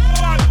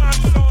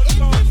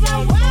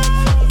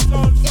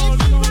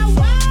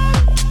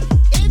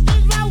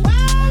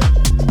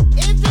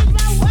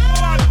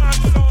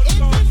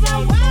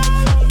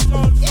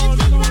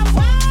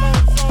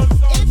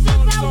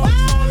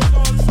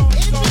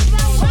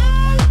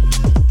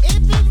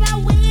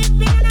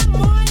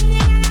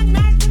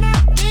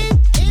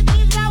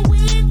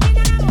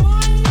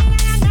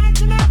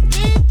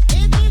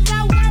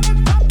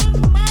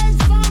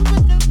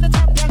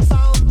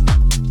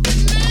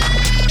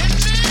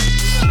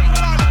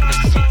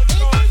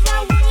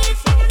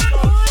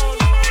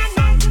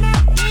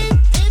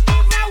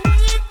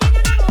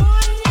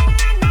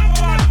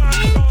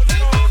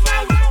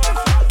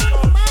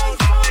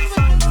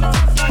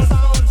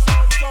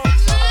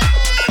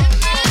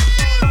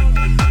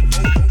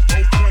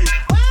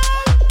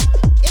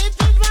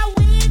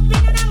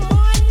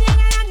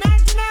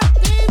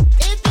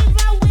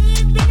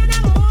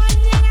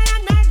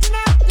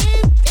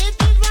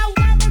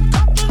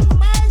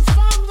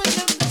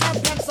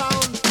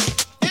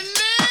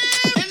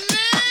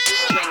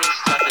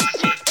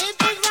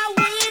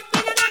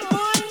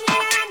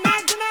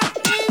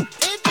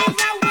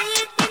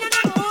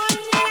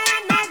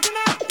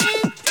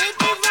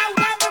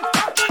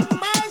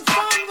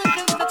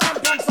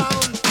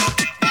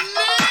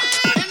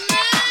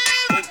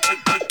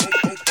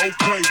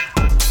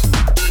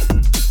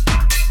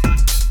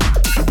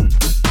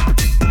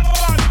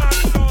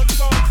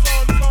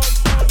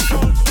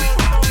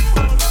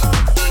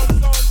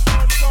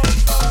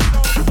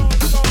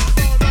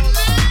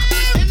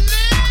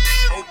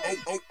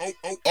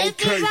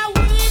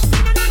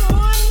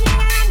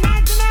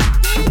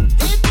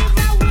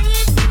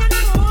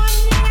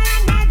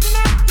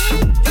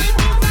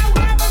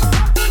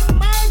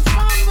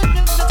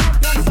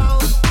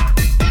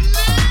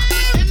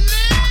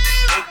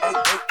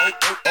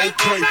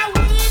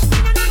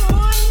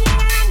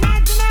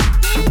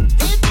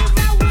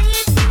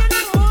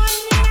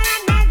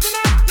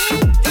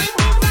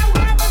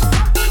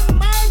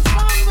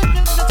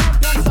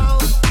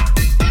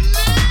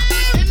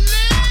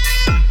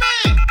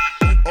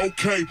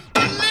 Okay.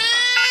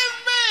 Believe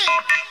me,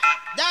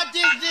 that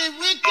is the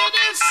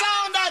wickedest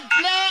sound that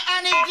play,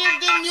 and it is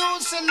the new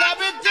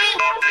celebrity.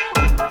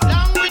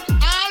 Along with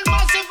all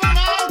massive and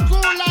all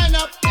cool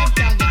lineup, them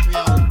can't get me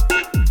out.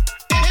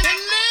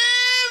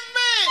 Believe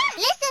me.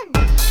 Listen.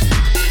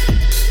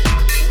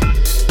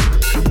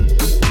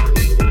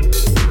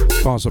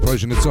 Fast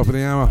approaching the top of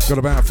the hour. Got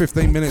about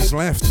 15 minutes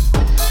left.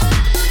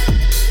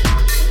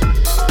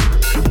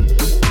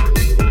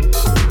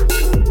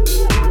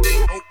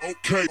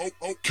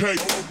 Okay.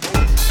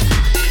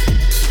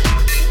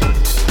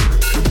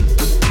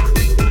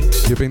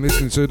 You've been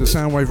listening to the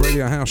Soundwave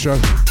Radio House Show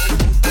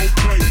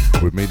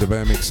with me, the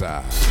Bear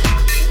Mixer.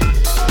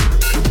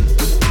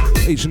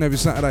 Each and every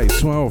Saturday,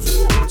 12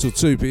 till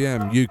 2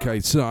 p.m.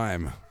 UK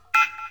time.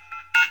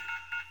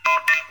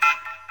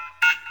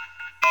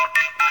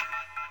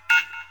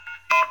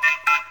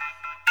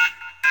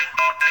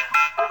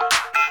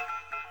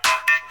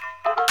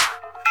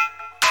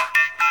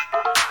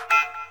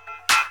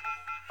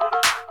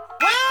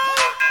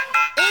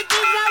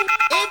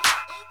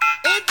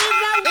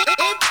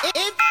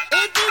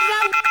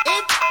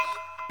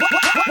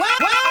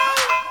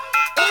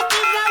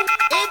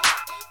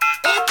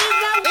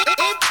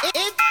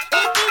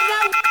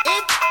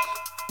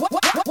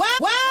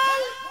 Well,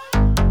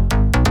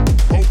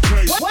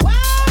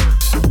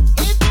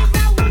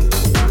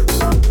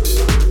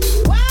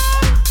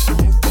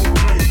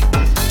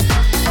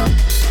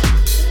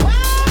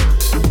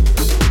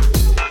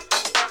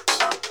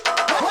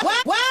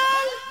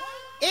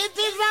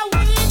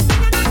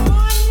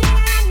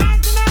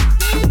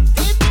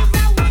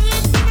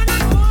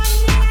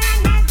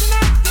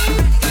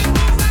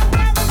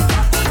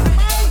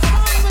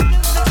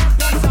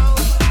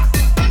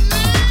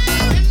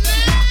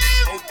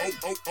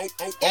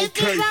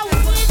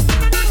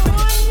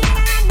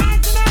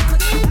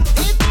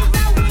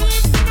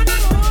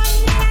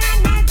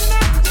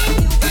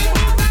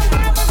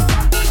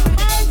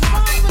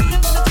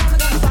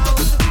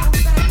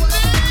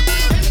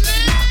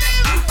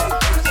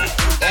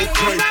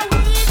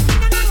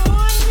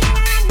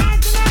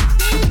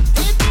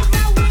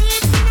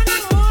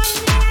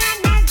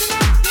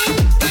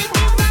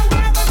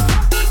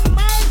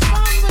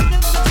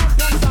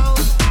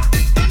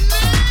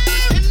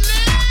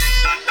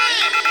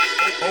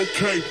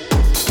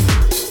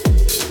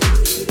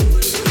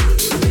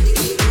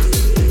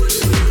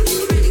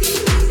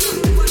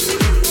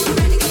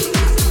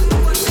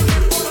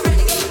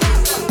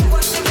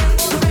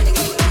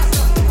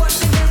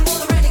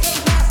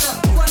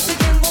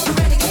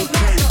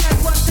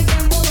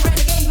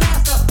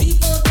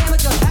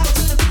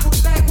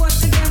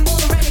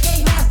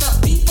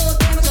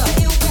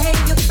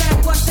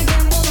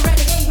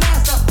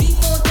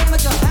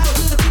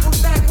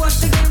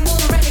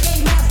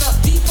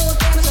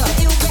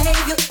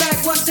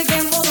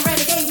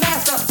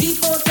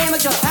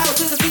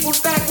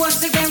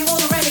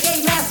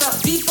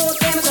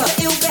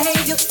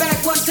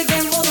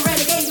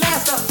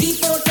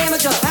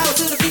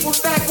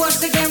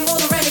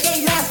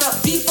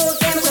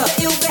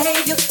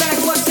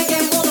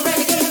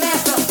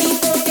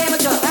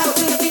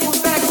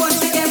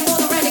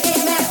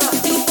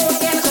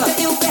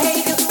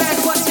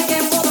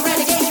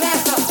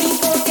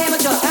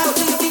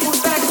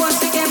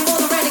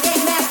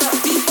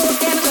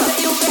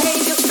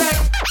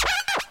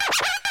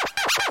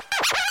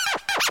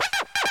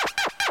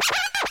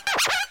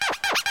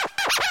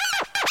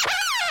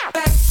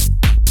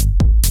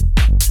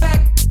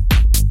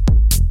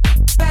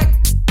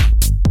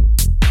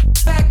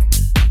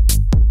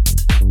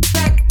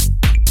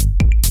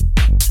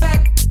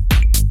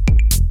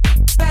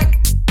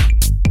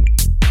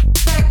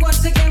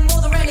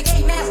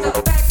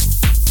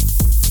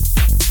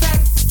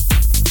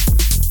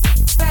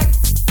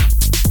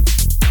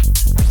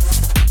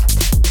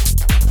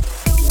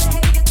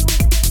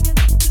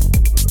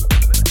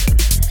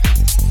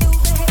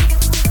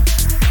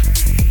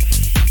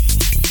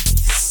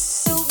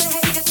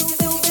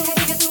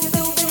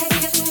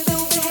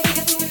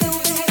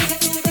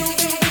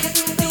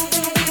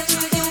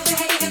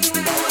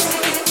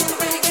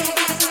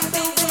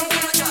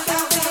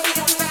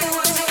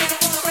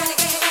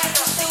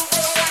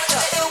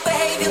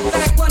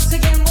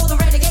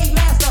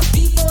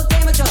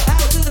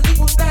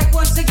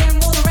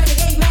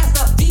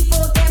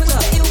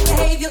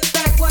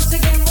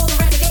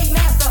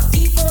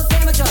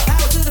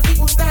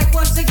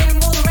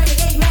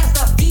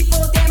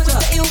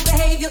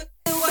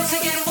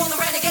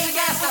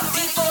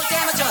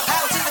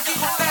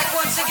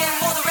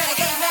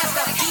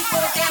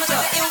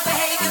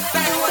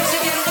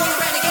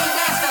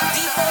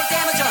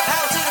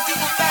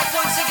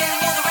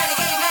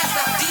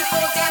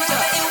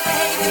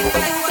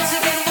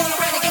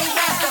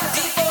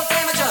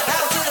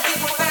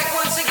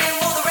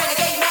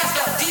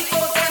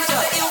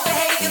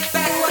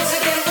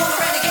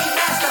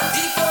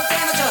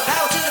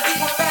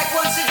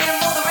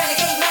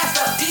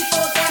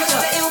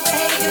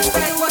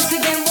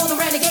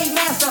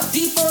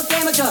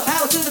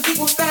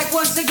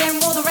 once again,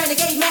 more the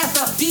renegade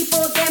master.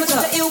 D4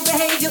 damager, the ill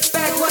behavior.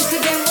 Back once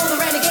again, more the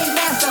renegade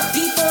master.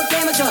 D4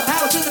 damager,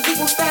 power to the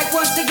people's back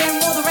once again,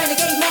 more the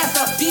renegade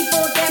master.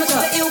 D4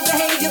 damager, the ill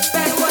behavior.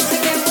 Back once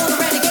again, more the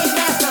renegade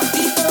master.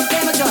 D4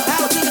 damager,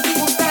 power to the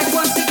people's back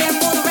once again,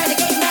 more the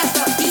renegade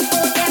master.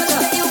 D4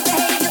 damager, the ill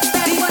behavior.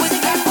 Back once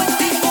again, more the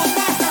D4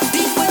 master.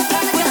 D4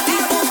 damager,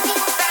 D4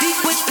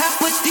 with back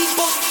with D4,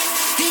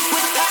 D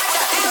with back.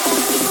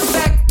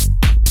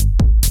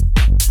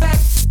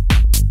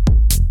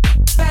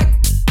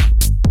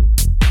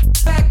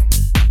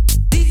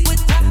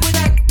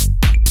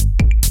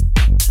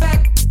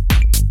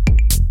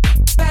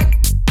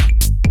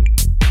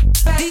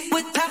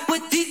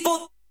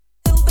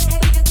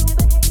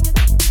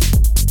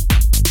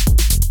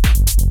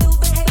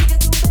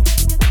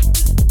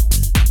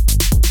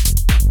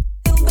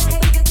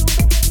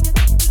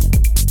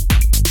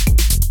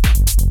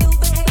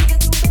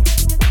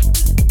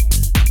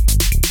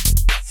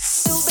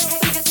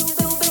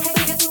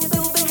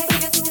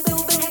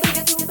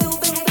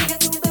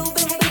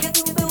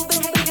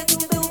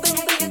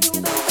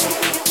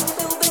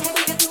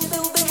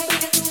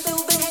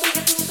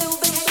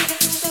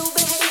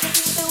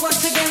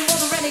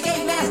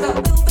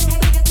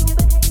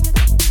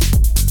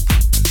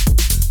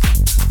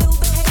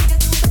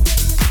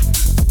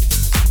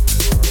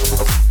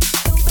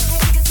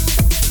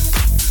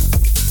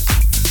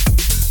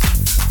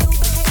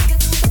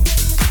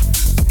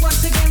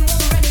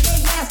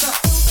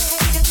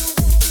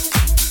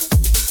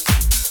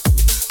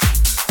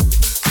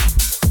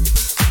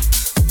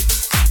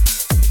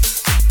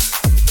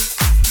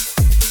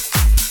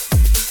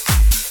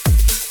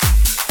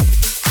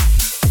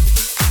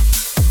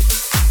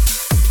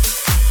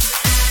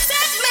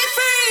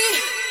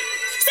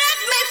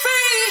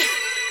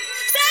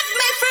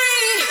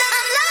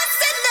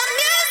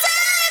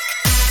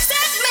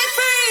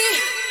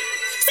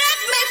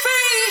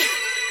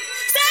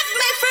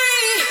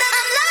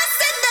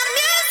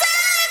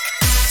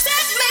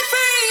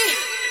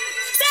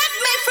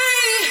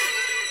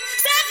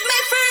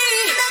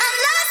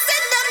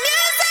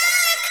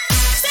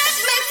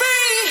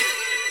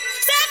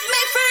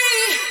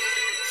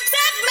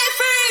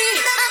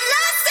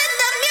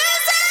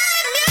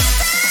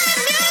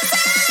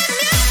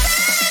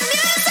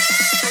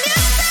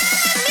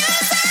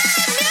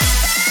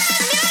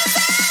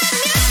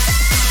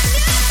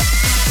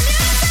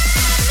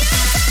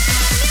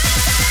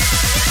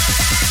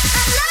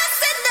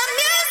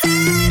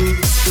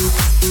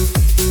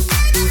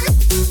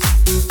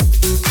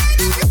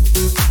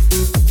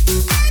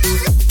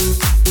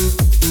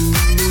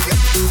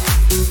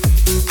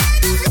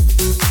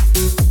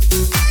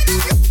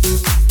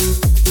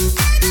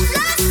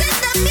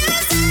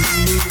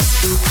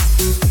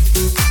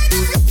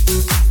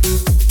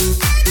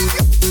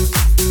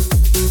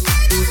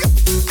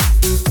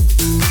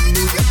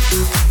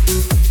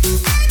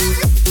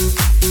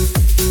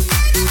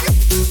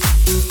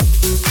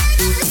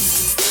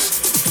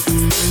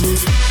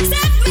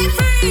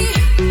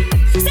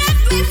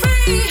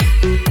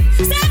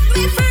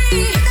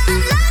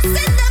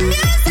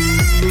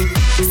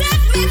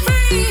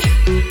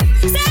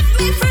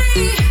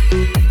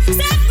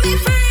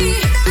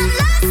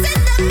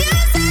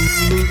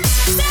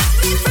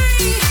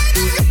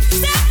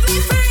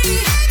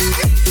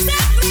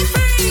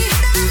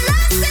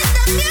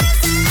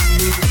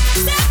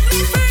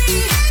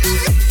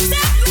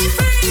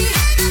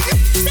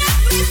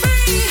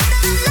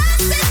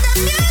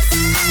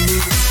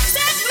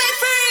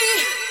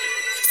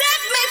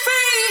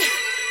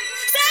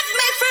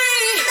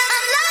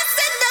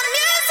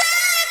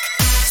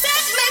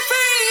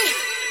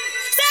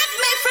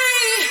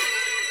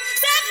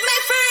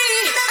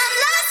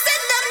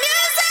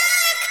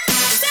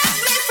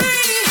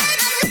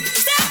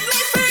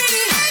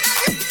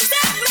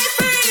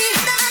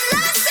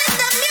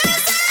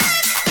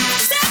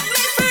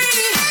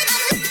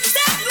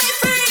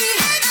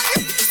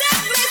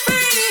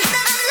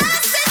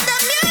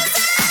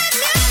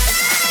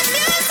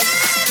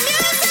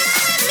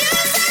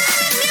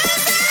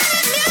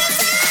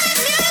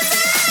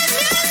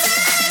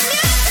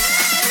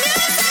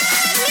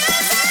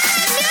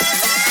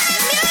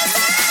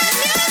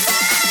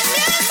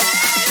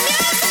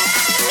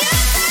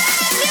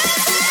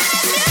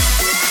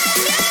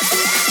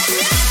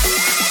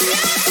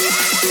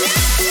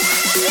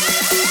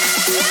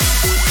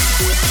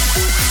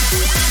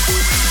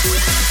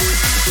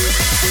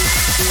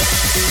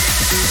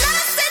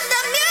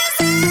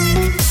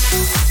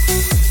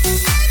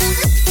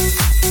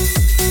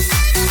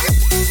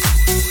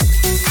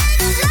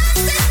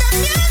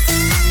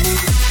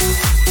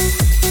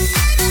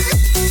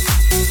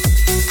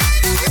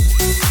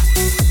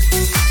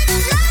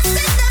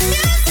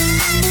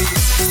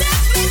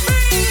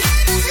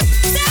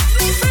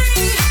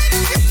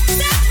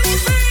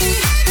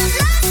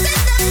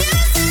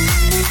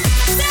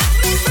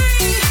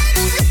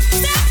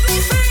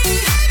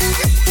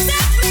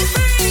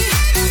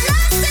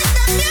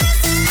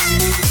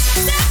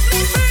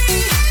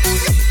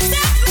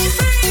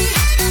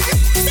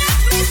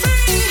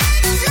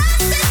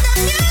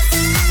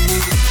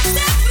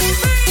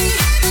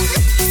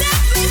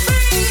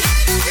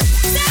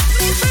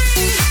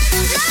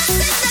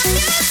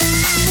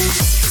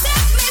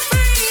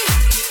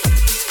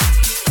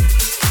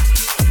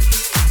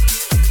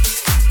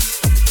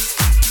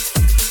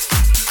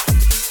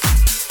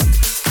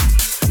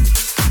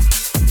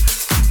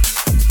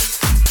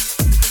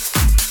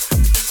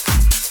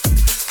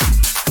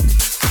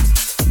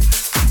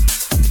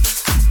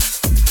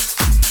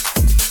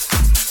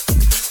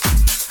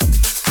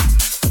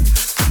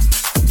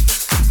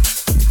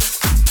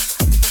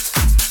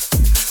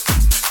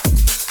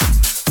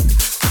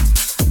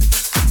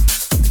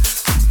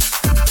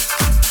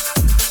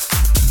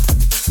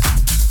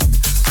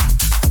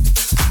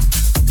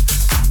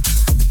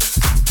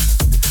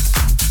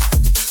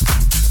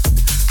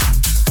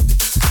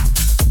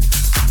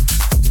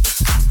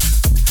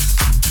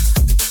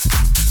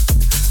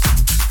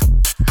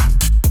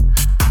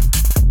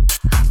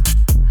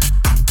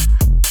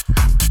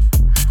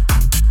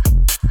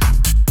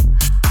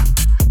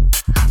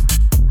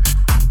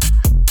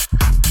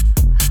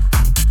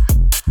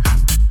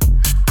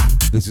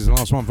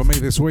 Last one for me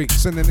this week.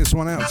 Sending this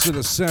one out to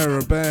the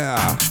Sarah Bear.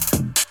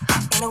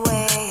 In a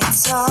way,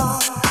 it's all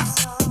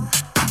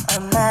a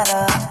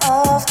matter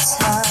of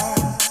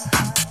time.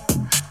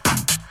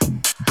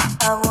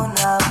 I will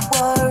not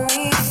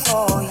worry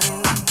for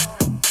you.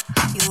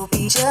 You'll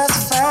be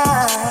just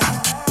fine.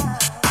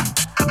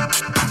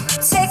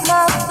 Take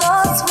my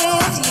thoughts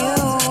with you,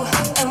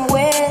 and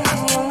when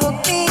you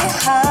look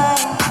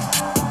behind,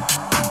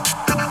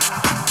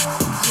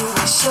 you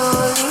will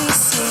surely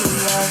see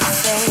a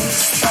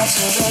face that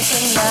you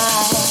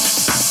recognize.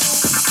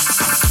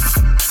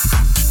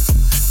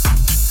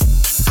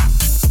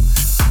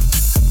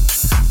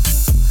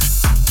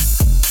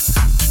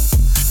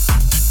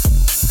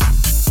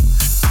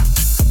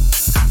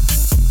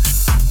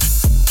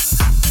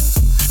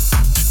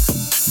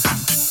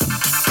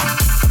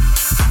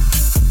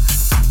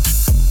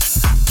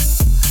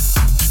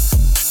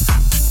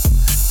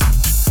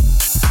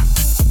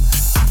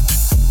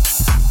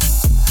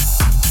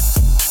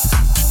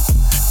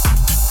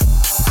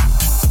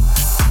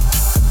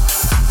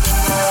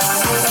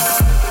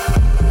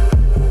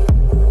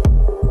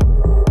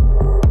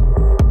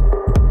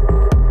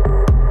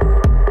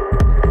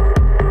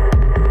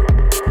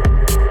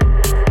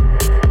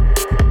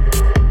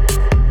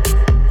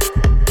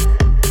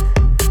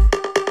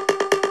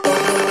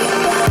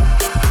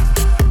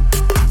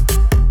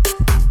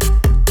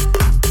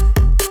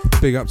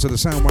 Big up to the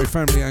Soundwave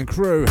family and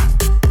crew.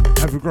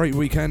 Have a great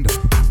weekend.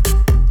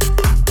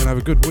 And have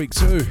a good week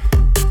too.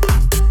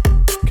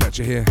 Catch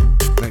you here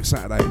next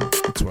Saturday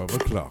at 12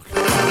 o'clock.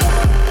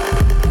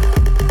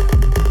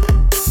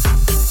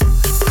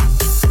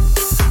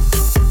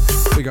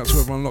 Big up to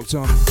everyone locked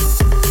on.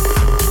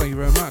 Thank you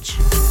very much.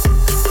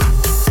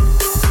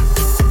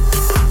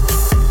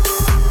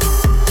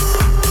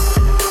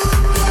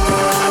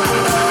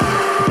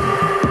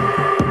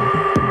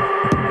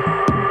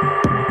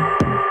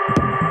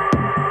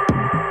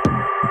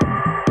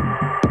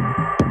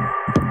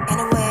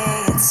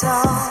 It's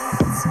all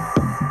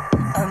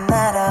a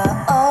matter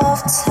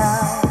of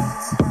time.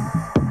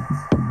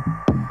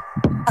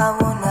 I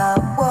will not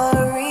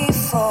worry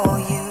for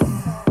you.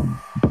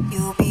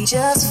 You'll be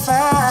just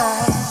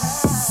fine.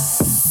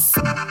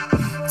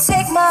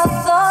 Take my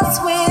thoughts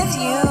with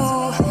you,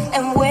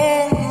 and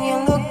when you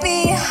look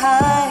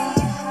behind,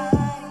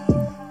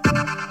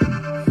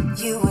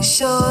 you will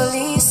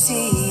surely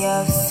see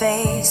a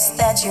face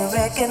that you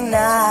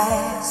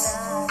recognize.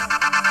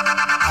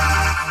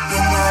 You're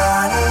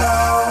not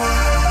alone.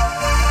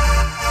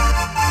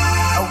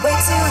 Away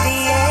to the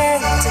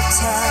end of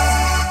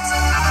time.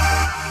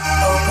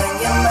 Open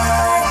your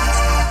mind.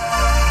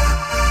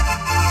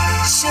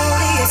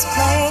 Surely it's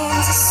plain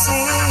to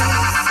see.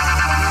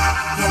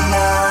 You're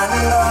not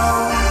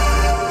alone.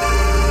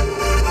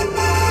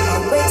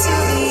 Away to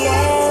the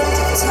end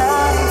of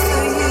time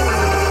for you.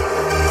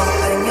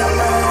 Open your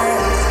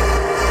mind.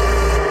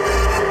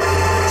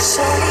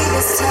 Surely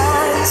there's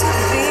time to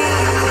be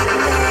with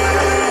me.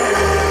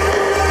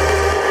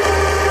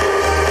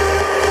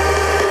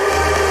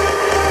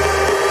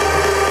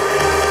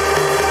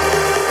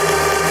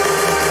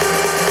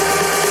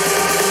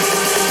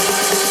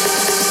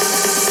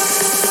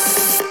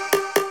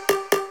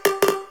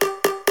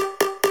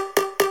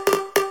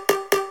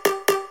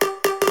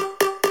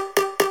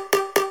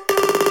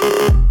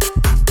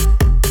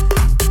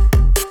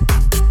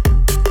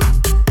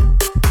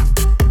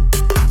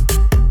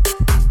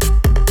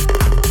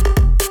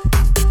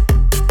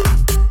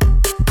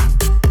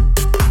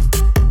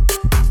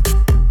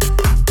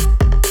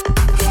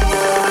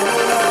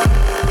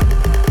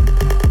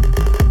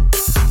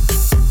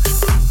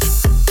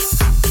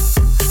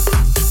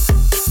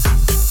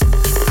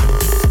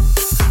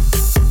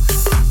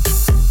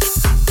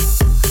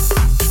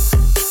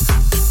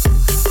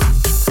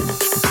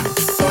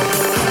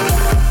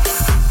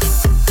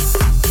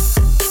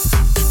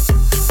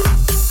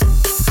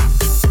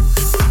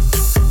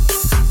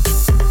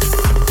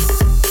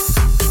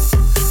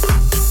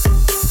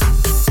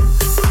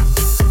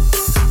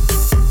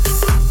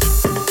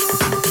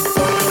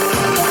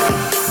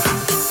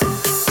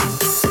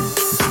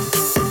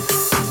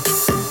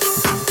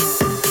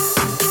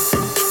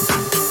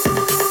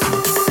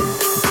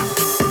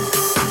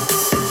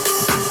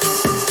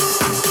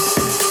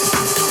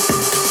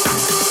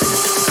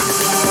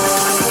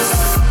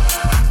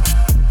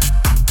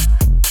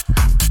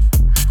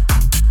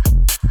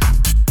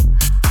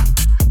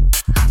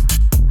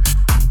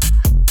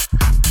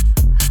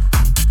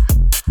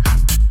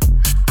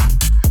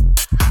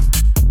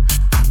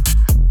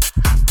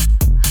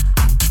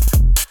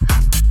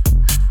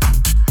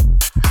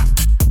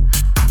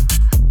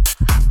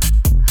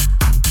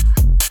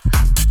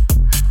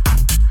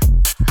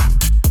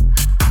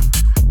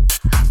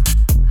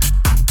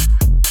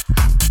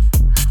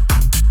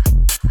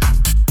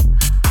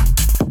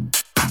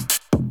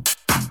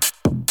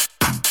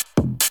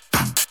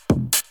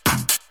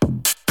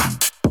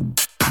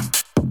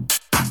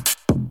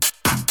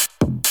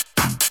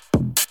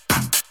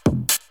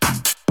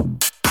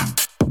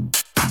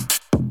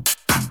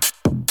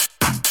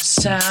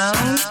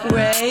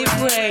 Soundwave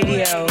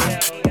Radio.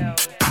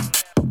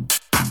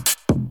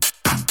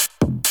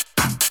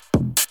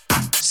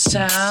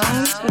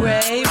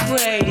 Soundwave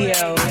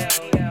Radio.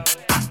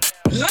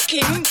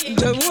 Rocking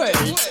the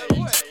world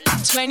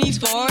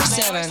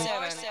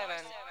 24/7.